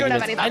have any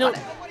arguments.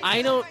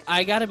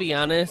 I gotta be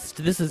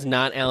honest. This is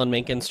not Alan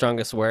Menken's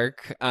strongest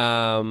work.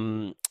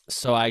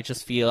 So I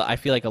feel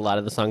like a lot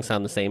of the songs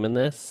sound the same in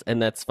this,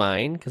 and that's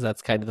fine because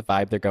that's kind of the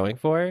vibe they're going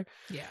for.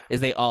 Yeah,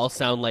 is they all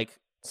sound like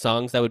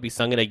songs that would be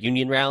sung at a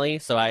union rally.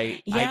 So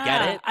I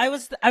get it. I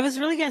was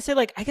really gonna say,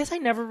 like, I guess I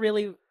never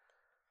really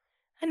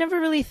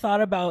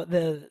thought about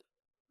the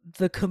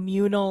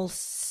communal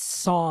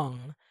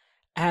song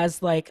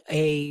as like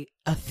a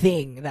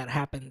thing that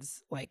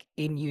happens like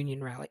in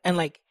union rally, and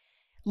like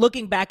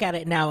looking back at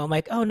it now, I'm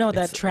like, oh no,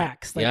 that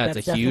tracks. Like,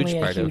 that's definitely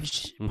a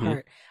huge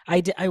part.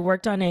 I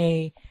worked on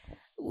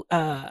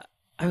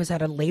I was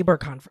at a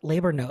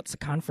labor notes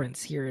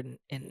conference here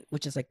in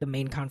which is like the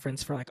main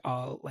conference for like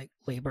all like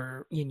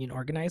labor union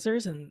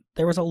organizers, and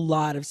there was a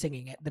lot of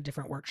singing at the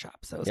different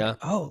workshops. So I was like,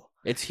 oh,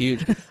 it's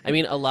huge. I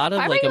mean, a lot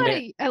of like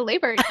a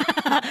labor.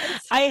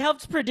 I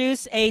helped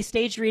produce a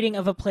staged reading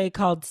of a play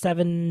called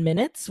 7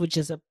 Minutes, which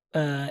is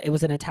it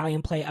was an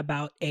Italian play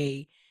about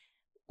a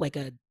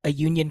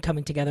union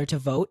coming together to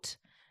vote.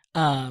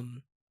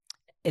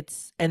 It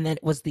was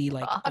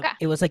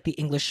the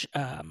English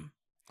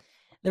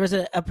there was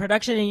a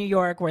production in New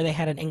York where they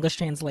had an English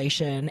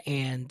translation,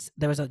 and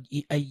there was a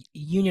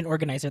union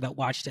organizer that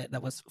watched it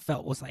that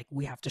was like,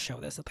 we have to show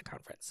this at the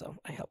conference. So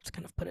I helped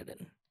kind of put it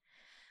in.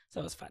 So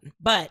it was fun.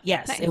 But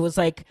yes, Nice. it was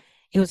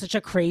such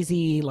a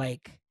crazy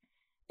like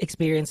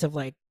experience of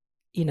like,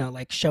 you know,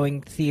 like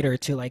showing theater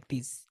to like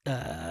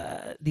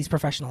these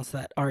professionals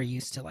that are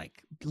used to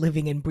like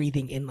living and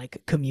breathing in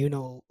like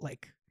communal,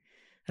 like,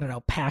 I don't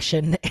know,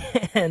 passion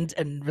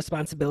and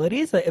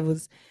responsibilities. It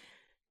was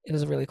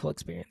a really cool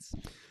experience.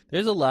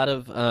 There's a lot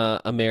of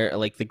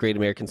like the Great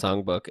American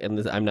Songbook,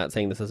 and I'm not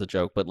saying this as a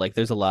joke, but like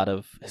there's a lot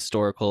of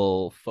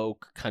historical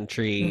folk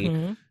country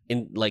Mhm.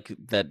 in like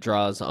that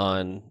draws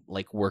on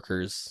like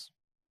workers'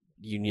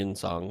 union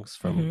songs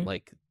from Mhm.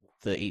 like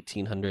the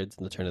 1800s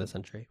and the turn of the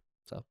century.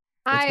 So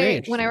it's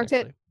very When I interesting, worked at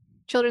actually.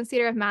 Children's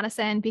Theater of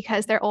Madison,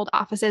 because their old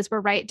offices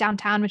were right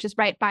downtown, which is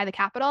right by the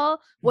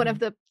Capitol, one of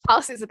the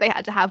policies that they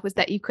had to have was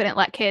that you couldn't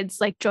let kids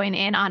like join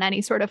in on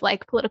any sort of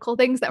like political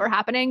things that were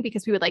happening,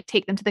 because we would like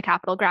take them to the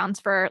Capitol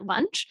grounds for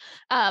lunch.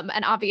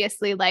 And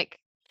obviously like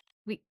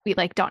we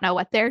like don't know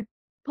what their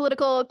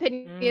political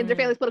opinions, their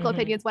family's political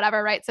opinions,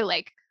 whatever, right? So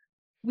like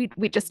we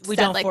just We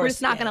said don't like we're force-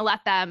 just not going to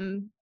let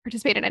them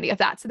participate in any of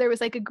that. So there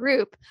was like a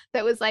group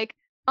that was like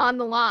on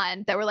the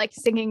lawn that were like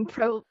singing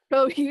pro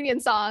union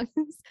songs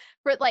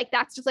for like,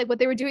 that's just like what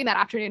they were doing that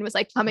afternoon, was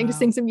like coming to Wow.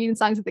 sing some union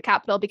songs at the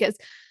Capitol, because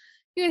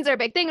unions are a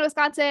big thing in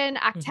Wisconsin.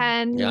 Act Mhm.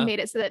 10 Yeah. made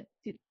it so that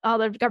all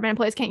the government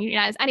employees can't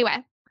unionize anyway.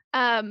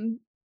 And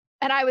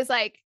I was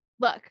like,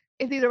 look,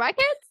 if these are my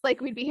kids, like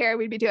we'd be here,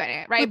 we'd be doing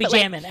it, right? We'd be But,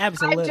 like, jamming,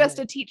 absolutely. I'm just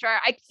a teacher.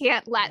 I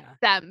can't let Yeah.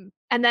 them.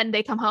 And then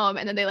they come home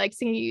and then they like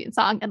sing a union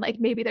song, and like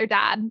maybe their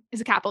dad is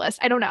a capitalist.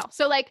 I don't know.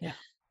 So like,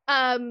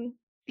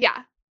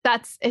 yeah,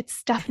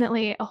 it's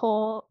definitely a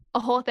whole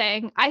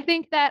thing. I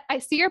think that I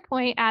see your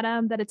point,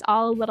 Adam, that it's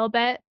all a little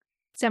bit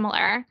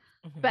similar,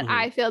 Mhm. but Mhm.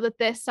 I feel that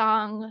this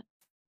song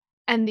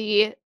and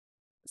the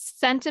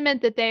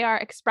sentiment that they are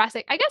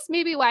expressing, I guess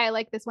maybe why I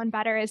like this one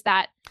better is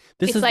that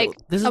This it's is like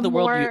this is a the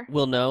world you more-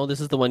 will know.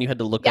 This is the one you had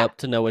to look Yeah. up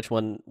to know which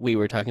one we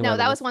were talking no, about.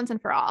 that in was this? Once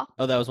and For All.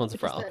 Oh, that was Once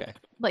which for is All. the- Okay,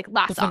 Like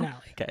last The song.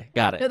 finale. okay,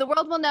 got No, it. The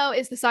World Will Know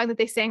is the song that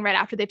they sang right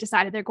after they've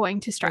decided they're going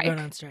to They're strike. going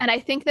on strike. And I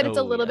think that it's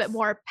a Oh, little yes. bit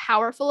more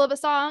powerful of a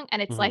song.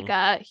 And it's like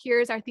Mhm.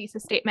 here's our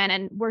thesis statement,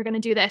 and we're going to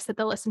do this, that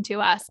they'll listen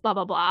to us, blah,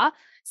 blah, blah.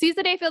 Seize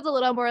the Day feels a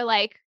little more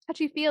like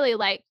touchy-feely,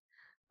 like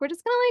we're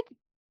just going to like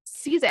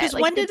seize it. 'Cause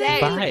Like when the did they- day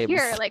is Vibes.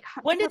 here. Like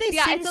When did they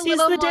yeah, sing it's a "Seize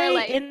little the more Day"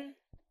 like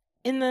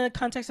in the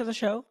context of the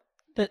show?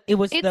 That it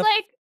was it's the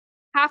like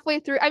halfway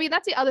through. I mean,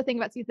 that's the other thing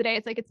about Seize the Day.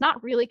 It's like it's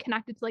not really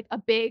connected to like a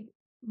big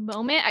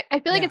moment. I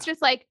feel like Yeah. it's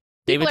just like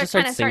David people are just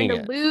kind starts of starting to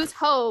singing it. lose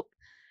hope.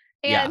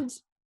 Yeah. And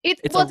it's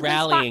It's well, a it's when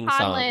rallying Spot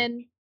song.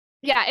 Conlon.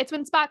 Yeah, it's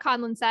when Spot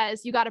Conlon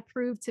says, "You got to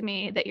prove to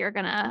me that you're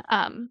gonna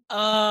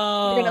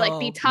like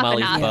be tough Molly's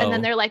enough," Bow. and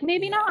then they're like,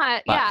 "Maybe Yeah.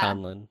 not." Spot Yeah,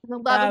 Conlon. the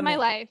love That of my makes-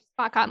 life,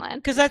 Spot Conlon.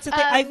 Because that's the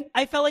thing. Um,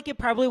 I felt like it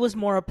probably was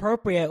more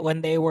appropriate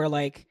when they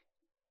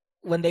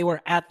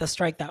were at the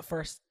strike that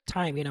first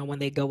time, you know, when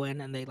they go in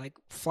and they like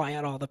fly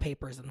out all the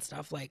papers and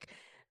stuff. Like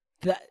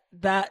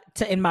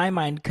in my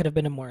mind could have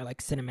been a more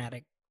like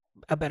cinematic,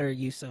 a better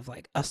use of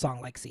like a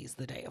song like "Seize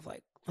the Day" of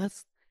like,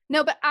 let's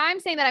No, but I'm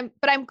saying that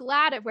I'm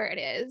glad of where it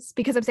is,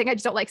 because I'm saying I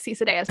just don't like Seize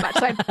the Day as much.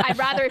 So I'd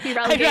rather it be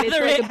relegated to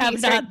rather like it a have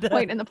B not certain the-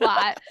 point in the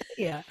plot.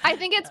 yeah. I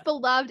think it's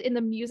beloved in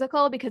the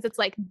musical because it's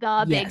like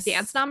the Yes, big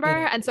dance it number.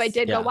 And so I is.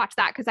 did Yeah. go watch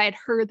that because I had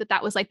heard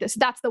that was like this.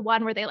 That's the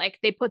one where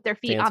they put their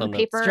feet Dance on on the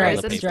the papers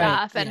strike, and the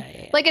stuff. And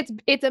yeah. like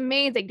it's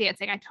amazing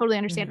dancing. I totally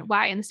understand Mhm.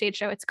 why in the stage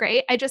show it's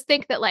great. I just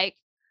think that like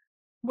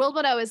World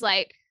War is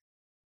like,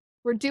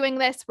 we're doing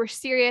this, we're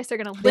serious, they're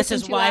gonna listen This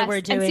is to why us. we're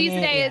And doing Seize the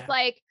it, Day yeah. is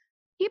like,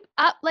 keep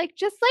up, like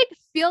just like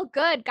feel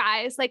good,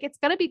 guys. Like it's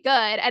gonna be good.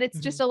 And it's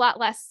just a lot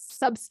less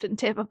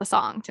substantive of a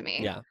song to me.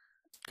 Yeah.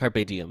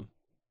 Carpe diem.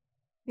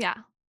 Yeah.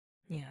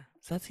 Yeah.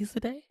 Is that Seize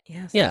the Day?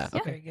 Yes. Yeah, that's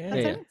okay. very good.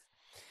 That's Yeah, it.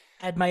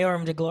 Ad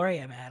Maiorem de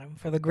Gloriam, Adam,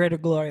 for the greater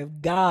glory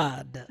of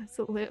God.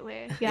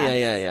 Absolutely. Yeah,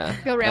 Yes. yeah.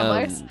 Go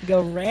Ramblers.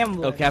 Go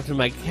Ramblers. Oh, Captain,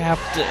 my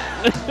Captain.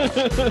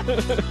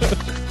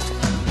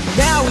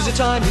 Now is the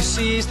time to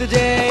seize the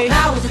day.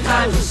 Now is the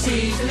time to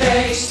seize the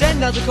day.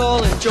 Send out the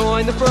call and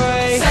join the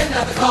fray. Send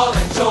out the call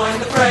and join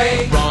the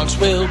fray. Wrongs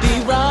will be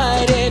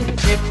righted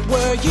if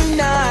we're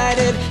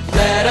united.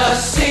 Let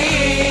us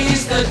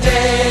seize the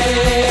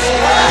day.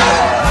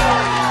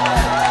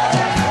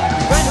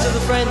 Friends of the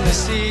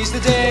friendless seize the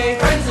day.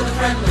 Friends of the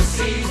friendless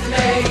seize the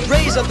day.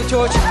 Raise up the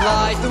torch and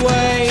light the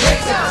way.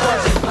 Raise up the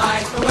torch and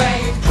light the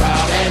way.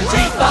 Proud and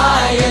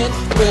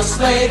defiant, we'll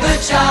slay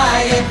the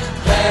giant.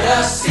 Let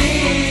us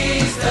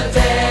seize the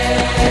day.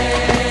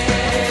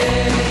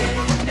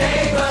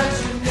 Neighbor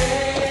to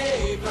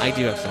neighbor. I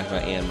do have to talk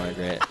about Anne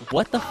Margaret.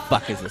 What the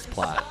fuck is this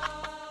plot?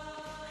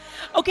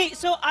 Okay,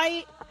 so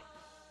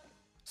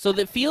So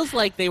it feels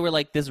like they were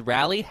like, this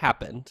rally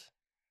happened.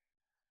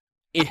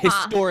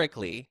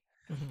 Historically,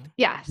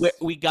 Yes.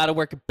 we got to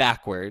work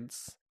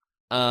backwards.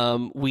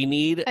 We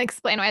need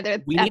Explain why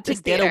they're we at need to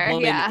this get theater. a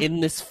woman Yeah. in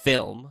this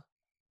film.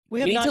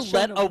 we We need to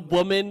let a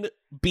woman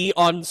be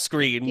on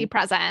screen. Be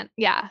present.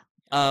 Yeah.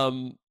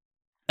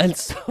 And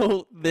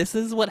so this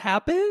is what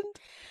happened?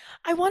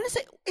 I want to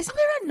say, isn't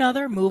there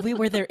another movie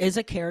where there is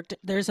a character,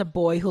 there's a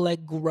boy who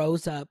like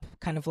grows up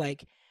kind of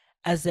like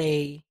as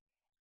a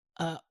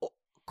uh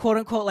quote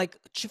unquote like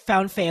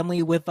found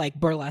family with like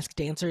burlesque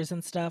dancers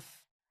and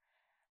stuff?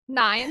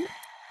 9.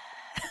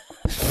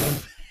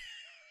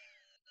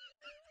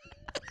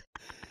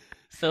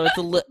 So it's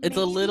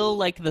a little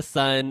like the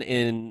sun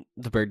in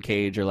The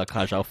Birdcage or La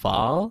Cage aux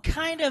Folles.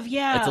 Kind of,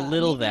 yeah. It's a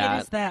little Maybe that.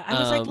 It is that. I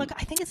was like, look,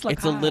 I think it's La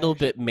It's a little Cage.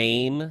 bit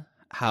Maine.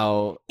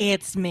 How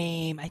It's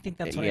Mame. I think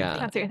that's what Yeah. I'm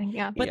That's thinking. what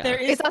you're thinking of. But Yeah. there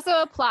is It's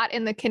also a plot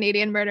in the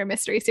Canadian murder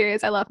mystery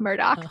series I Love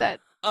Murdoch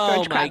that oh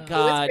George my Crabbe was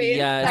god, raised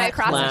yes, by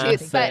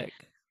prostitutes, classic.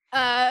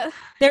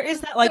 there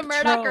is that like the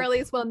Murdoch trope.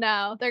 girlies will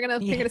know. They're gonna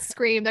Yeah.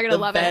 scream. They're gonna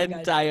The love Venn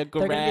it.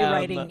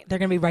 diagram. They're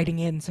gonna be writing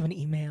in some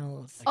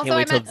emails. I can't Also, I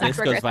wait till meant sex this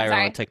goes workers. I'm viral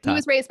sorry. on TikTok. He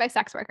was raised by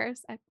sex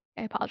workers. I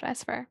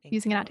apologize for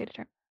using an outdated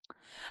term.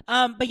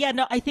 But yeah,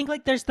 no, I think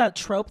like there's that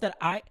trope that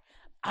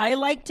I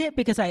liked it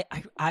because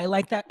I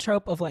like that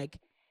trope of like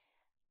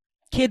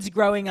kids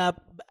growing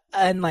up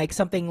and like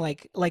something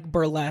like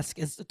burlesque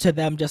is to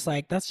them just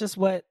like that's just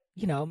what,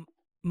 you know,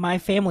 my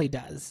family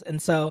does. And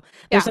so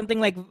there's Yeah. something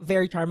like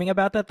very charming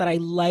about that I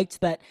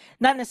liked, that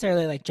not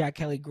necessarily like Jack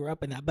Kelly grew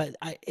up in that, but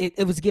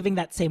it was giving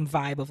that same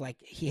vibe of like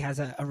he has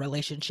a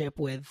relationship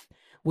with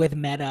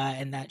Meta,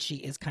 and that she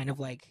is kind of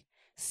like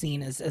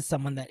seen as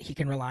someone that he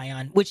can rely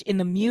on, which in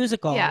the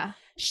musical Yeah.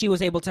 she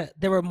was able to,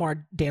 there were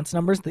more dance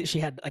numbers that she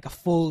had like a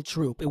full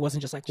troupe. It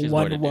wasn't just like She has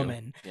more to one do.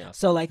 woman. Yeah.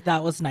 So like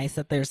that was nice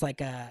that there's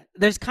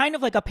kind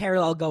of like a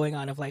parallel going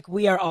on of like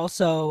we are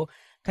also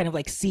kind of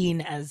like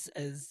seen as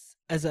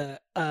a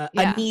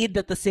Yeah. need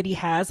that the city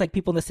has, like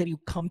people in the city who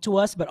come to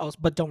us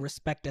but don't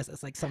respect us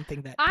as like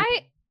something that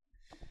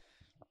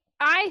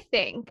I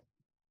think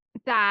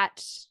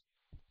that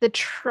the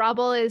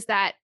trouble is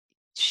that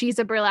she's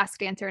a burlesque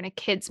dancer in a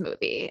kids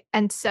movie,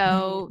 and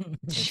so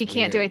she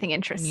can't do weird. anything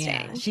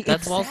interesting.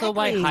 That's also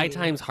why High Exactly.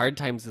 Times, Hard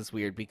Times is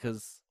weird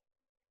because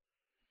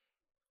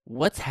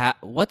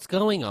what's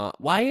going on?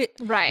 Why?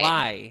 Right.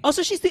 Why?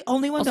 Also, she's the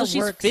only one Also, that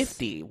she's works.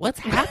 50. What's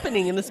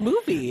happening in this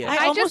movie? I I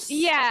almost- just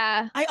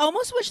yeah. I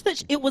almost wish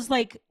that it was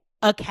like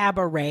a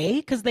cabaret,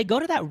 because they go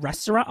to that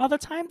restaurant all the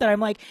time, that I'm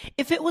like,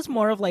 if it was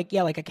more of like,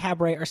 yeah, like a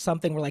cabaret or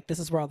something where like this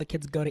is where all the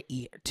kids go to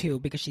eat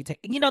too, because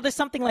there's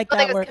something like Well,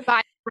 that they where just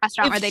combined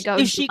restaurant where they go. if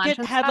and she do lunch could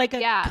and have stuff. like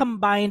a yeah.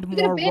 combined She could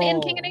more have been role.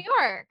 in King of New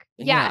York.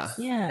 Yeah. Yes,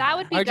 Yeah. that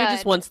would be RJ good.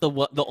 just wants the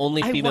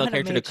only I female want a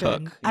character to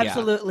matron. cook. Yeah.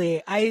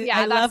 Absolutely. I Yeah,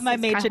 love that's my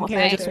his kind of matron whole thing.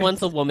 character. Just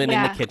wants a woman in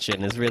Yeah. the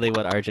kitchen is really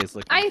what RJ's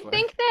looking I for.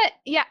 think that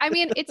I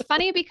mean it's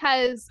funny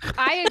because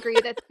I agree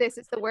that this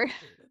is the worst.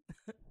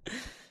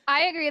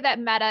 I agree that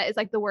Meta is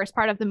like the worst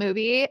part of the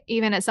movie,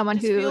 even as someone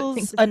Just who feels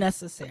thinks it's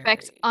unnecessary.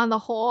 perfect on the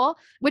whole,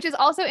 which is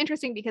also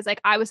interesting because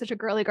like I was such a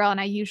girly girl and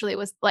I usually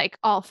was like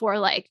all for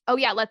like, oh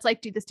yeah, let's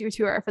like do this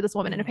tour for this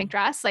woman in a pink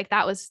dress. Like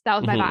that was my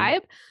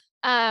Mhm.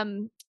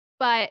 vibe.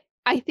 But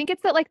I think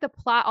it's that like the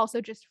plot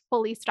also just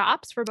fully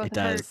stops for both It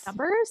of her does.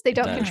 numbers. They It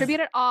don't does. contribute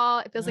at all.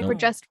 It feels like No. we're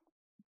just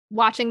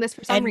watching this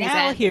for some And reason.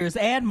 now here's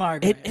Anne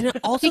Margaret. And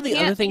also She the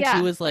other can't- thing yeah.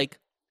 too is like,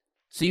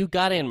 so you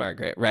got Anne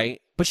Margaret, right?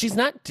 But she's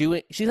not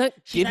giving She's not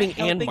Anne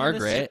helping this-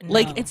 Margaret. no.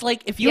 Like it's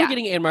like if you were Yeah.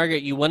 getting Anne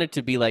Margaret, you wanted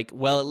to be like,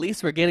 well, at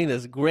least we're getting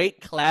this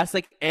great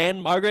classic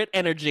Anne Margaret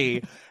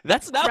energy.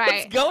 That's not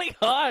Right. what's going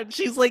on.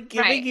 She's like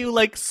giving Right. you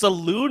like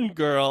saloon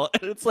girl,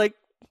 and it's like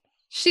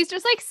She's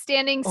just like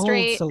standing Old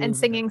straight saloon and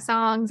singing girl.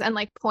 songs and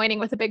like pointing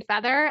with a big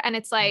feather. And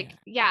it's like,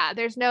 yeah,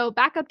 there's no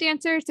backup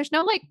dancers. There's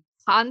no like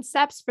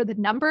concepts for the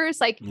numbers.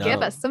 Like, give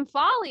No. us some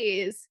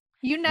follies.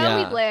 You know,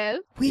 Yeah. we live.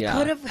 We Yeah.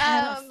 could have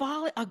had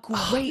Um, a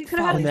great could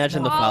have had a Follies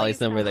imagine the number. Follies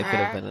number that could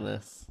have number. been in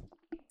this.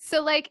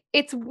 So like,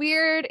 it's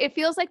weird. It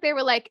feels like they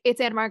were like,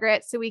 it's Anne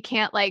Margaret. So we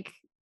can't like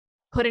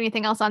put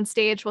anything else on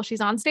stage while she's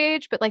on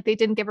stage. But like, they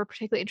didn't give her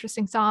particularly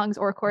interesting songs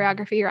or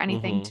choreography or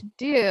anything Mhm. to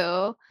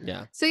do.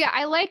 Yeah. So yeah,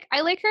 I like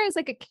her as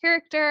like a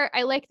character.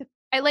 I like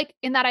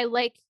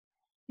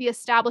the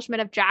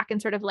establishment of Jack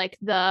and sort of like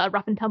the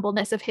rough and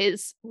tumbleness of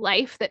his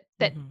life that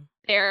Mhm.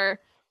 they're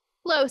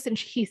close, and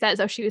he says,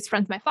 oh, she was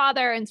friends with my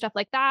father and stuff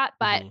like that.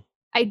 But Mhm.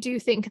 I do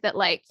think that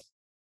like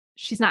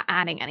she's not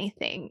adding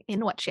anything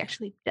in what she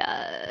actually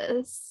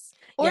does.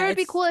 Or Yeah, it'd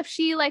be it's- cool if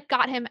she like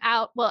got him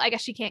out. Well, I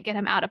guess she can't get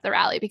him out of the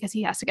rally because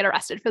he has to get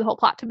arrested for the whole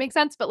plot to make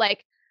sense. But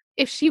like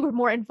if she were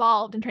more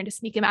involved in trying to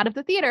sneak him out of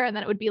the theater, and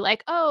then it would be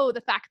like, oh,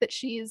 the fact that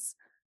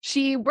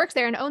she works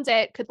there and owns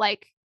it could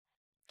like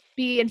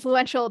be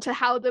influential to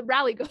how the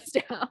rally goes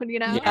down, you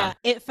know? Yeah,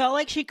 it felt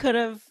like she could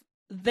have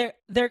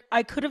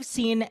I could have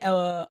seen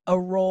a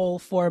role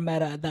for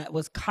Meta that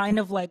was kind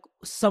of like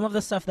some of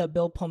the stuff that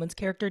Bill Pullman's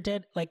character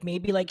did, like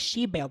maybe like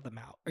she bailed them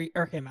out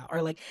or him out,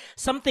 or like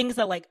some things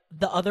that like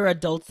the other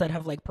adults that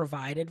have like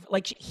provided,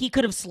 like he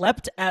could have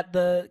slept at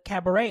the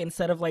cabaret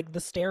instead of like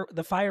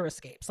the fire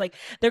escapes. Like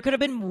there could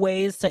have been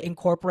ways to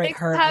incorporate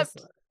her as,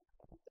 Except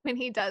when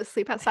he does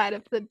sleep outside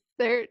of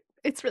their,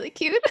 it's really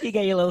cute. you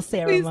get your little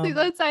Sarah He sleeps moment.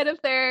 outside of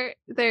their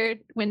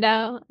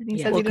window, and he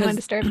Yeah. says Well, he didn't want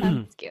 'cause- to disturb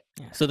them. It's cute.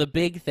 So the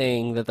big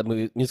thing that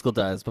the musical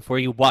does before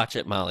you watch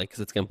it, Molly, because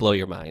it's gonna blow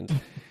your mind,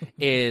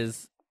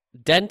 is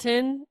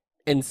Denton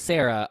and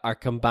Sarah are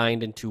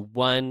combined into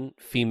one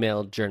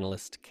female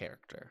journalist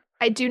character.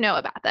 I do know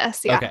about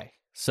this. Yeah. Okay,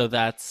 so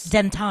that's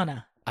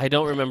Dentana. I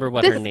don't remember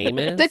what This- her name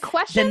is. The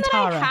question that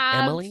I Dentara.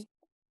 have Emily.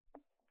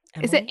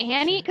 is it Emily?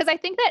 Annie? Sure. Because I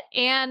think that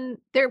Anne,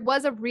 there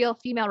was a real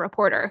female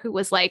reporter who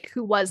was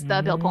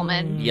the Bill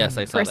Pullman Yes,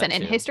 I saw person that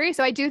in too. history.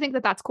 So I do think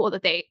that that's cool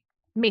that they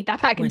made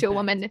that back Went into a back,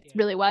 woman. It yeah.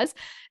 really was.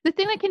 The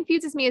thing that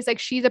confuses me is like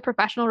she's a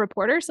professional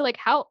reporter. So like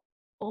how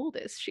old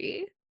is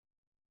she?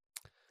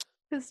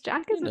 Because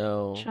Jack is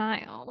No. a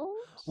child.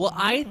 Well,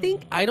 I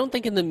don't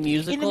think in the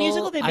musical. In the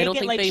musical, they I make don't it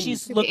think like they.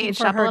 she's Maybe looking aged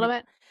for up a her. little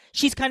bit.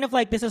 She's kind of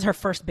like this is her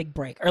first big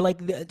break, or like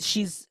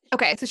she's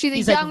Okay, so she's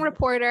He's a like- young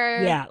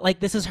reporter. yeah,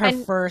 like this is her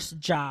And- first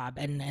job,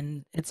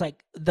 and it's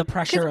like the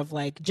pressure of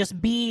like just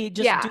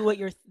Yeah. do what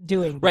you're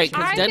doing, Right, I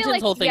because feel Denton's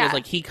like- whole thing yeah. is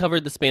like he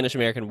covered the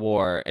Spanish-American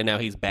War and now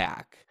he's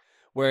back.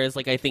 Whereas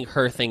like I think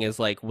her thing is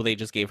like, well, they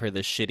just gave her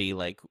this shitty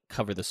like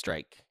cover the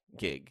strike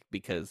gig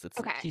because it's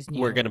Okay. She's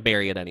we're new. gonna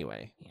bury it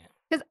anyway.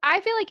 Because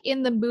I feel like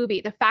in the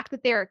movie, the fact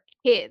that they're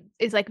kids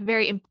is like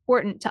very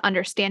important to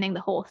understanding the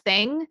whole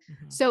thing.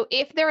 Mhm. So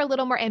if they're a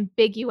little more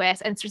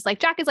ambiguous and it's just like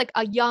Jack is like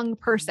a young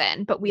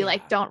person, but we Yeah.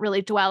 like don't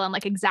really dwell on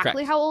like exactly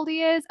Correct. how old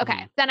he is. Okay.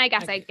 Mhm. Then I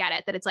guess Okay. I get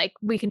it that it's like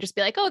we can just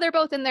be like, oh, they're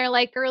both in their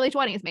like early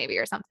 20s maybe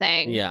or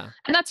something. Yeah.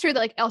 And that's true that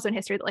like also in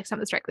history that like some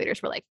of the strike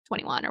leaders were like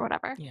 21 or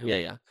whatever.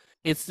 Yeah.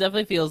 It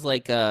definitely feels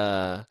like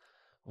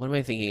what am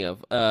I thinking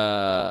of?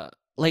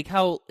 Like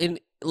how in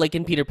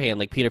Peter Pan,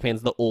 like Peter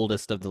Pan's the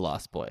oldest of the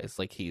Lost Boys.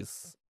 Like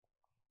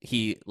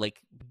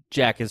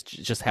Jack is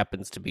just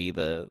happens to be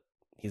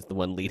he's the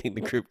one leading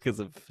the group because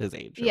of his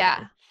age. or Yeah.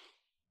 whatever.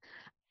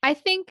 I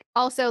think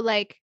also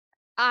like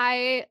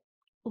I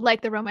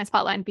like the romance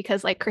plotline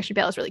because like Christian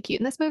Bale is really cute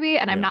in this movie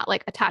and I'm Yeah. not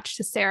like attached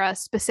to Sarah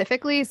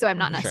specifically, so I'm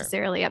not Sure.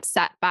 necessarily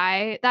upset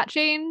by that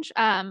change.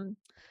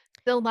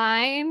 The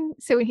line,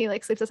 so when he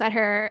like sleeps beside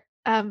her,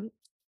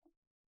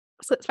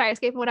 slips fire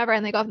escape and whatever,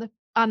 and they go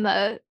on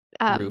the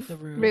Roof. The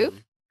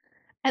roof.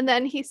 And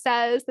then he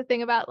says the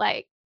thing about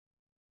like,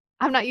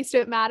 I'm not used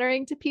to it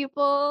mattering to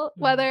people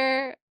Mhm.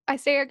 whether I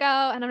stay or go,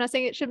 and I'm not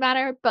saying it should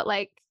matter, but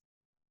like,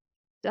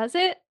 does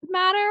it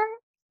matter?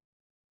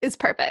 Is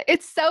perfect.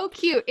 It's so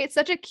cute. It's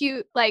such a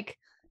cute, like,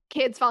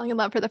 kids falling in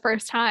love for the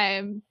first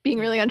time, being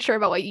really unsure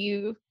about what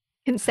you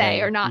can say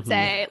Say. or not Mhm.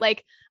 say.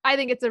 Like, I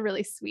think it's a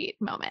really sweet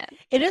moment.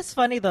 It is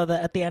funny though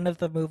that at the end of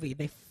the movie,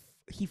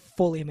 he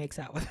fully makes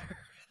out with her.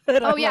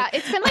 And Oh I'm yeah, like-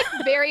 it's been like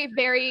very,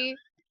 very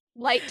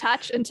light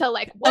touch until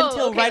like whoa,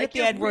 until okay, right like, at the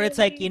you're end where it's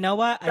like, really- you know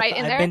what? right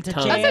in I've there. been to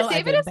Also, jail. I've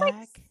David been is, like,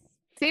 back.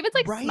 David's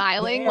like Right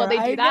smiling while they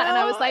there. do I that, and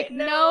I was know, like, I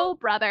know. no,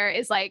 brother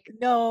is like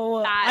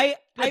No, That-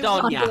 I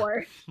Don't- on yeah.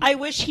 board. I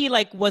wish he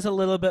like was a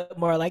little bit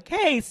more like,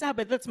 hey, stop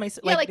it. That's my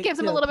Yeah, like the- gives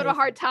him a the little bit of a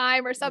hard pacing.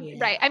 time or something.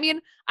 Right. Yeah. I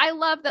mean, I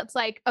love that's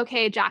like,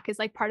 okay, Jack is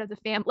like part of the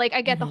family. Like,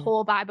 I get the Mhm.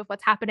 whole vibe of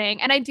what's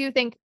happening. And I do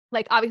think,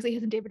 like, obviously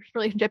his and David's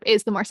relationship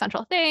is the more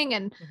central thing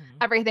and Mhm.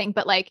 everything.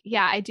 But like,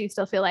 yeah, I do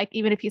still feel like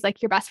even if he's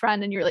like your best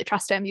friend and you really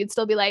trust him, you'd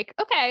still be like,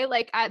 okay,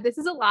 like this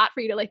is a lot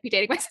for you to like be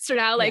dating my sister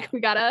now. Like, Yeah. we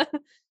gotta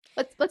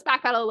let's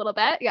backpedal a little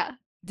bit. Yeah.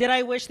 Did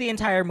I wish the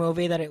entire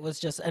movie that it was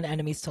just an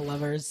enemies to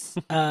lovers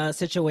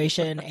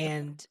situation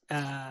and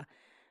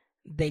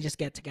they just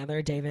get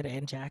together, David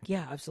and Jack?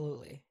 Yeah,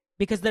 absolutely.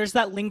 Because there's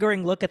that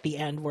lingering look at the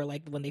end where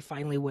like when they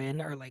finally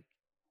win or like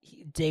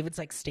David's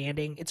like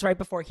standing. It's right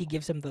before he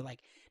gives him the like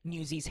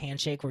Newsies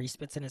handshake where he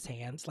spits in his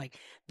hands. Like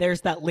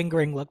there's that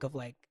lingering look of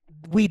like,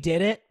 we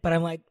did it, but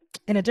I'm like,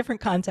 in a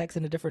different context,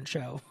 in a different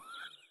show.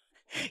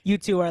 You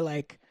two are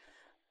like,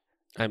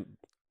 I'm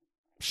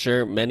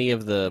sure many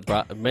of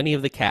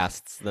the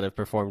casts that have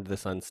performed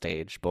this on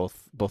stage,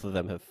 both of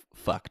them have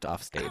fucked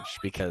off stage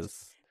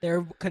because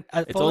they're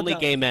it's only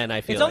gay men.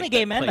 I feel It's only like,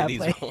 gay that men play that these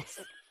play. roles.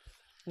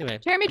 Anyway,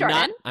 Jeremy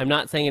Jordan. I'm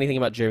not saying anything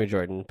about Jeremy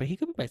Jordan, but he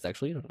could be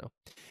bisexual. You don't know.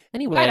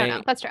 Anyway, I don't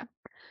know. That's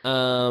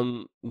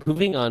true.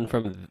 moving on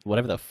from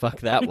whatever the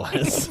fuck that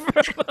was.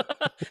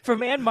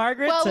 From Anne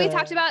Margaret. Well, we to-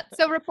 talked about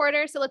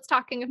reporter. So let's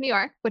talk King of New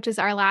York, which is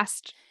our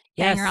last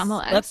yes. banger on the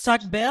list. Let's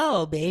talk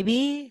Bill,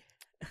 baby.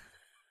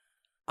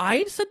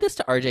 I said this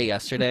to RJ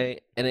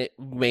yesterday, and it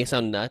may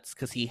sound nuts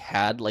because he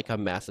had like a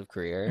massive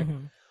career.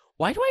 Mhm.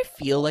 Why do I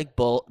feel like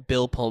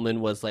Bill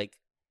Pullman was like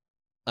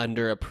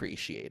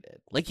underappreciated?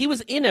 Like he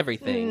was in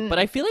everything, but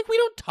I feel like we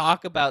don't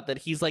talk about that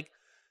he's like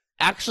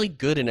actually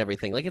good in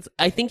everything. Like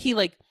I think he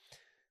like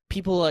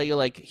people are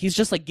like he's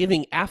just like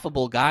giving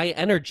affable guy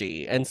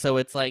energy, and so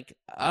it's like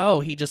oh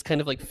he just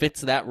kind of like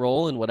fits that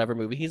role in whatever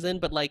movie he's in.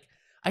 But like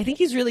I think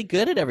he's really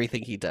good at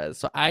everything he does.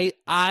 So I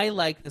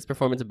like this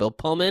performance of Bill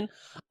Pullman.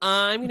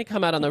 I'm gonna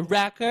come out on the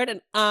record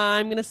and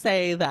I'm gonna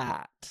say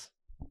that.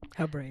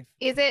 How brave.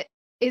 Is it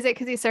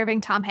because he's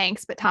serving Tom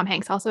Hanks, but Tom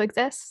Hanks also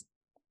exists?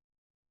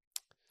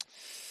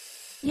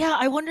 Yeah,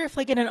 I wonder if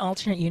like in an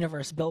alternate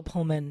universe, Bill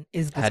Pullman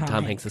is the Had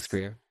Tom Hanks'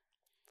 career.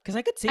 Because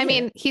I could see. I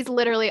mean, it. he's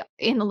literally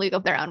in the league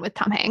of their own with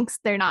Tom Hanks.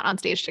 They're not on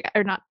stage together,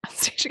 or not on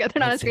stage together. They're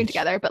not On on screen stage.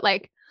 together, but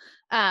like,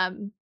 Yeah.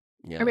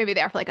 or maybe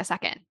they are for like a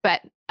second.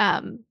 But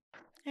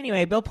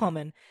Anyway, Bill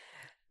Pullman.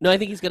 No, I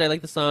think he's good. I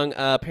like the song.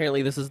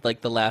 Apparently, this is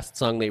like the last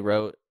song they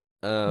wrote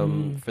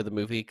for the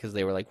movie because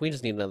they were like, we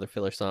just need another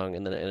filler song,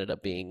 and then it ended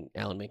up being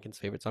Alan Menken's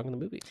favorite song in the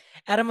movie.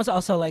 Adam was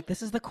also like,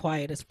 this is the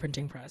quietest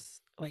printing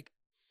press. Like,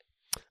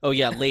 oh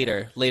yeah,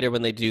 later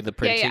when they do the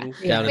printing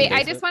Yeah. down in Wait, the I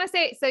basement. just want to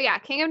say, so yeah,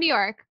 King of New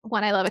York.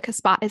 One, I love it because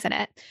Spot is in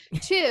it.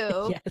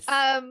 Two, Yes.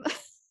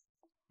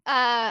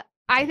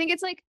 I think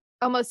it's like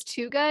almost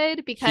too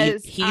good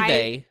because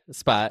they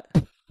Spot.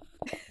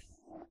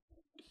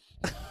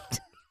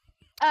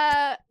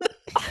 uh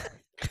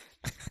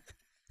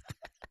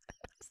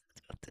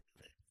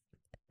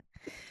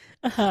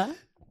Uh-huh.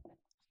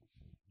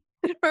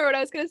 I don't remember what I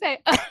was gonna say.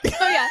 Oh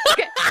yeah,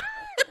 okay.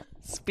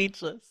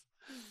 Speechless.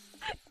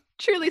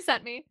 Truly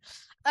sent me.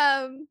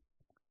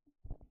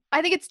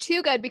 I think it's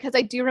too good because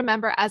I do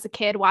remember as a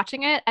kid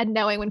watching it and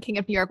knowing when King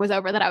of New York was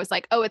over that I was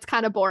like, oh, it's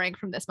kind of boring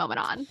from this moment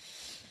on.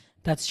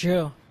 That's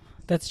true.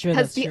 That's true.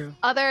 Because That's the true.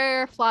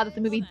 other flaw that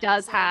the movie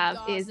does have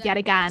is yet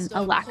again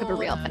a lack of a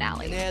real An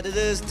finale.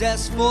 editor's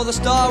desk for the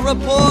Star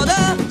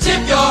Reporter.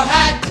 Tip your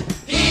hat,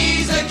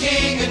 he's the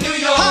king of New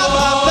York. How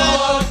about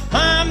that?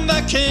 I'm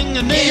the king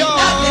of New If York.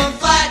 nothing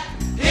flat,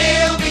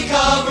 he'll be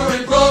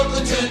covering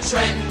Brooklyn to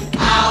Trenton,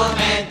 Harlem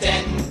and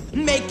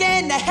Denton.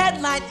 Making a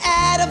headline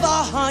out of a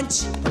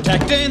hunch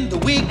Protecting the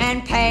weak.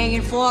 And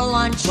paying for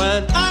lunch.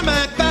 When I'm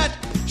at bat,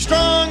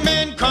 strong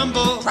men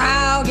crumble.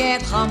 Proud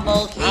yet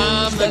humble, he's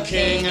I'm the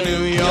king of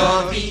New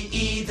York. Be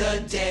either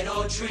dead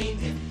or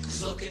dreaming.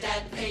 'Cause look at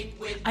that paint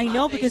with I my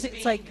know face because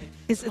it's like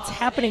it's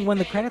happening when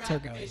the credits are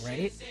going,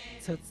 right?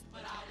 So it's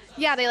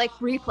Yeah, they like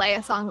replay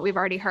a song that we've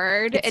already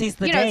heard. It sees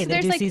the you know, day. so They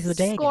there's do like seize the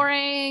day again.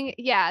 scoring.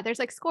 Yeah, there's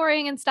like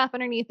scoring and stuff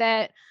underneath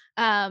it.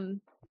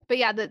 But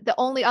yeah, the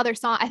only other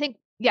song I think,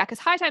 yeah, because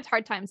High Times,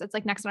 Hard Times, that's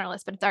like next on our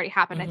list, but it's already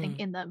happened, I think,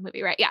 in the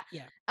movie, right? Yeah.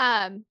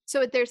 Yeah.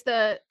 So there's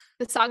the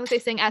song that they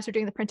sing as they're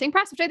doing the printing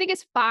press, which I think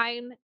is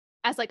fine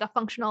as like a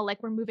functional,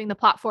 like we're moving the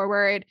plot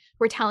forward,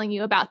 we're telling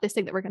you about this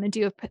thing that we're going to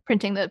do of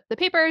printing the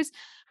papers,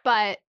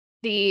 but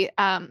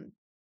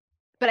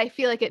but I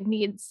feel like it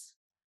needs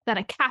then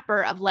a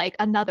capper of like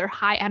another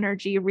high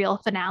energy real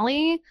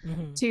finale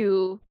Mhm.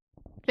 to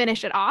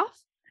finish it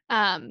off.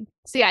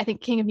 So yeah, I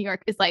think King of New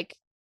York is like,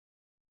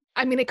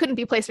 I mean, it couldn't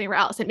be placed anywhere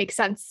else. It makes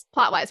sense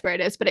plot wise where it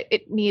is, but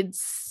it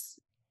needs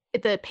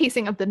the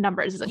pacing of the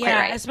numbers isn't quite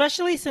right.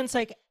 Especially since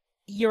like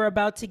you're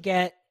about to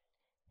get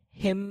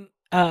him,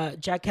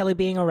 Jack Kelly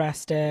being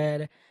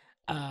arrested,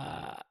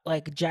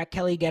 like Jack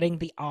Kelly getting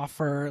the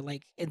offer,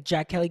 like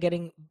Jack Kelly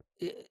getting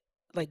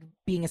like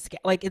being a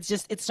like it's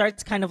just it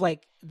starts kind of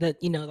like the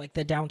like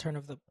the downturn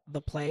of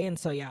the play, and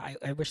so yeah,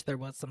 I wish there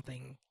was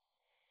something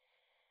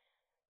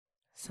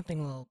a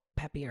little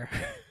peppier.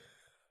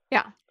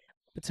 Yeah.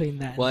 Between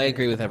that. Well, I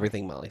agree with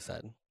everything Molly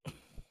said.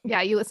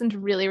 Yeah, you listened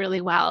really,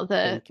 really well.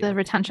 The Thank you.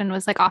 retention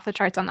was like off the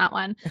charts on that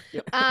one.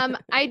 Yep.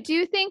 I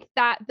do think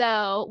that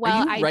though,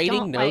 well, Are you I writing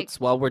don't notes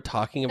while we're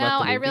talking no, about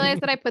the movie? I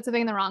realized that I put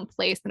something in the wrong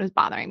place and it was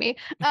bothering me.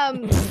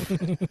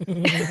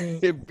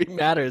 It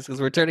matters because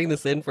we're turning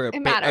this in for a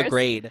matters.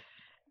 grade.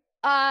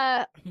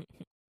 While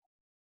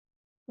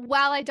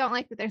I don't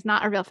like that there's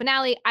not a real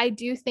finale, I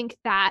do think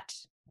that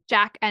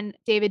Jack and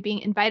David being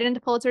invited into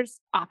Pulitzer's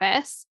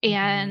office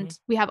and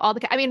we have all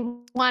the, I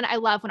mean, one, I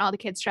love when all the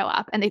kids show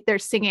up and they're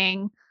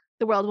singing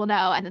The World Will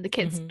Know, and then the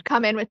kids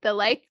come in with the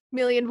like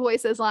million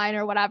voices line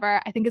or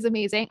whatever, I think is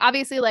amazing.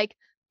 Obviously, like,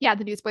 yeah,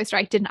 the newsboy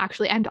strike didn't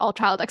actually end all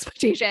child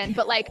exploitation,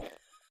 but like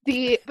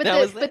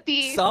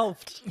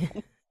solved.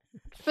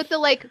 but the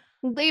like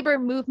labor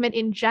movement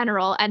in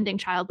general ending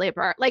child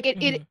labor, like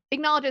it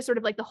acknowledges sort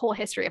of like the whole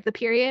history of the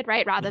period,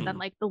 right, rather than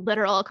like the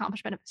literal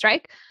accomplishment of the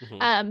strike.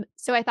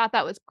 So I thought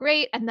that was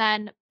great. And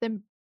then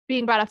them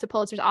being brought up to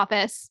Pulitzer's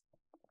office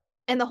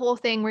and the whole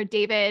thing where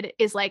David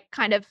is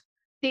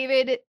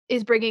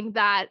bringing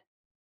that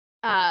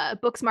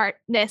book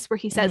smartness where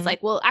he says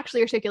like, well, actually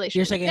your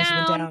circulation went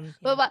down.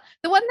 Blah, blah.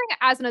 The one thing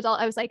as an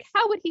adult I was like,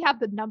 how would he have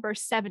the number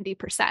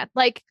 70%?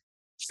 Like,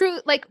 true,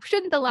 like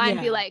shouldn't the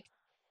line be like,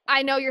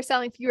 I know you're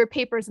selling fewer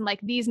papers in like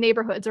these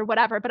neighborhoods or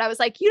whatever, but I was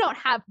like, you don't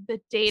have the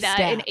data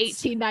in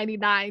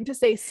 1899 to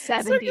say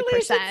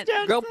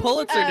 70%. Girl,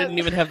 Pulitzer didn't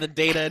even have the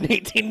data in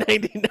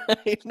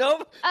 1899.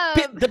 No,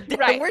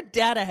 the word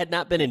data had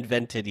not been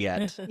invented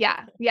yet.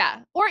 Yeah.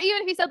 Or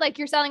even if he said like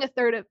you're selling a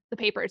third of the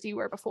papers you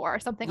were before or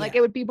something, like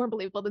it would be more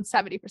believable than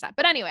 70%.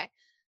 But anyway,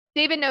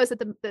 David knows that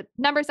the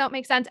numbers don't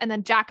make sense. And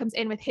then Jack comes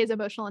in with his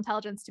emotional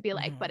intelligence to be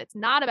like, but it's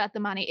not about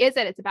the money, is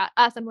it? It's about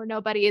us and we're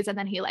nobodies. And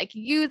then he like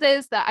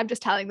uses I'm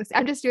just doing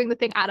the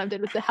thing Adam did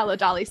with the Hello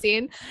Dolly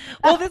scene.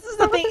 Well, this is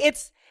the thing.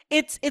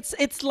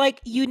 It's like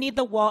you need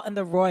the Walt and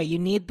the Roy. You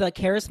need the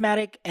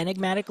charismatic,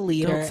 enigmatic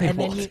leader.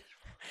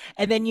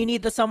 And then you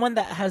need someone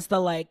that has the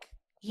like,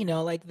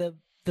 like the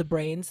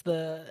brains,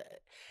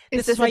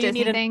 Is this why you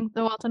need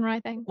the Walt and Roy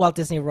thing? Walt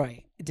Disney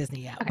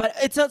yeah. Okay. But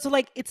it's also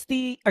like it's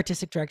the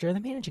artistic director and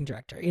the managing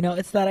director.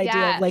 It's that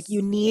idea of like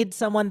you need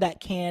someone that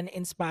can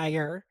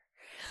inspire,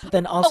 but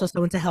then also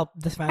someone to help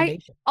this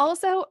foundation.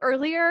 Also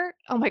earlier,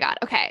 oh my god,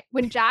 okay,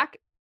 when Jack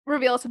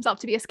reveals himself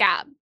to be a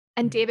scab,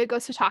 and Mhm. David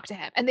goes to talk to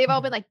him. And they've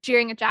all been like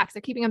jeering at Jack.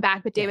 They're keeping him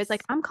back. But David's Yes.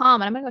 like, I'm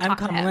calm and I'm going to go I'm talk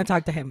calm. to I'm him. going to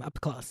talk to him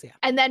up close. Yeah.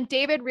 And then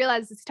David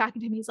realizes he's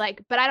talking to him. He's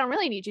like, but I don't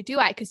really need you, do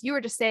I? Because you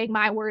were just saying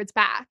my words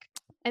back.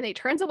 And he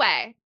turns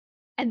away.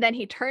 And then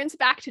he turns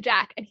back to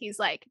Jack and he's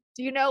like,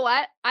 do you know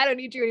what? I don't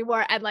need you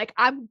anymore. And like,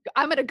 I'm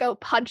going to go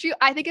punch you.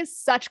 I think is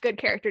such good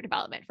character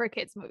development for a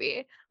kid's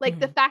movie. Like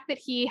the fact that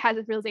he has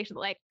this realization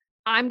that like,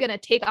 I'm going to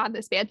take on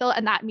this mantle.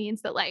 And that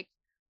means that like,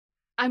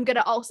 I'm going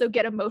to also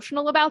get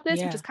emotional about this,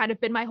 which has kind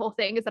of been my whole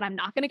thing, is that I'm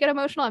not going to get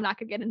emotional. I'm not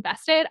going to get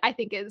invested. I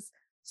think is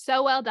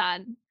so well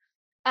done.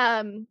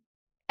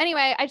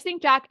 Anyway, I just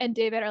think Jack and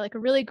David are like a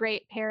really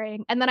great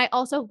pairing. And then I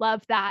also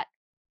love that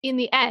in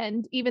the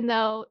end, even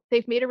though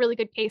they've made a really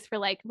good case for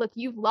like, look,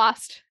 you've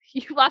lost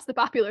the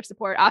popular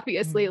support,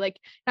 obviously. Like,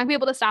 you're not gonna be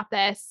able to stop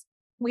this.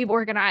 We've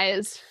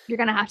organized. You're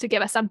gonna have to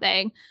give us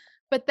something.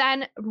 But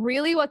then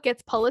really what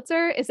gets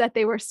Pulitzer is that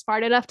they were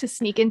smart enough to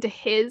sneak into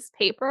his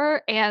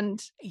paper and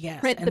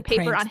print the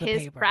paper on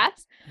his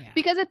press.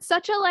 Because it's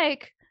such a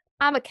like,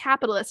 I'm a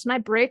capitalist and I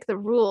break the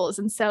rules.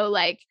 And so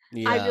like,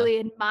 I really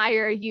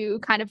admire you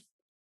kind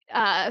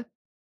of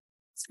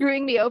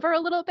screwing me over a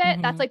little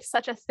bit. That's like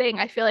such a thing.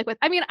 I feel like with,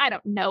 I mean, I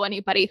don't know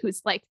anybody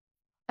who's like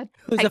a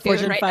tycoon,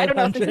 Fortune right? I don't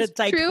know if this is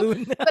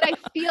tycoon. true, but I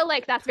feel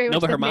like that's very much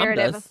but the her mom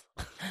narrative.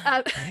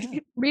 does.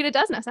 Rita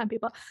does know some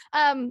people.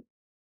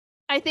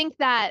 I think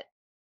that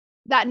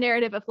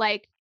narrative of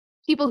like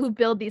people who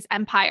build these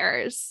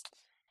empires.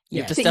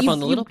 You have to that step on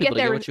the you little people to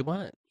get get their- what you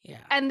want. Yeah.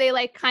 And they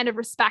like kind of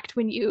respect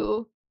when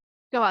you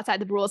go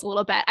outside the rules a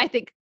little bit. I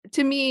think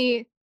to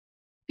me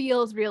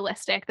feels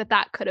realistic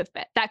that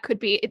could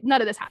be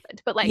none of this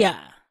happened, but like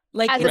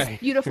like as a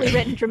beautifully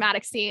written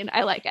dramatic scene,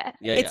 I like it.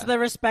 It's the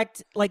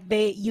respect, like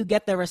you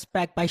get the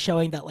respect by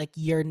showing that like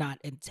you're not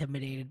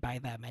intimidated by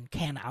them and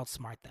can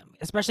outsmart them,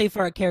 especially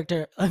for a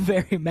character, a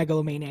very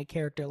megalomaniac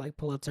character like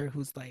Pulitzer,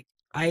 who's like,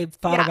 I've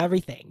thought of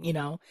everything, you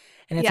know,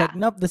 and it's like,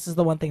 nope, this is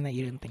the one thing that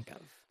you didn't think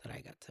of that I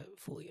got to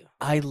fool you.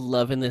 I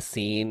love in this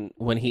scene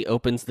when he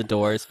opens the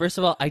doors. First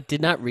of all, I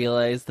did not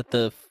realize that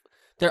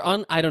they're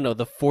on, I don't know,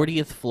 the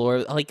 40th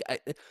floor. Like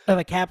of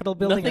a Capitol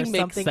building nothing or makes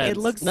something. sense. It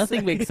looks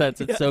nothing makes sense.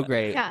 It's so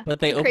great. Yeah.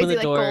 But they It's open crazy,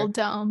 the door. like gold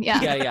dome.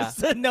 Yeah. Yeah. It's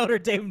the Notre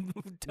Dame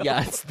dome.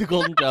 Yeah, it's the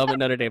Golden Dome at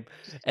Notre Dame.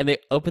 And they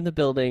open the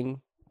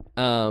building.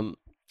 And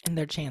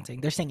they're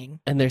chanting. They're singing.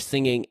 And they're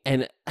singing.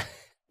 And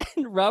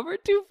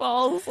Robert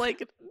Duvall's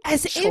like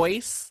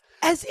choice.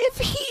 As if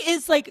he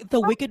is like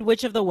the Wicked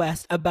Witch of the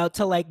West about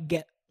to like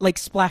get like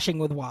splashing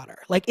with water.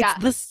 Like it's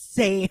the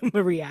same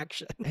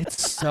reaction.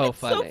 It's so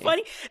funny. So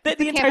funny. The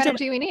camp entire time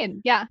energy we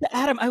need. Yeah.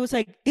 Adam, I was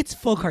like, it's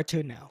full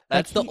cartoon now.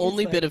 That's like, the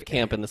only bit of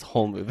camp in this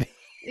whole movie.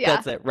 Yeah.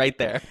 That's it. Right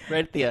there.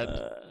 Right at the end.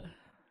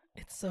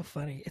 It's so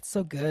funny. It's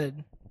so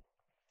good.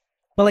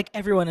 But like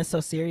everyone is so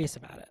serious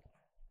about it.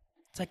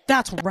 It's like,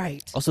 that's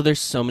right. Also,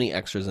 there's so many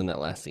extras in that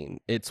last scene.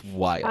 It's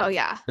wild. Oh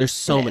yeah. There's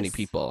so It many is.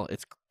 people.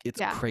 It's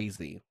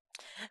crazy.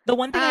 The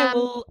one thing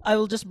I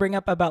will just bring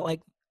up about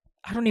like,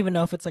 I don't even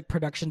know if it's like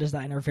production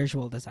design or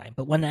visual design,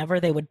 but whenever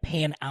they would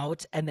pan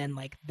out and then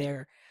like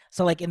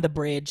so like in the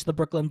bridge, the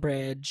Brooklyn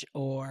Bridge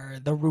or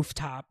the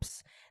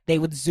rooftops, they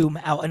would zoom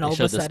out and all of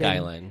a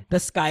sudden the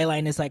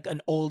skyline is like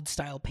an old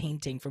style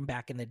painting from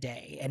back in the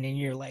day. And then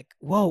you're like,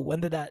 whoa, when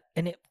did that?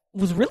 And it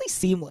was really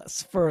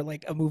seamless for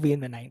like a movie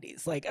in the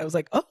 90s. Like I was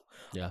like, oh,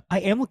 yeah,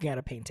 I am looking at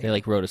a painting. They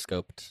like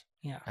rotoscoped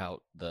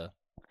out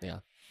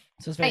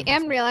So I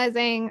am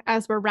realizing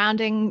as we're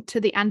rounding to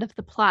the end of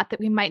the plot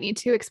that we might need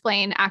to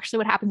explain actually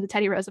what happens with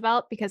Teddy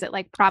Roosevelt, because it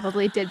like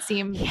probably did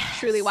seem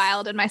truly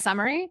wild in my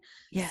summary.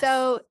 Yes.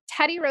 So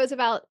Teddy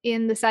Roosevelt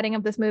in the setting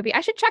of this movie, I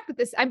should check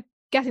that I'm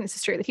guessing this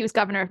is true, that he was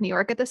governor of New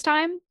York at this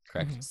time.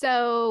 Correct.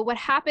 So what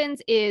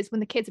happens is when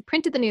the kids have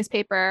printed the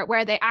newspaper,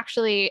 where they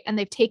actually, and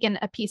they've taken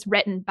a piece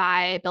written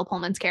by Bill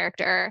Pullman's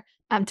character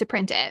to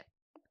print it,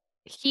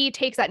 he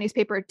takes that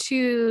newspaper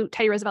to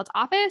Teddy Roosevelt's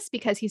office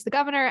because he's the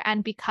governor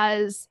and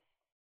because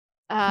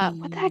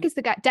what the heck is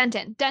the guy?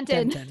 Denton.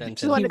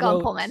 Just wanted to call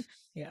him Pullman.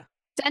 Yeah.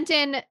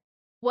 Denton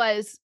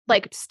was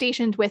like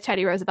stationed with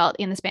Teddy Roosevelt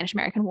in the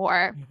Spanish-American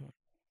War,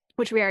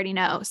 which we already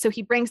know. So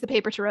he brings the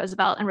paper to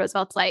Roosevelt and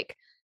Roosevelt's like,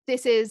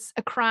 this is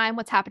a crime.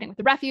 What's happening with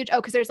the refuge? Oh,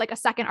 because there's like a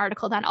second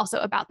article then also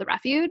about the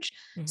refuge.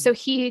 So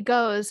he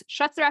goes,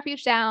 shuts the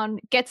refuge down,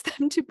 gets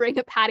them to bring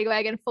a paddy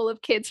wagon full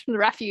of kids from the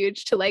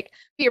refuge to like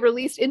be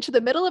released into the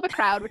middle of a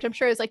crowd, which I'm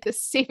sure is like the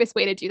safest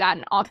way to do that.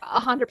 And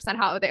 100%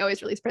 how they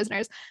always release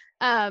prisoners.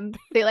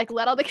 They like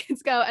let all the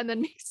kids go and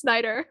then make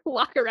Snyder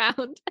walk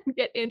around and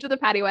get into the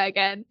paddy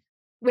wagon,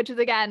 which is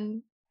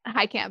again,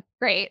 high camp.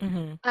 Great.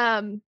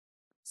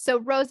 So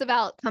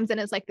Roosevelt comes in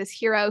as like this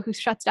hero who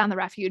shuts down the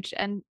refuge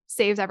and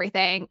saves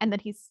everything. And then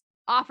he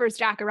offers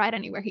Jack a ride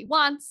anywhere he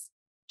wants.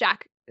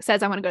 Jack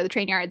says, I want to go to the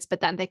train yards, but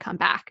then they come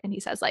back and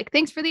he says like,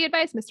 thanks for the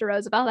advice, Mr.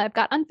 Roosevelt. I've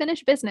got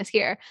unfinished business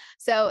here.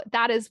 So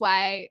that is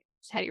why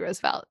Teddy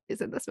Roosevelt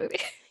is in this movie.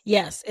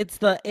 Yes,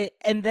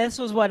 and this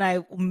was when I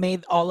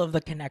made all of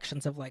the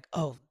connections of like,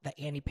 oh, the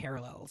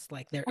anti-parallels.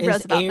 Like there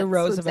is a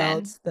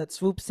Roosevelt that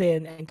swoops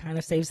in and kind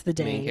of saves the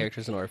day. Main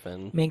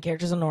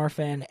character's an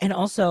orphan. And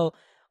also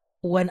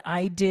when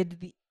I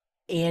did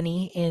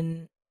Annie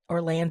in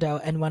Orlando,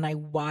 and when I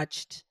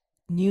watched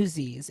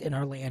Newsies in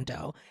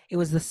Orlando, it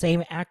was the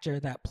same actor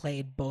that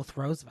played both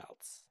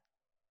Roosevelts.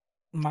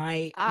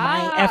 My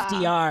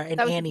FDR and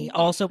that was Annie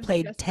also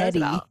played just Teddy.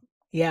 Roosevelt.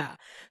 Yeah. So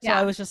Yeah.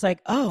 I was just like,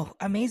 oh,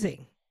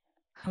 amazing.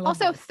 I love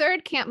Also, this.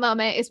 third camp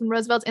moment is when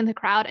Roosevelt's in the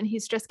crowd and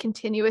he's just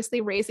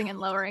continuously raising and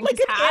lowering Like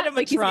his an hat,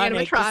 like he's an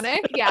animatronic, just- animatronic.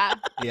 Yeah,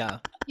 Yeah.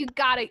 you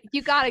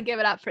gotta give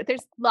it up for.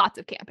 There's lots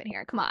of camp in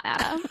here. Come on,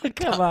 Adam.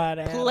 Come on,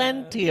 Anna.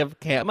 Plenty of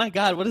camp. My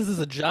God, what is this?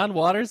 A John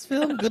Waters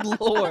film? Good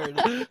Lord.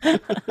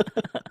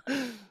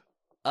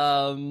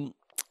 Molly,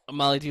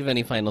 do you have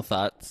any final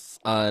thoughts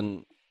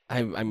on?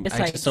 I just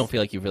Besides- don't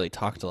feel like you've really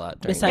talked a lot.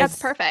 During Besides- Yeah, this.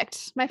 it's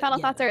perfect. My final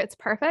Yeah. thoughts are it's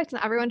perfect, and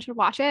everyone should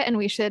watch it, and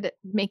we should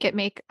make it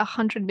make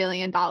 $100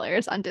 million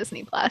on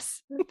Disney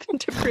Plus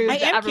to prove I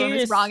that am everyone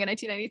curious- was wrong in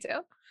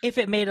 1992. If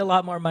it made a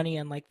lot more money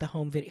on like the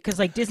home video, because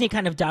like Disney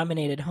kind of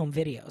dominated home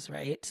videos,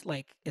 right?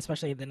 Like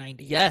especially in the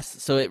 90s.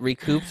 Yes, so it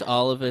recouped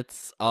all of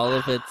its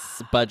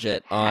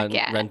budget on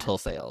yeah. rental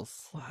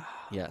sales. Wow.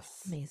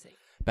 Yes, Amazing.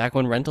 back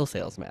when rental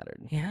sales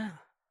mattered. Yeah.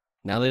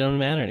 Now they don't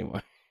matter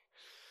anymore.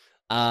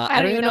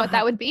 I don't even know what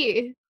that would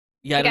be.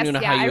 Yeah, I don't even know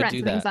how you would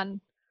do that.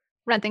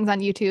 Rent things on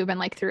YouTube and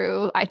like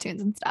through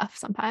iTunes and stuff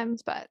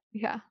sometimes, but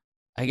yeah.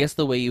 I guess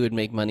the way you would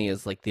make money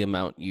is like the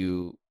amount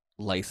you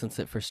license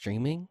it for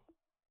streaming,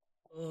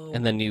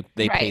 and then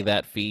they pay Right.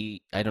 that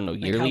fee. I don't know,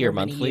 Like yearly or however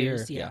many monthly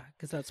years, or yeah,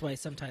 because that's why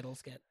some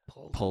titles get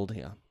pulled. pulled.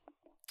 Yeah.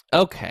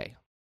 Okay.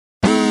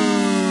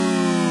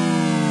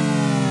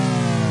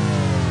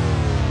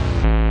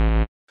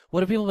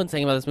 What have people been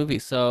saying about this movie?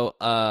 So,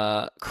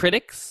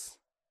 critics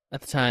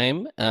at the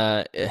time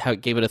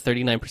gave it a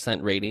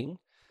 39% rating,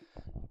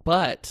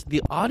 but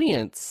the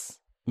audience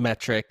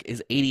metric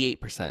is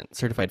 88%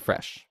 certified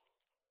fresh.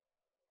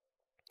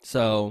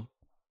 So,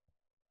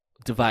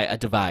 a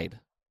divide.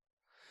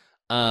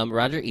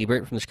 Roger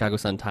Ebert from the Chicago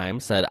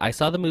Sun-Times said, "I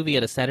saw the movie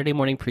at a Saturday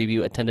morning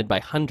preview attended by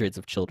hundreds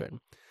of children.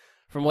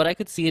 From what I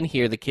could see and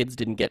hear, the kids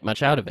didn't get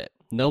much out of it.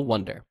 No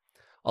wonder.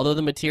 Although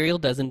the material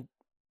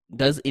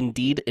does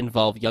indeed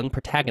involve young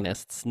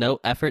protagonists, no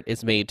effort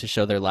is made to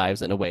show their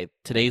lives in a way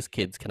today's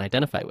kids can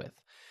identify with.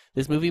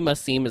 This movie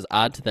must seem as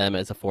odd to them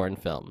as a foreign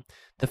film.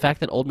 The fact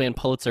that Old Man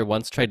Pulitzer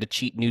once tried to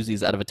cheat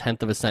Newsies out of a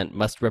tenth of a cent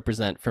must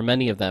represent, for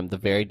many of them, the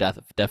very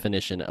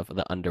definition of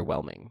the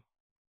underwhelming."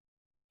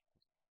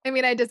 I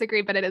mean, I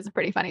disagree, but it is a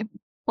pretty funny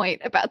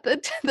point about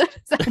the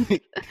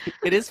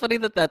It is funny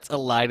that that's a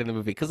line in the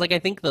movie, because like I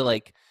think the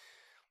like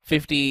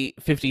 50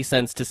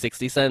 cents to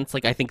 60 cents,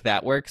 like I think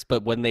that works,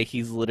 but when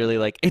he's literally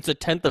like, it's a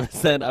tenth of a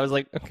cent, I was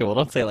like, okay, well,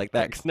 don't say it like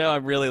that, because now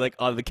I'm really like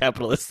on the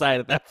capitalist side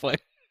at that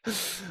point.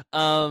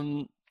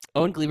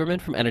 Owen Gleiberman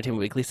from Entertainment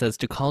Weekly says,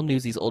 "To call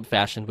Newsies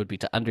old-fashioned would be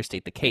to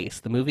understate the case.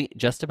 The movie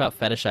just about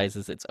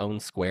fetishizes its own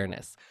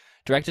squareness.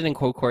 Directed and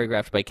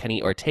choreographed by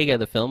Kenny Ortega,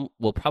 the film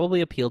will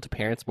probably appeal to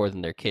parents more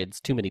than their kids,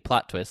 too many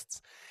plot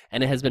twists,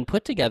 and it has been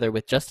put together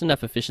with just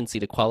enough efficiency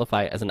to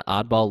qualify as an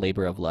oddball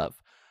labor of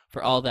love.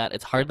 For all that,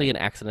 it's hardly an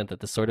accident that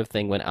this sort of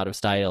thing went out of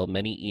style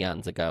many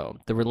eons ago.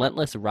 The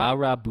relentless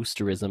rah-rah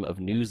boosterism of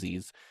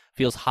Newsies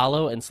feels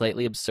hollow and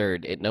slightly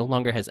absurd. It no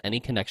longer has any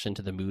connection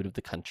to the mood of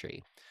the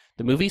country.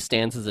 The movie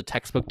stands as a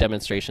textbook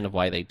demonstration of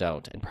why they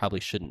don't, and probably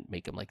shouldn't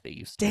make them like they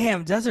used to."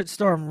 Damn, Desert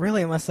Storm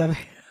really must have.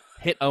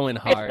 Hit Owen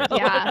hard.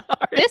 Yeah.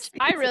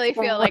 I really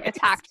feel like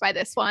attacked by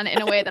this one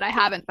in a way that I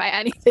haven't by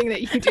anything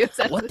that you do.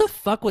 What the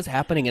fuck was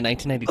happening in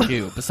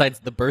 1992 besides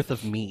the birth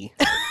of me?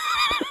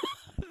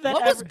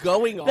 What was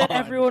going on? That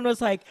everyone was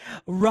like,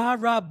 rah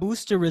rah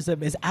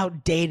boosterism is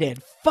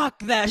outdated. Fuck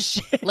that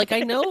shit. Like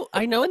I know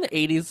in the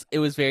 80s it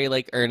was very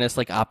like earnest,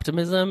 like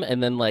optimism,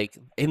 and then like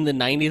in the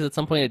 90s at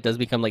some point it does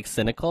become like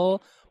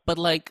cynical, but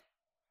like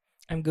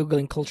I'm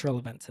Googling cultural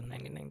events in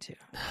 1992.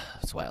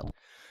 it's wild.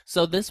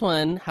 So this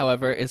one,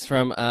 however, is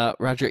from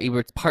Roger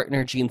Ebert's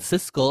partner Gene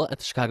Siskel at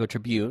the Chicago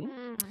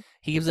Tribune.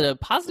 He gives it a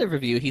positive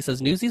review. He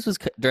says Newsies was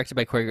directed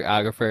by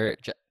choreographer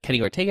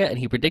Kenny Ortega, and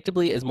he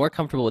predictably is more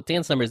comfortable with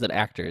dance numbers than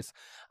actors.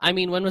 I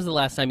mean, when was the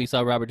last time you saw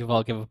Robert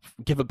Duvall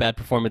give a bad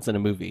performance in a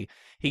movie?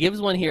 He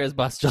gives one here as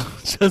boss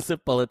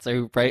Joseph Pulitzer,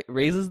 who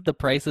raises the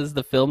prices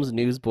the film's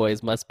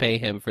newsboys must pay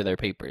him for their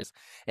papers.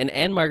 And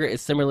Anne Margaret is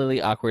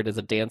similarly awkward as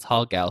a dance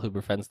hall gal who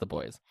befriends the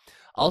boys.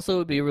 Also, it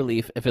would be a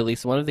relief if at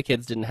least one of the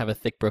kids didn't have a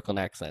thick Brooklyn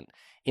accent.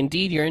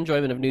 Indeed, your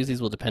enjoyment of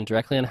Newsies will depend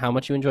directly on how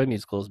much you enjoy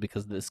musicals,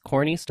 because this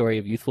corny story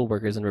of youthful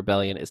workers in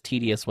rebellion is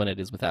tedious when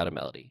it is without a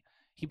melody.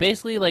 He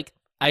basically, like,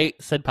 I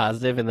said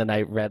positive, and then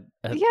I read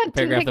a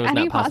paragraph that was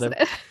not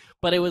positive.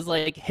 But it was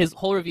like, his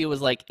whole review was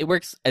like, it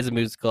works as a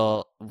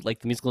musical,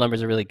 like, the musical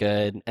numbers are really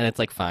good, and it's,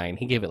 like, fine.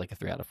 He gave it, like, a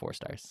 3 out of 4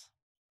 stars.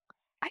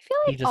 I feel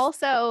He like just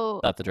also,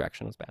 thought the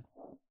direction was bad.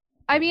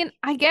 I mean,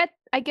 I get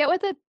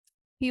what the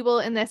people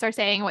in this are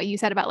saying, what you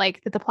said about like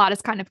that the plot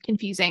is kind of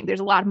confusing. There's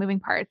a lot of moving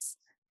parts.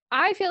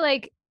 I feel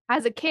like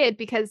as a kid,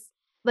 because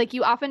like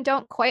you often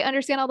don't quite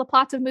understand all the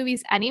plots of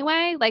movies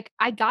anyway, like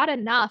I got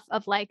enough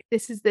of like,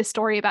 this is this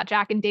story about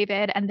Jack and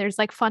David and there's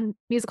like fun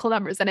musical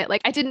numbers in it.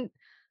 Like I didn't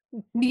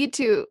need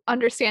to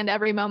understand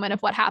every moment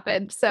of what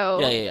happened. So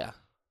Yeah.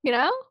 you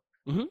know?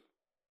 Mm-hmm.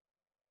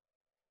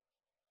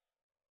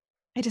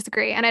 I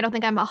disagree, and I don't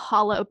think I'm a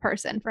hollow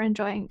person for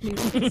enjoying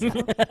Newsies.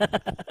 So.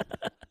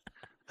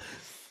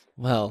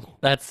 Well,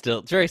 that's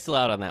still jury's still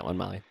out on that one,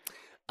 Molly.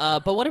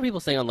 But what are people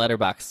saying on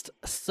Letterboxd?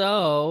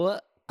 So,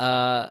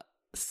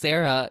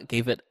 Sarah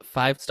gave it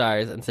 5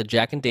 stars and said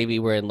Jack and Davy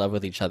were in love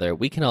with each other.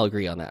 We can all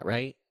agree on that,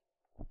 right?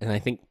 And I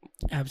think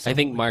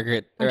Absolutely.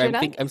 Margaret, or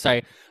Andrea? I'm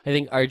sorry, I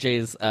think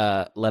RJ's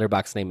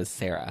letterbox name is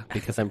Sarah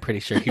because I'm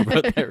pretty sure he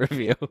wrote that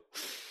review.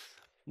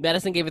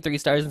 Madison gave it 3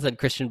 stars and said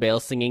Christian Bale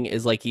singing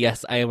is like,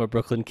 yes, I am a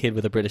Brooklyn kid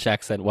with a British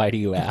accent. Why do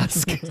you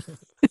ask?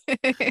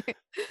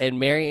 And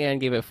Mary Ann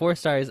gave it 4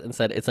 stars and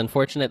said, it's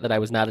unfortunate that I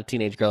was not a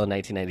teenage girl in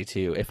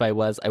 1992. If I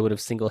was, I would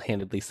have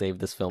single-handedly saved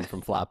this film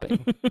from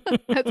flopping.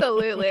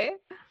 Absolutely.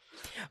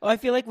 Well, I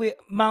feel like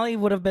Molly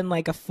would have been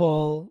like a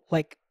full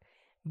like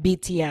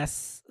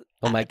BTS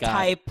Oh my God.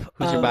 type.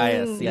 Who's your of-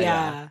 bias?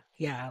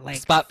 Yeah, like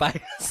Spot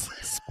bias.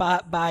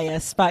 spot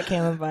bias, spot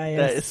Cameron bias.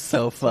 That is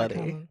so Spot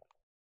funny.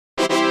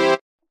 Cameron.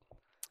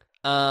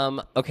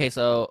 Okay,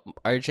 so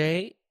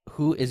RJ,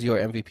 who is your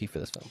MVP for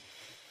this film?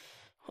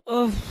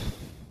 Oh,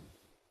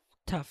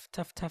 tough.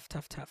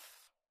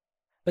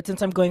 But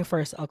since I'm going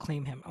first, I'll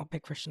claim him. I'll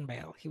pick Christian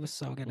Bale. He was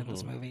so good in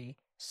this Mhm. movie.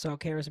 So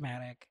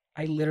charismatic.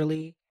 I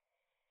literally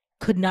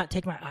could not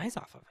take my eyes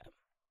off of him.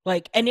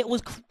 Like, and it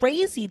was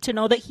crazy to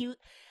know that he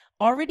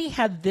already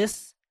had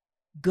this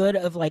good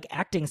of like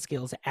acting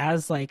skills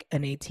as like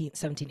an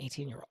 17,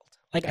 18-year-old.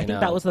 Like, I think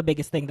that know. was the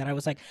biggest thing that I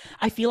was like,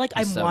 I feel like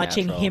He's I'm so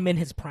watching natural. him in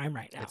his prime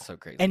right now. It's so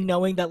crazy. And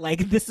knowing that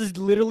like this is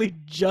literally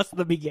just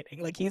the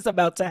beginning. Like, he's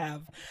about to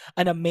have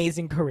an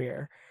amazing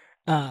career.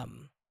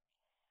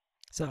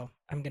 So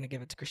I'm gonna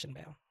give it to Christian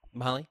Bale.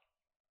 Molly?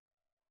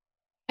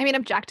 I mean,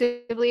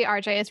 objectively,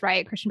 RJ is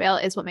right. Christian Bale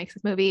is what makes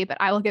this movie, but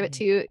I will give it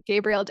to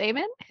Gabriel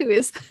Damon, who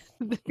is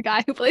the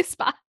guy who plays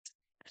Spot.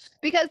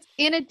 Because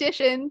in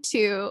addition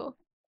to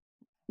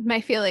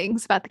my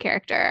feelings about the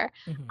character,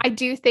 Mhm. I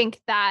do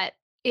think that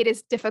it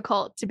is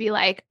difficult to be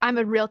like, I'm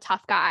a real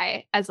tough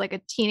guy as like a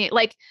teenage,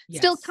 like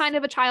still Yes. kind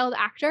of a child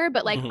actor,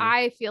 but like Mhm.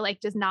 I feel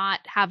like does not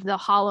have the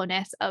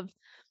hollowness of,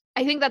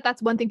 I think that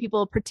that's one thing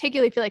people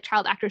particularly feel like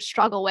child actors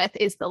struggle with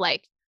is the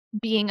like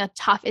being a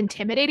tough,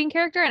 intimidating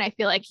character. And I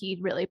feel like he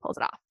really pulls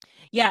it off.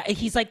 Yeah,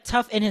 he's like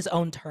tough in his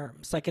own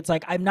terms. Like, it's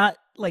like, I'm not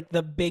like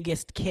the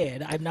biggest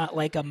kid. I'm not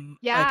like like a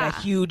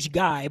Yeah. huge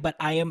guy, but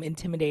I am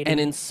intimidating. And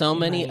in so in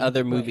many my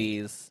other way.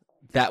 movies,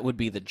 that would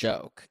be the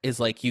joke. Is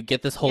like you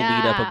get this whole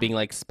lead up Yeah. of being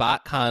like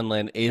Spot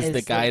Conlon is the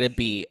It's guy like- to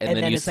beat, and and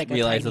then then you it's like a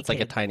realize tiny it's like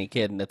a kid. tiny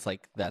kid, and it's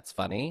like that's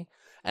funny,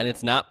 and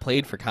it's not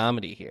played for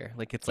comedy here.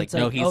 Like it's like It's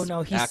no, like, he's oh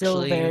no, he's still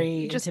actually- very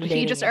He just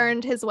intimidating.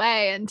 earned his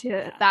way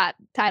into that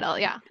title.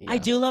 Yeah. I Yeah.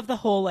 do love the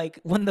whole like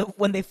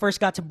when they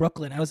first got to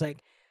Brooklyn, I was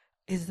like,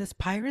 is this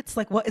pirates?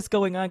 Like, what is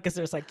going on? Because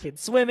there's like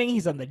kids swimming.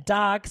 He's on the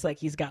docks. Like,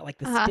 he's got like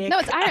the stick. No,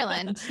 it's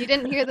Ireland. You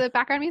didn't hear the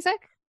background music?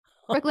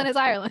 Brooklyn is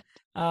Ireland.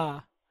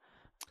 Ah,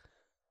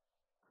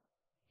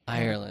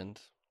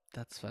 Ireland.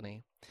 That's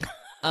funny.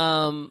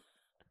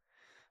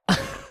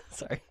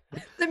 Sorry.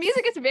 The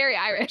music is very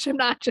Irish. I'm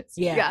not just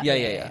yeah,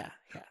 Yeah.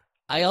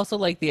 I also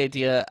like the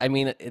idea. I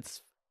mean,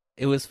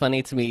 it was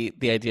funny to me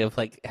the idea of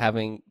like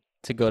having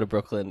to go to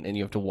Brooklyn and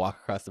you have to walk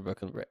across the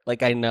Brooklyn Bridge.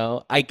 Like I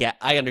know,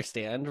 I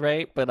understand,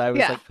 right? But I was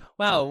Yeah. like,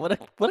 wow, what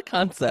a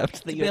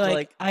concept that To you be have to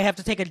like, like. I have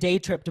to take a day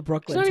trip to It's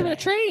Brooklyn. not even a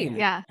today. train.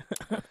 Yeah.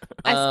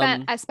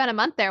 Um, I spent a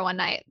month there one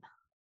night.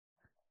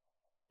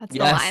 That's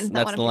yes, the line that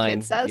that's one the of the line.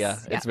 kids says. Yeah,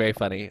 it's very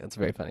funny. It's a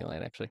very funny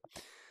line actually.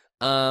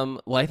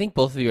 Well, I think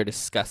both of you are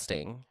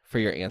disgusting for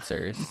your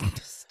answers.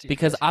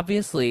 Because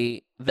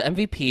obviously the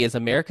MVP is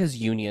America's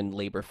union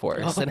labor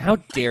force, Oh and how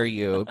dare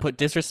you put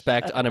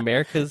disrespect on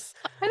America's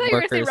I thought you were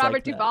going to say workers like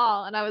Robert that.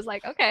 Duvall, and I was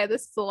like, okay,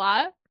 this is a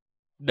lot.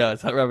 No,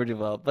 it's not Robert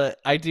Duvall, but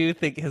I do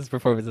think his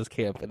performance is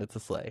camp and it's a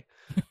slay.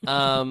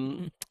 I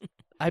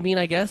mean,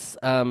 I guess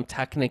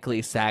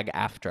technically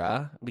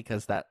SAG-AFTRA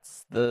because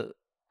that's the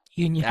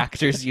Union.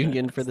 actors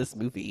union for this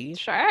movie.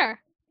 Sure.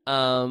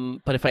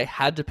 But if I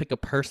had to pick a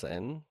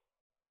person,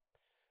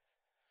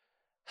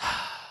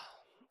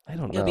 I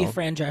don't know. It'll be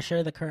Fran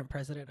Drescher, the current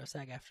president of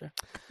SAG-AFTRA.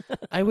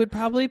 I would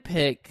probably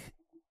pick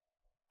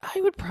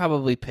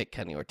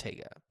Kenny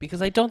Ortega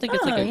because I don't think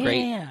it's like Oh, a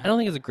great. yeah. I don't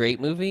think it's a great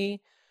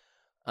movie.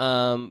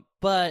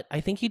 But I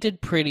think he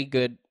did pretty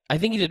good. I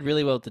think he did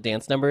really well with the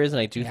dance numbers, and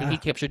I do think he Yeah.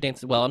 captured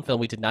dance well on film.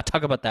 We did not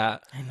talk about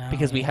that I know.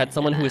 because we had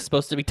someone who was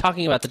supposed to be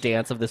talking about the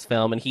dance of this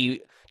film, and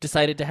he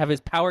decided to have his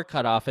power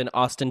cut off in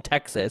Austin,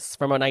 Texas,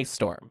 from an ice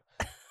storm.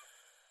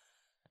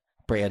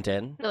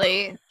 Brandon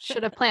Really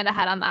should have planned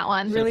ahead on that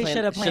one. Really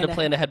should have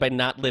planned ahead by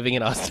not living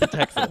in Austin,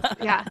 Texas.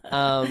 Yeah.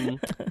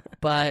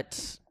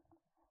 But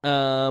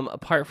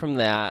apart from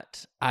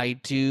that, I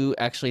do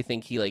actually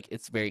think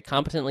it's very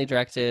competently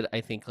directed.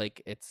 I think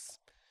it's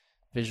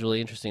visually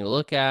interesting to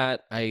look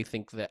at. I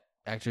think that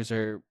actors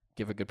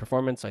give a good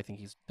performance. So I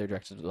think they're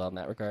directed well in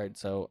that regard.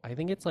 So I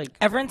think it's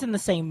Everyone's in the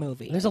same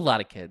movie. there's a lot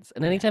of kids,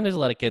 and anytime there's a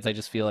lot of kids, I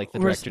just feel like the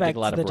director did Respect a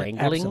lot to of the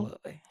wrangling.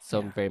 Absolutely. So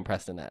Yeah. I'm very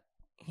impressed in that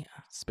Yeah.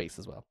 space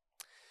as well.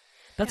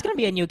 That's going to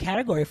be a new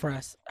category for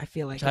us, I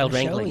feel like. Child in the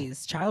wrangling.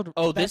 showies. Child.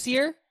 Oh, best- this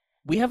year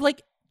we have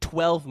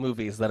 12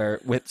 movies that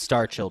are with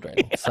star children.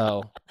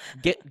 So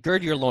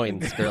gird your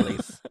loins,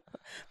 girlies.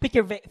 Pick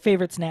your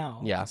favorites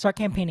now. Yeah. Start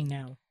campaigning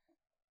now.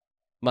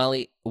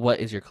 Molly, what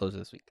is your close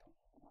this week?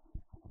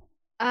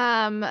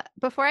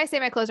 Before I say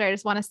my closer, I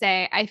just want to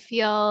say I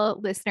feel,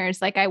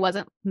 listeners, like I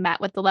wasn't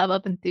met with the level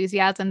of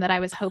enthusiasm that I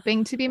was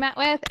hoping to be met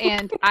with,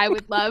 and I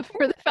would love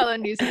for the fellow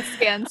Newsies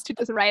fans to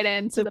just write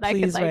in so that I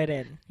could write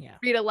in. Yeah.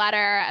 read a letter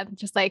and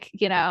just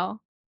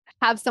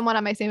have someone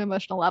on my same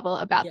emotional level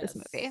about this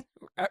movie.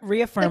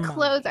 Reaffirm the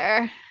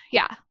closer.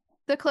 Yeah.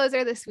 The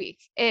closer this week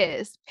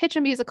is pitch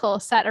a musical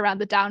set around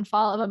the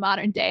downfall of a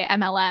modern day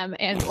MLM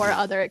and or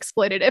other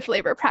exploitative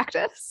labor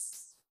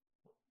practice.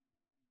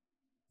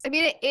 I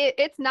mean,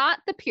 it's not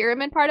the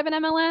pyramid part of an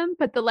MLM,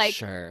 but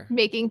the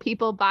making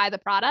people buy the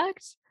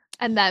product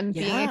and then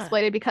being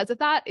exploited because of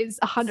that is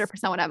 100%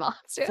 what MLMs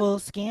do. Full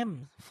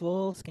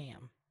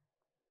scam.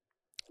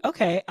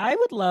 Okay, I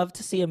would love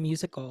to see a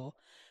musical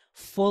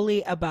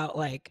fully about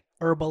like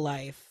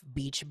Herbalife,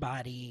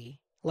 Beachbody,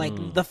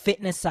 like the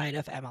fitness side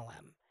of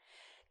MLM.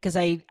 Because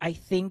I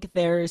think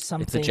there is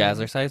something. It's a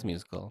jazzercise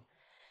musical.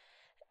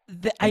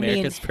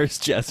 America's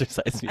first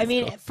jazzercise musical. I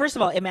mean, first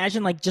of all,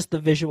 imagine like just the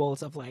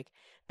visuals of like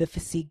the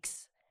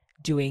physiques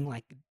doing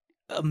like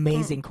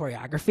amazing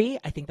choreography.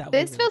 I think that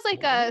this feels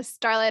like a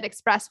Starlight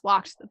Express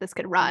walk that this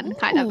could run,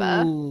 kind of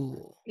a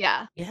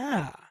yeah.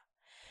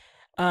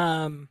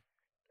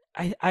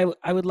 I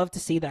would love to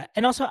see that,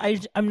 and also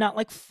I'm not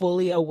like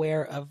fully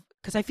aware of,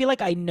 because I feel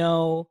like I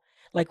know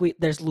like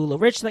there's Lula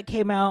Rich that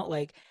came out.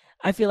 Like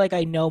I feel like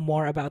I know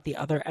more about the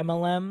other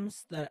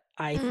MLMs that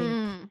I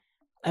think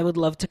I would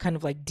love to kind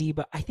of like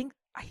debug. I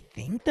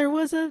think there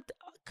was a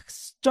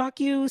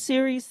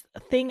docu-series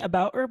thing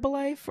about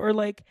Herbalife or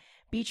like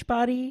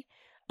Beachbody,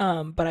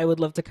 but I would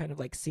love to kind of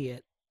like see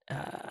it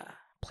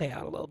play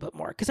out a little bit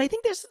more, because I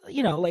think there's,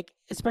 like,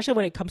 especially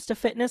when it comes to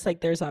fitness,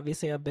 like there's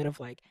obviously a bit of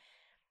like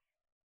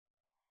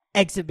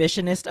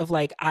exhibitionist of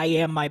like, I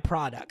am my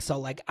product, so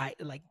like I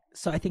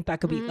think that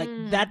could be like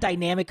that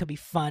dynamic could be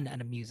fun at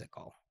a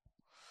musical.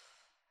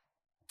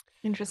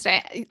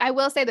 Interesting. I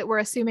will say that we're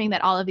assuming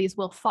that all of these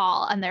will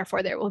fall, and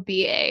therefore there will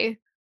be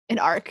an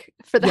arc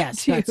for them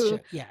to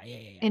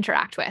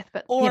interact with.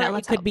 But or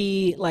it could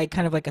be like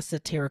kind of like a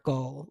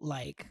satirical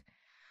like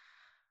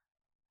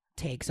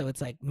take. So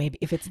it's like, maybe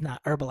if it's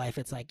not Herbalife,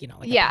 it's like,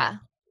 like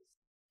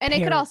and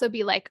it could also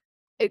be like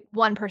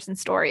one person's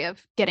story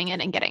of getting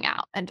in and getting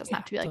out, and doesn't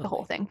have to be like the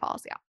whole thing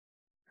falls. Yeah.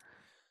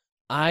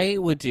 I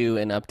would do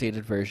an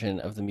updated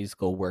version of the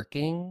musical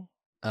Working,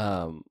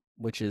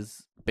 which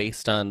is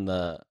based on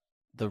the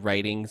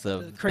writings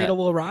of Cradle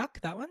Will Rock.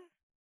 That one?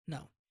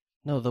 No,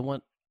 the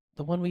one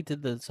we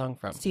did the song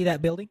from. See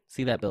That Building.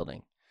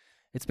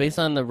 It's based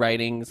on the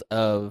writings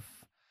of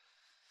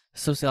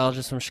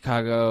sociologists from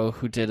Chicago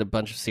who did a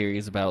bunch of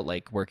series about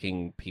like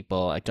working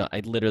people. I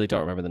literally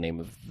don't remember the name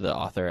of the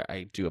author.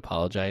 I do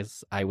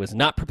apologize. I was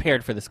not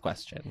prepared for this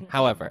question.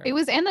 However, it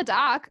was in the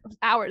doc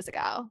hours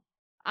ago.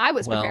 I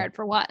was prepared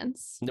for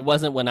once. It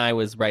wasn't when I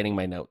was writing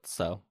my notes,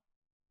 so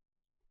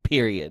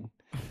period.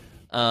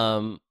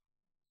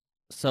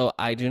 So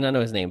I do not know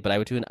his name, but I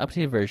would do an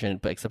updated version,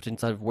 but except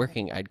instead of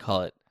Working, I'd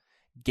call it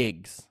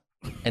Gigs.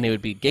 And it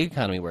would be gig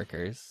economy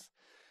workers.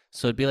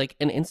 So it'd be like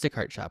an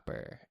Instacart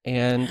shopper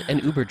and an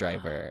Uber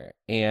driver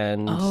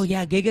and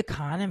gig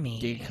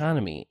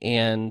economy.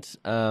 And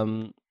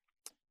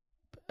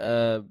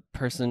a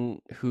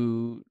person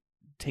who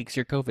takes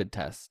your COVID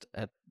test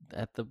at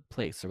the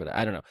place or whatever.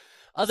 I don't know.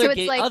 Other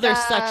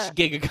such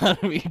gig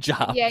economy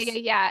jobs.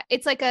 Yeah.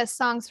 It's like a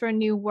Songs for a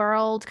New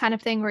World kind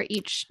of thing where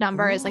each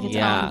number is like its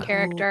own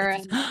character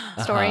and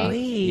story.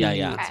 Wait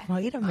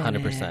a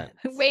minute. 100%.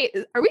 Wait,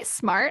 are we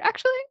smart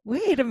actually?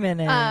 Wait a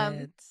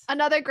minute.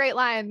 Another great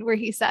line where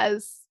he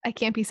says, "I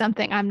can't be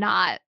something I'm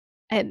not,"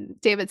 and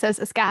David says,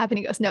 "A scab," and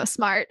he goes, "No,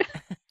 smart."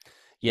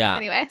 Yeah.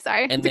 Anyway,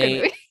 sorry. And it's a good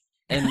movie.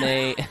 And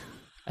they,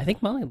 I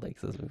think Molly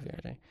likes this movie,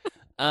 right?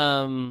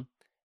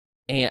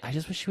 And I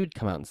just wish she would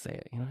come out and say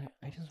it.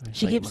 I just wish,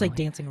 she keeps like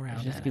dancing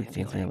around. She just keeps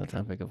dancing around the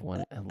topic of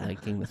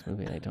liking this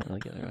movie, and I don't really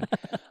get it right.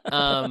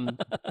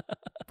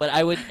 But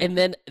I would, and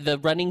then the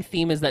running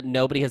theme is that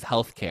nobody has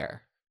health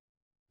care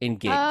in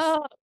gigs.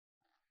 Oh.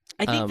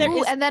 I think there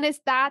is, and then is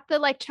that the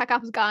like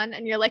Chekhov's gun,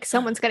 and you're like,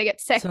 someone's gonna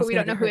get sick, but we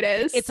don't know who it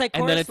is. It's like,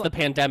 and then it's the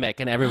pandemic,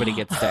 and everybody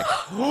gets sick.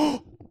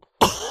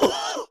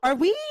 Are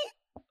we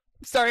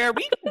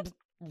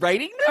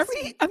writing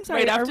this? I'm sorry.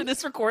 Right after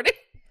this recording?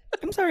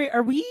 I'm sorry.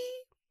 Are we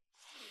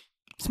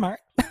smart?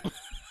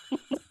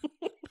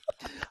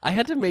 I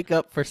had to make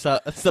up for some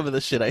of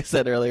the shit I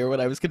said earlier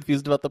when I was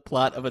confused about the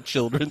plot of a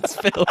children's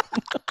film.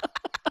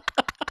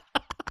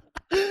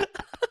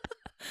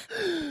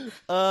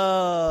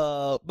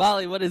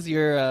 Molly, what is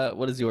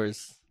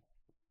yours?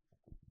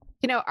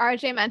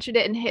 RJ mentioned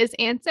it in his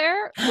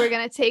answer. We're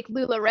gonna take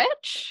Lula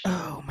Rich.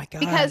 Oh my god!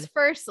 Because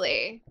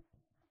firstly,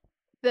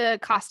 the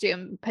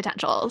costume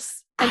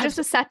potentials and just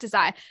the set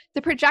design,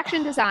 the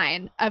projection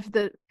design of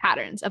the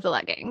patterns of the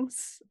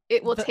leggings.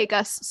 It will take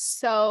us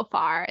so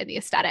far in the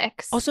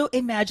aesthetics. Also,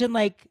 imagine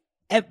like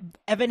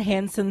Evan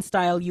Hansen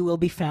style You Will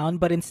Be Found,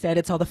 but instead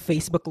it's all the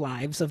Facebook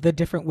lives of the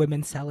different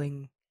women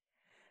selling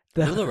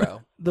the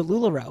LuLaRoe. the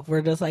LuLaRoe, where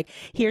it's like,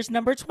 here's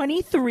number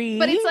 23.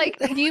 But it's like,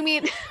 do you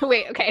mean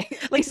wait? Okay,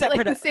 Like is it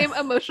like the same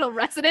emotional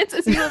resonance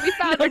as You Will Be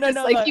Found? no, or no, just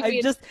no, like no. you I'm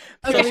mean just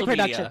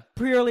Social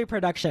purely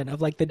production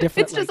of like the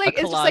different. it's just a like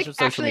it's just collage like of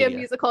social actually a media.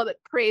 musical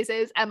that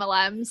praises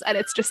MLMs, and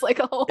it's just like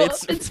a whole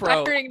It's pro.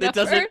 inspiring It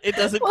doesn't. It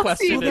doesn't We'll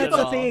question see. it well, at that's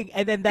the all. thing,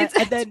 and then that, it's,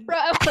 and then it's pro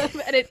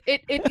MLM, and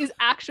it is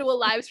actual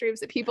live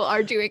streams that people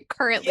are doing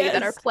currently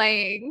that are Yes.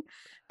 playing.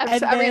 And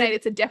So every then- night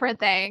it's a different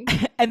thing.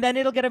 and then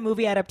it'll get a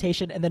movie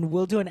adaptation, and then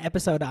we'll do an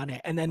episode on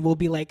it, and then we'll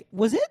be like,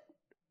 was it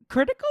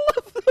critical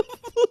of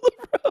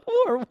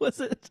LuLaRoe, or was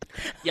it?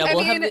 Yeah, I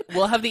we'll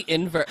mean- have the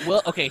invert.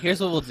 Well, okay. Here's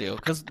what we'll do,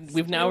 because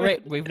we've now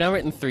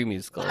written 3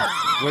 musicals.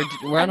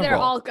 We're on And a they're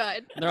roll. all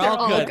good. They're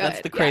all good. That's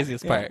the Yeah.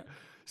 craziest Yeah. part.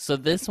 So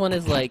this one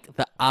is like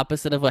the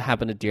opposite of what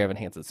happened to Dear Evan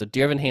Hansen. So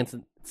Dear Evan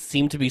Hansen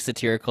seemed to be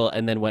satirical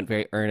and then went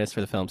very earnest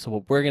for the film. So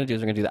what we're gonna do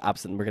is we're gonna do the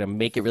opposite, and we're gonna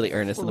make it really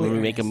earnest. And then when we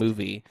make a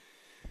movie,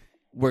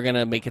 we're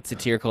gonna make it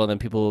satirical, and then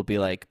people will be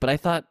like, "But I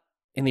thought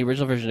in the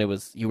original version it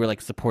was you were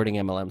like supporting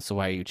MLM, so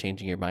why are you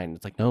changing your mind?"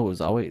 It's like, no, it was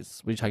always.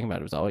 What are you talking about?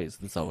 It was always.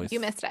 It's always. You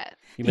missed it.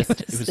 You missed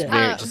it. It was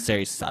very just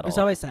very It subtle. was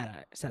always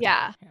satire.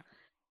 Yeah.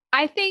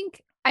 I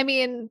think, I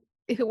mean,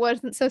 if it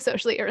wasn't so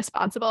socially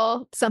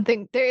irresponsible,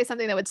 there is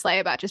something that would slay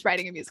about just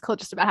writing a musical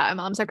just about how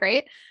MLMs are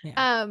great.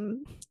 Yeah.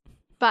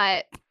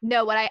 But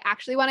no, what I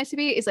actually want it to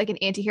be is like an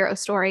anti-hero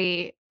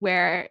story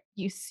where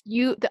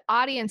the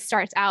audience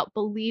starts out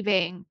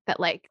believing that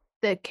like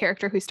the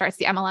character who starts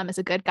the MLM is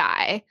a good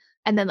guy,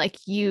 and then like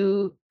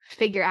you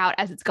figure out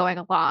as it's going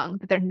along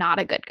that they're not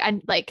a good guy,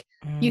 and like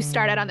you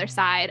start out on their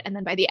side, and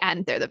then by the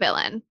end they're the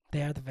villain.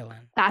 They are the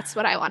villain. That's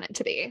what I want it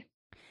to be.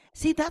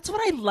 See, that's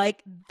what I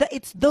like.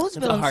 It's those That's a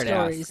villain hard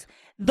stories. ask.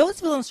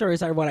 Those villain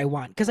stories are what I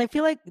want, because I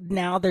feel like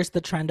now there's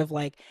the trend of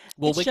like,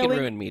 well, it's Wicked showing-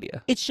 ruined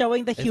media. it's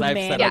showing the As I've said on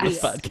humanity. this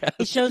podcast.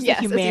 It shows Yes,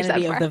 the as you've said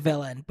humanity of before. the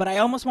villain, but I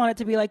almost want it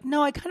to be like,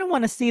 no, I kind of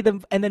want to see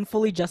them and then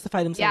fully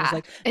justify themselves. Yeah,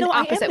 Like, an no, I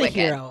am opposite the Wicked.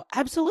 hero,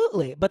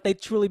 absolutely, but they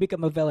truly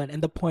become a villain,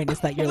 and the point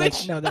is that you're like,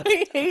 Which no, that's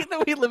I hate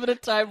that we live in a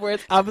time where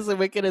it's opposite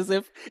Wicked, as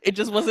if it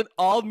just wasn't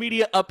all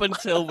media up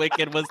until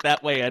Wicked was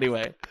that way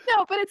anyway.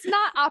 No, but it's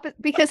not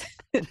opposite because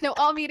no,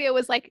 all media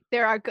was like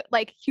there are good,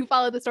 like you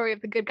follow the story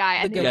of the good guy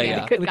and the then good you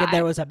guy. the good Because guy.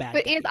 there was a bad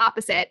But guy. it's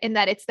opposite in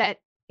that it's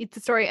the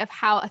story of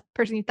how a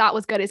person you thought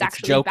was good is It's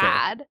actually Joker.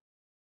 bad.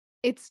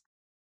 It's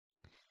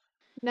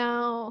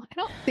no, I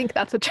don't think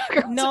that's what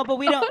Joker. Was No, but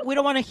we about.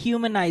 don't want to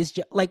humanize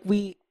like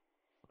we.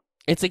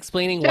 It's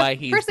explaining Just- why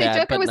he's firstly, bad,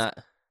 Joker but was- not.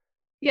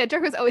 Yeah,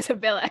 Joker was always a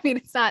villain. I mean,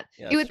 it's not.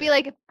 Yeah, it that's would be true.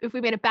 like if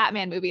we made a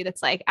Batman movie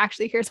that's like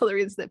actually here's all the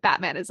reasons that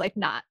Batman is like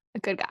not a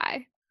good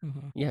guy.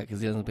 Mhm. Yeah,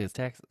 because he doesn't pay his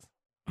taxes.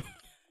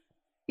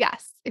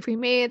 Yes, if we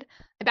made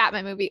a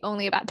Batman movie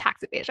only about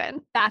tax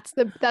evasion, that's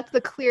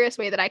the clearest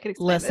way that I could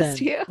explain this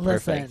to you.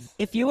 Listen. Perfect.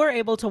 If you were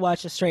able to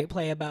watch a straight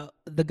play about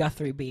the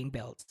Guthrie being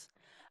built,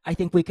 I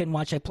think we can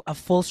watch a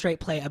full straight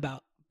play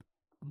about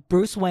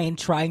Bruce Wayne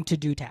trying to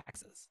do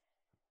taxes.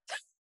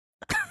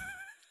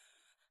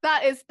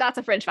 That's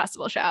a Fringe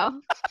Festival show.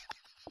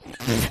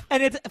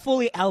 And it's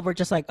fully Albert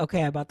just like,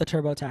 okay, I bought the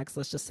TurboTax.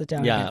 Let's just sit down.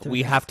 and Yeah, get through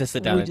we this. have to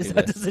sit down We and just do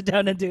have this. to sit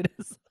down and do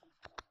this.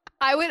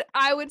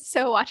 I would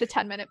so watch a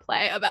 10-minute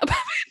play about Batman.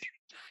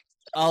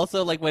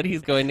 Also, like when he's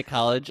going to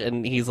college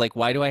and he's like,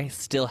 why do I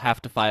still have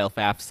to file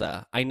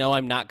FAFSA? I know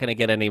I'm not going to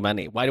get any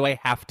money. Why do I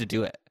have to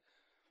do it?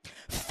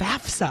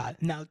 FAFSA.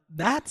 Now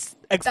that's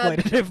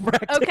exploitative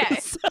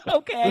practice.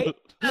 Okay.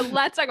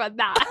 Let's talk about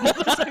that.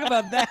 Let's talk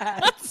about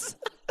that.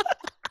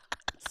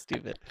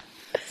 Stupid.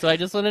 So I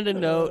just wanted to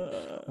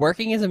note,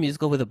 working as a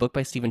musical with a book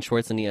by Stephen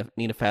Schwartz and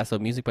Nina Faso,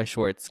 music by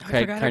Schwartz,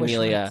 Craig forgot it was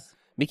Carnelia, Schwartz.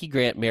 Mickey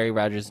Grant, Mary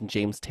Rogers, and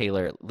James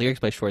Taylor. Lyrics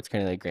by Schwartz,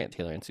 Carnelia, Grant,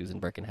 Taylor, and Susan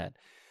Birkenhead.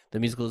 The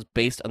musical is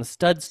based on the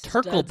Studs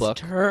Terkel book.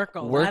 Terkel. That's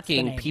the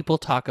Working, name. people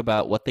talk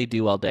about what they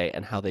do all day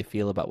and how they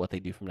feel about what they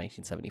do from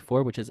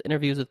 1974, which is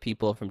interviews with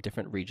people from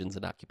different regions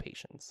and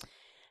occupations.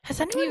 Has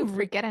How do you anyone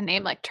forget a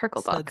name like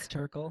Turkle Book? Studs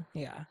Terkel?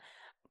 Yeah.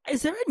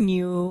 Is there a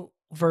new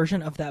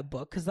version of that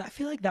book? Because I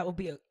feel like that would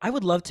be. I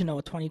would love to know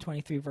a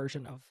 2023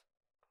 version of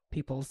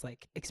people's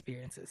like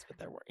experiences with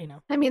their work. You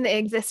know, I mean, they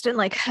exist in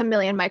like a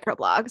million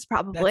microblogs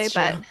probably, That's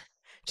but true.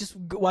 Just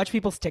watch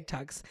people's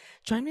TikToks.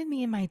 Join with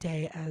me in my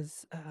day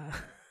as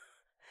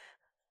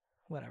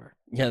whatever.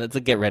 Yeah, that's a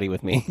get ready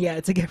with me. Yeah,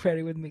 it's a get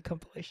ready with me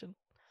compilation.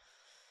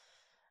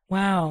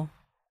 Wow,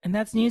 and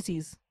that's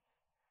Newsies.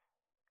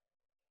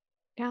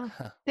 yeah.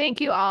 Huh.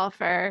 Thank you all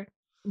for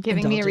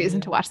giving me a Indulging reason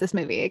you. to watch this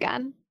movie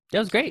again. That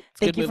was great.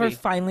 It's a Thank good you movie.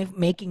 for finally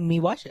making me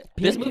watch it.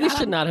 This Period. movie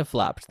should not have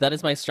flopped. That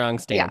is my strong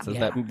stance. Is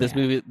that Yeah, this yeah.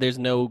 movie? There's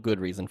no good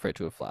reason for it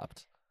to have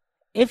flopped.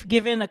 If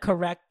given a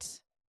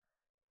correct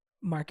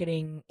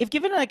marketing, if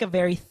given like a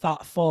very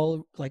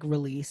thoughtful like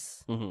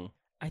release, hmm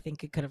I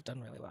think it could have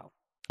done really well.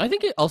 I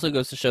think it also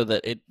goes to show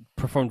that it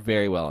performed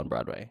very well on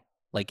Broadway.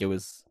 Like it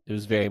was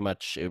very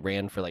much. It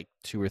ran for like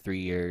 2 or 3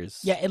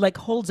 years. Yeah, it like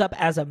holds up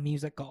as a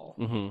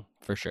musical.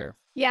 For sure.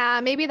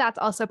 Yeah, maybe that's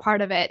also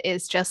part of it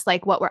is just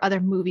like what were other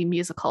movie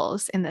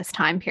musicals in this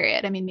time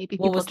period. I mean, maybe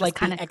What people was just like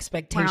kind the of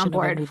expectation were on of a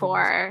board movie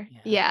for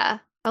musical?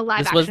 a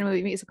live This was- action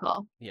movie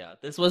musical. Yeah,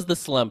 this was the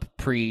slump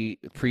pre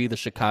the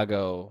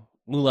Chicago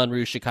Moulin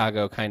Rouge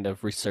Chicago kind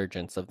of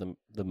resurgence of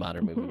the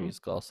modern movie Mhm.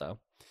 musical. So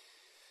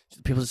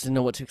people just didn't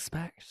know what to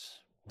expect.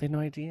 They had no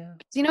idea.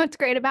 Do you know what's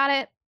great about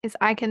it? Is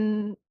I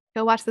can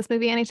go watch this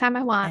movie anytime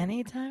I want.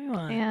 Anytime you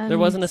want. And There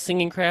wasn't a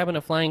singing crab and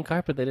a flying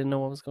carpet. They didn't know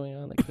what was going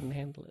on. They couldn't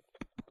handle it.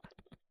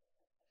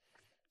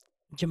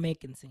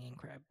 Jamaican singing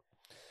crab.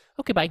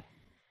 Okay, bye.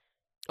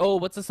 Oh,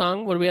 what's the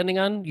song? What are we ending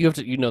on? You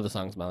know the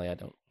songs, Molly. I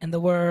don't. And the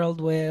world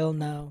will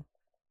know.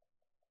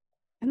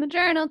 in the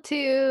journal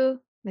too.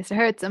 Mr.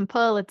 Hertz and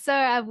Pulitzer,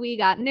 have we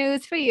got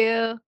news for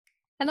you?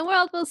 And the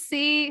world will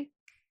see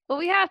what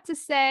we have to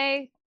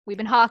say. We've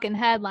been hawking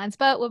headlines,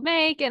 but we're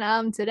making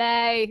them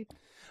today.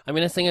 I'm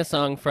gonna sing a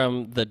song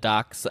from the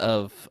docks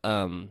of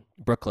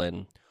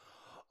Brooklyn.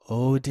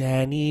 Oh,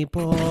 Danny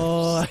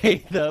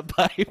boy, the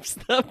pipes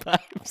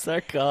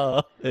are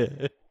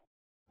calling.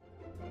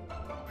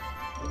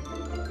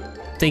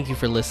 Thank you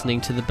for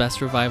listening to the best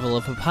revival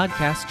of a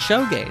podcast,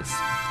 Showgaze.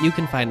 You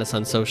can find us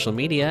on social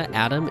media.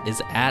 Adam is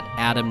at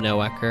Adam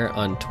Noecker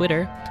on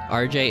Twitter.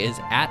 RJ is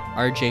at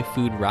RJ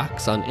Food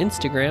Rocks on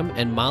Instagram.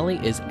 And Molly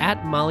is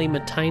at Molly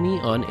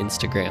Matiny on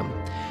Instagram.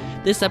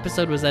 This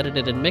episode was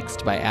edited and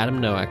mixed by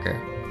Adam Noecker.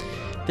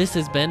 This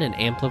has been an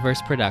Ampliverse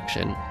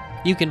production.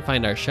 You can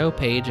find our show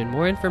page and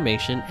more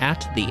information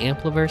at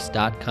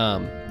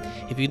theampliverse.com.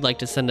 If you'd like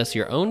to send us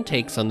your own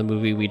takes on the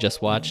movie we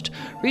just watched,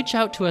 reach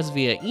out to us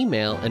via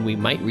email and we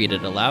might read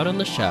it aloud on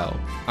the show.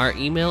 Our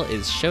email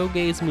is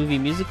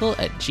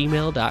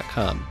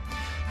showgazemoviemusical@gmail.com.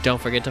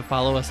 Don't forget to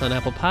follow us on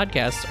Apple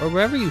Podcasts or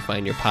wherever you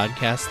find your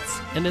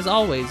podcasts. And as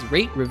always,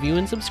 rate, review,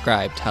 and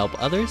subscribe to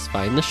help others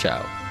find the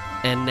show.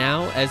 And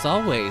now, as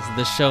always,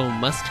 the show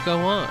must go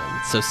on,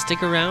 so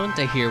stick around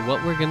to hear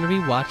what we're going to be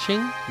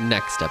watching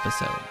next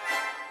episode.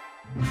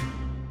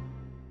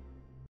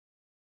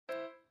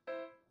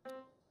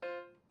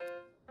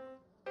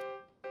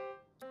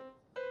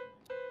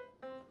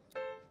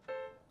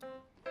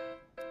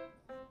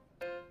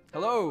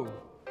 Hello.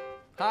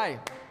 Hi.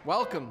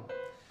 Welcome.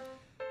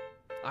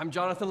 I'm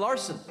Jonathan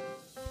Larson.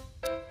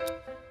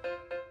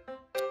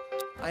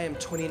 I am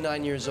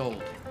 29 years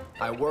old.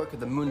 I work at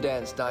the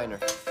Moondance Diner.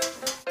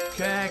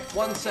 Check.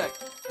 One sec.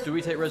 Do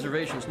we take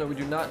reservations? No, we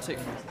do not take.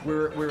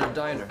 We're a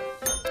diner.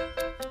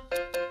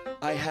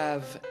 I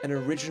have an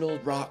original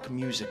rock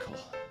musical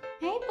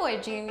Hey, boy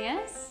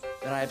genius.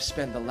 that I have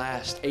spent the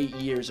last 8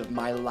 years of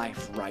my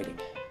life writing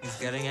He's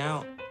getting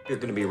out. You're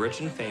gonna be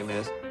rich and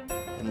famous.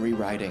 and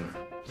rewriting.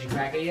 Did you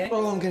crack it yet?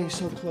 Oh, I'm getting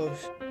so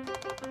close.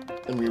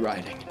 And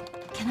rewriting.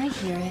 Can I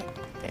hear it?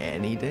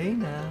 Any day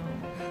now.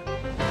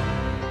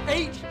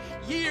 8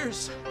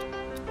 years!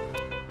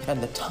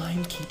 And the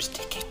time keeps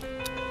ticking.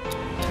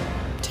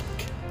 Tick,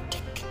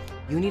 tick.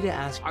 You need to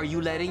ask, are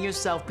you letting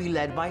yourself be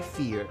led by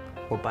fear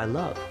or by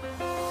love?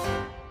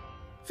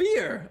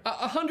 Fear!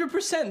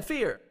 100%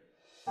 fear!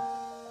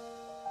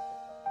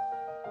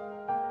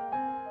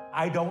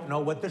 I don't know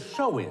what the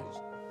show is.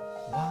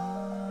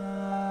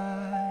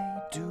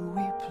 Why do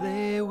we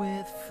play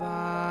with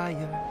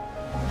fire?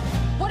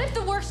 What if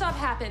the workshop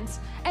happens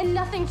and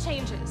nothing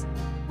changes?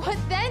 What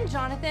then,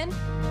 Jonathan?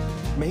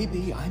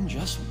 Maybe I'm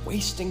just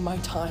wasting my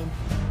time.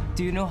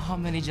 Do you know how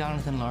many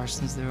Jonathan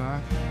Larsons there are?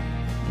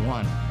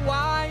 One.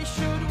 Why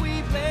should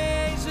we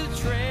blaze a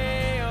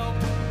trail?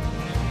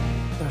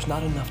 There's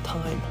not enough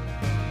time.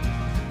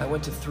 I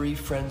went to 3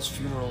 friends'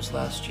 funerals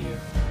last year,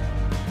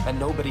 and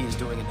nobody is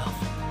doing enough.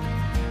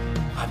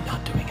 I'm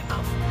not doing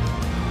enough.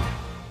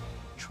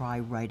 Try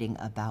writing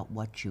about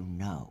what you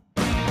know.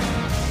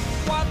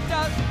 What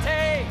does it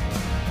take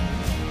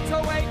to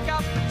wake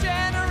up a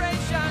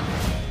generation?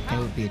 It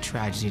would be a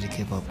tragedy to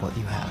give up what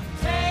you have.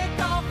 Take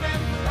off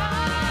and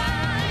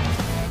fly.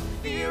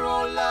 Fear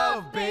or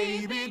love,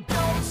 baby,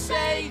 don't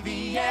say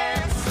the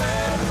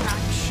answer.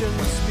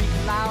 Actions speak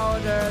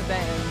louder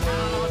than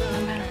words.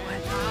 No matter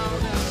what.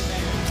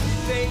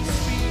 They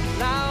speak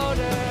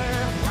louder.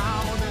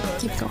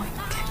 Keep going,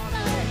 okay?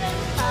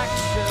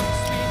 Actions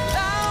speak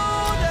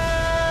louder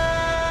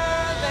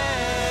than.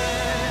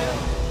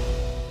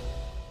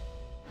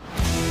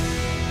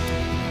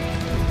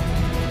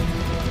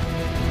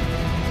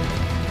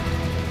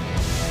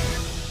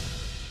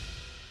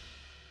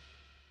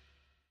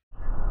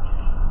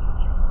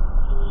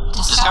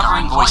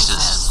 Discovering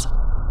voices.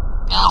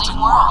 Building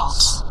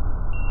worlds.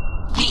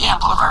 The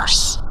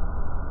Ampliverse.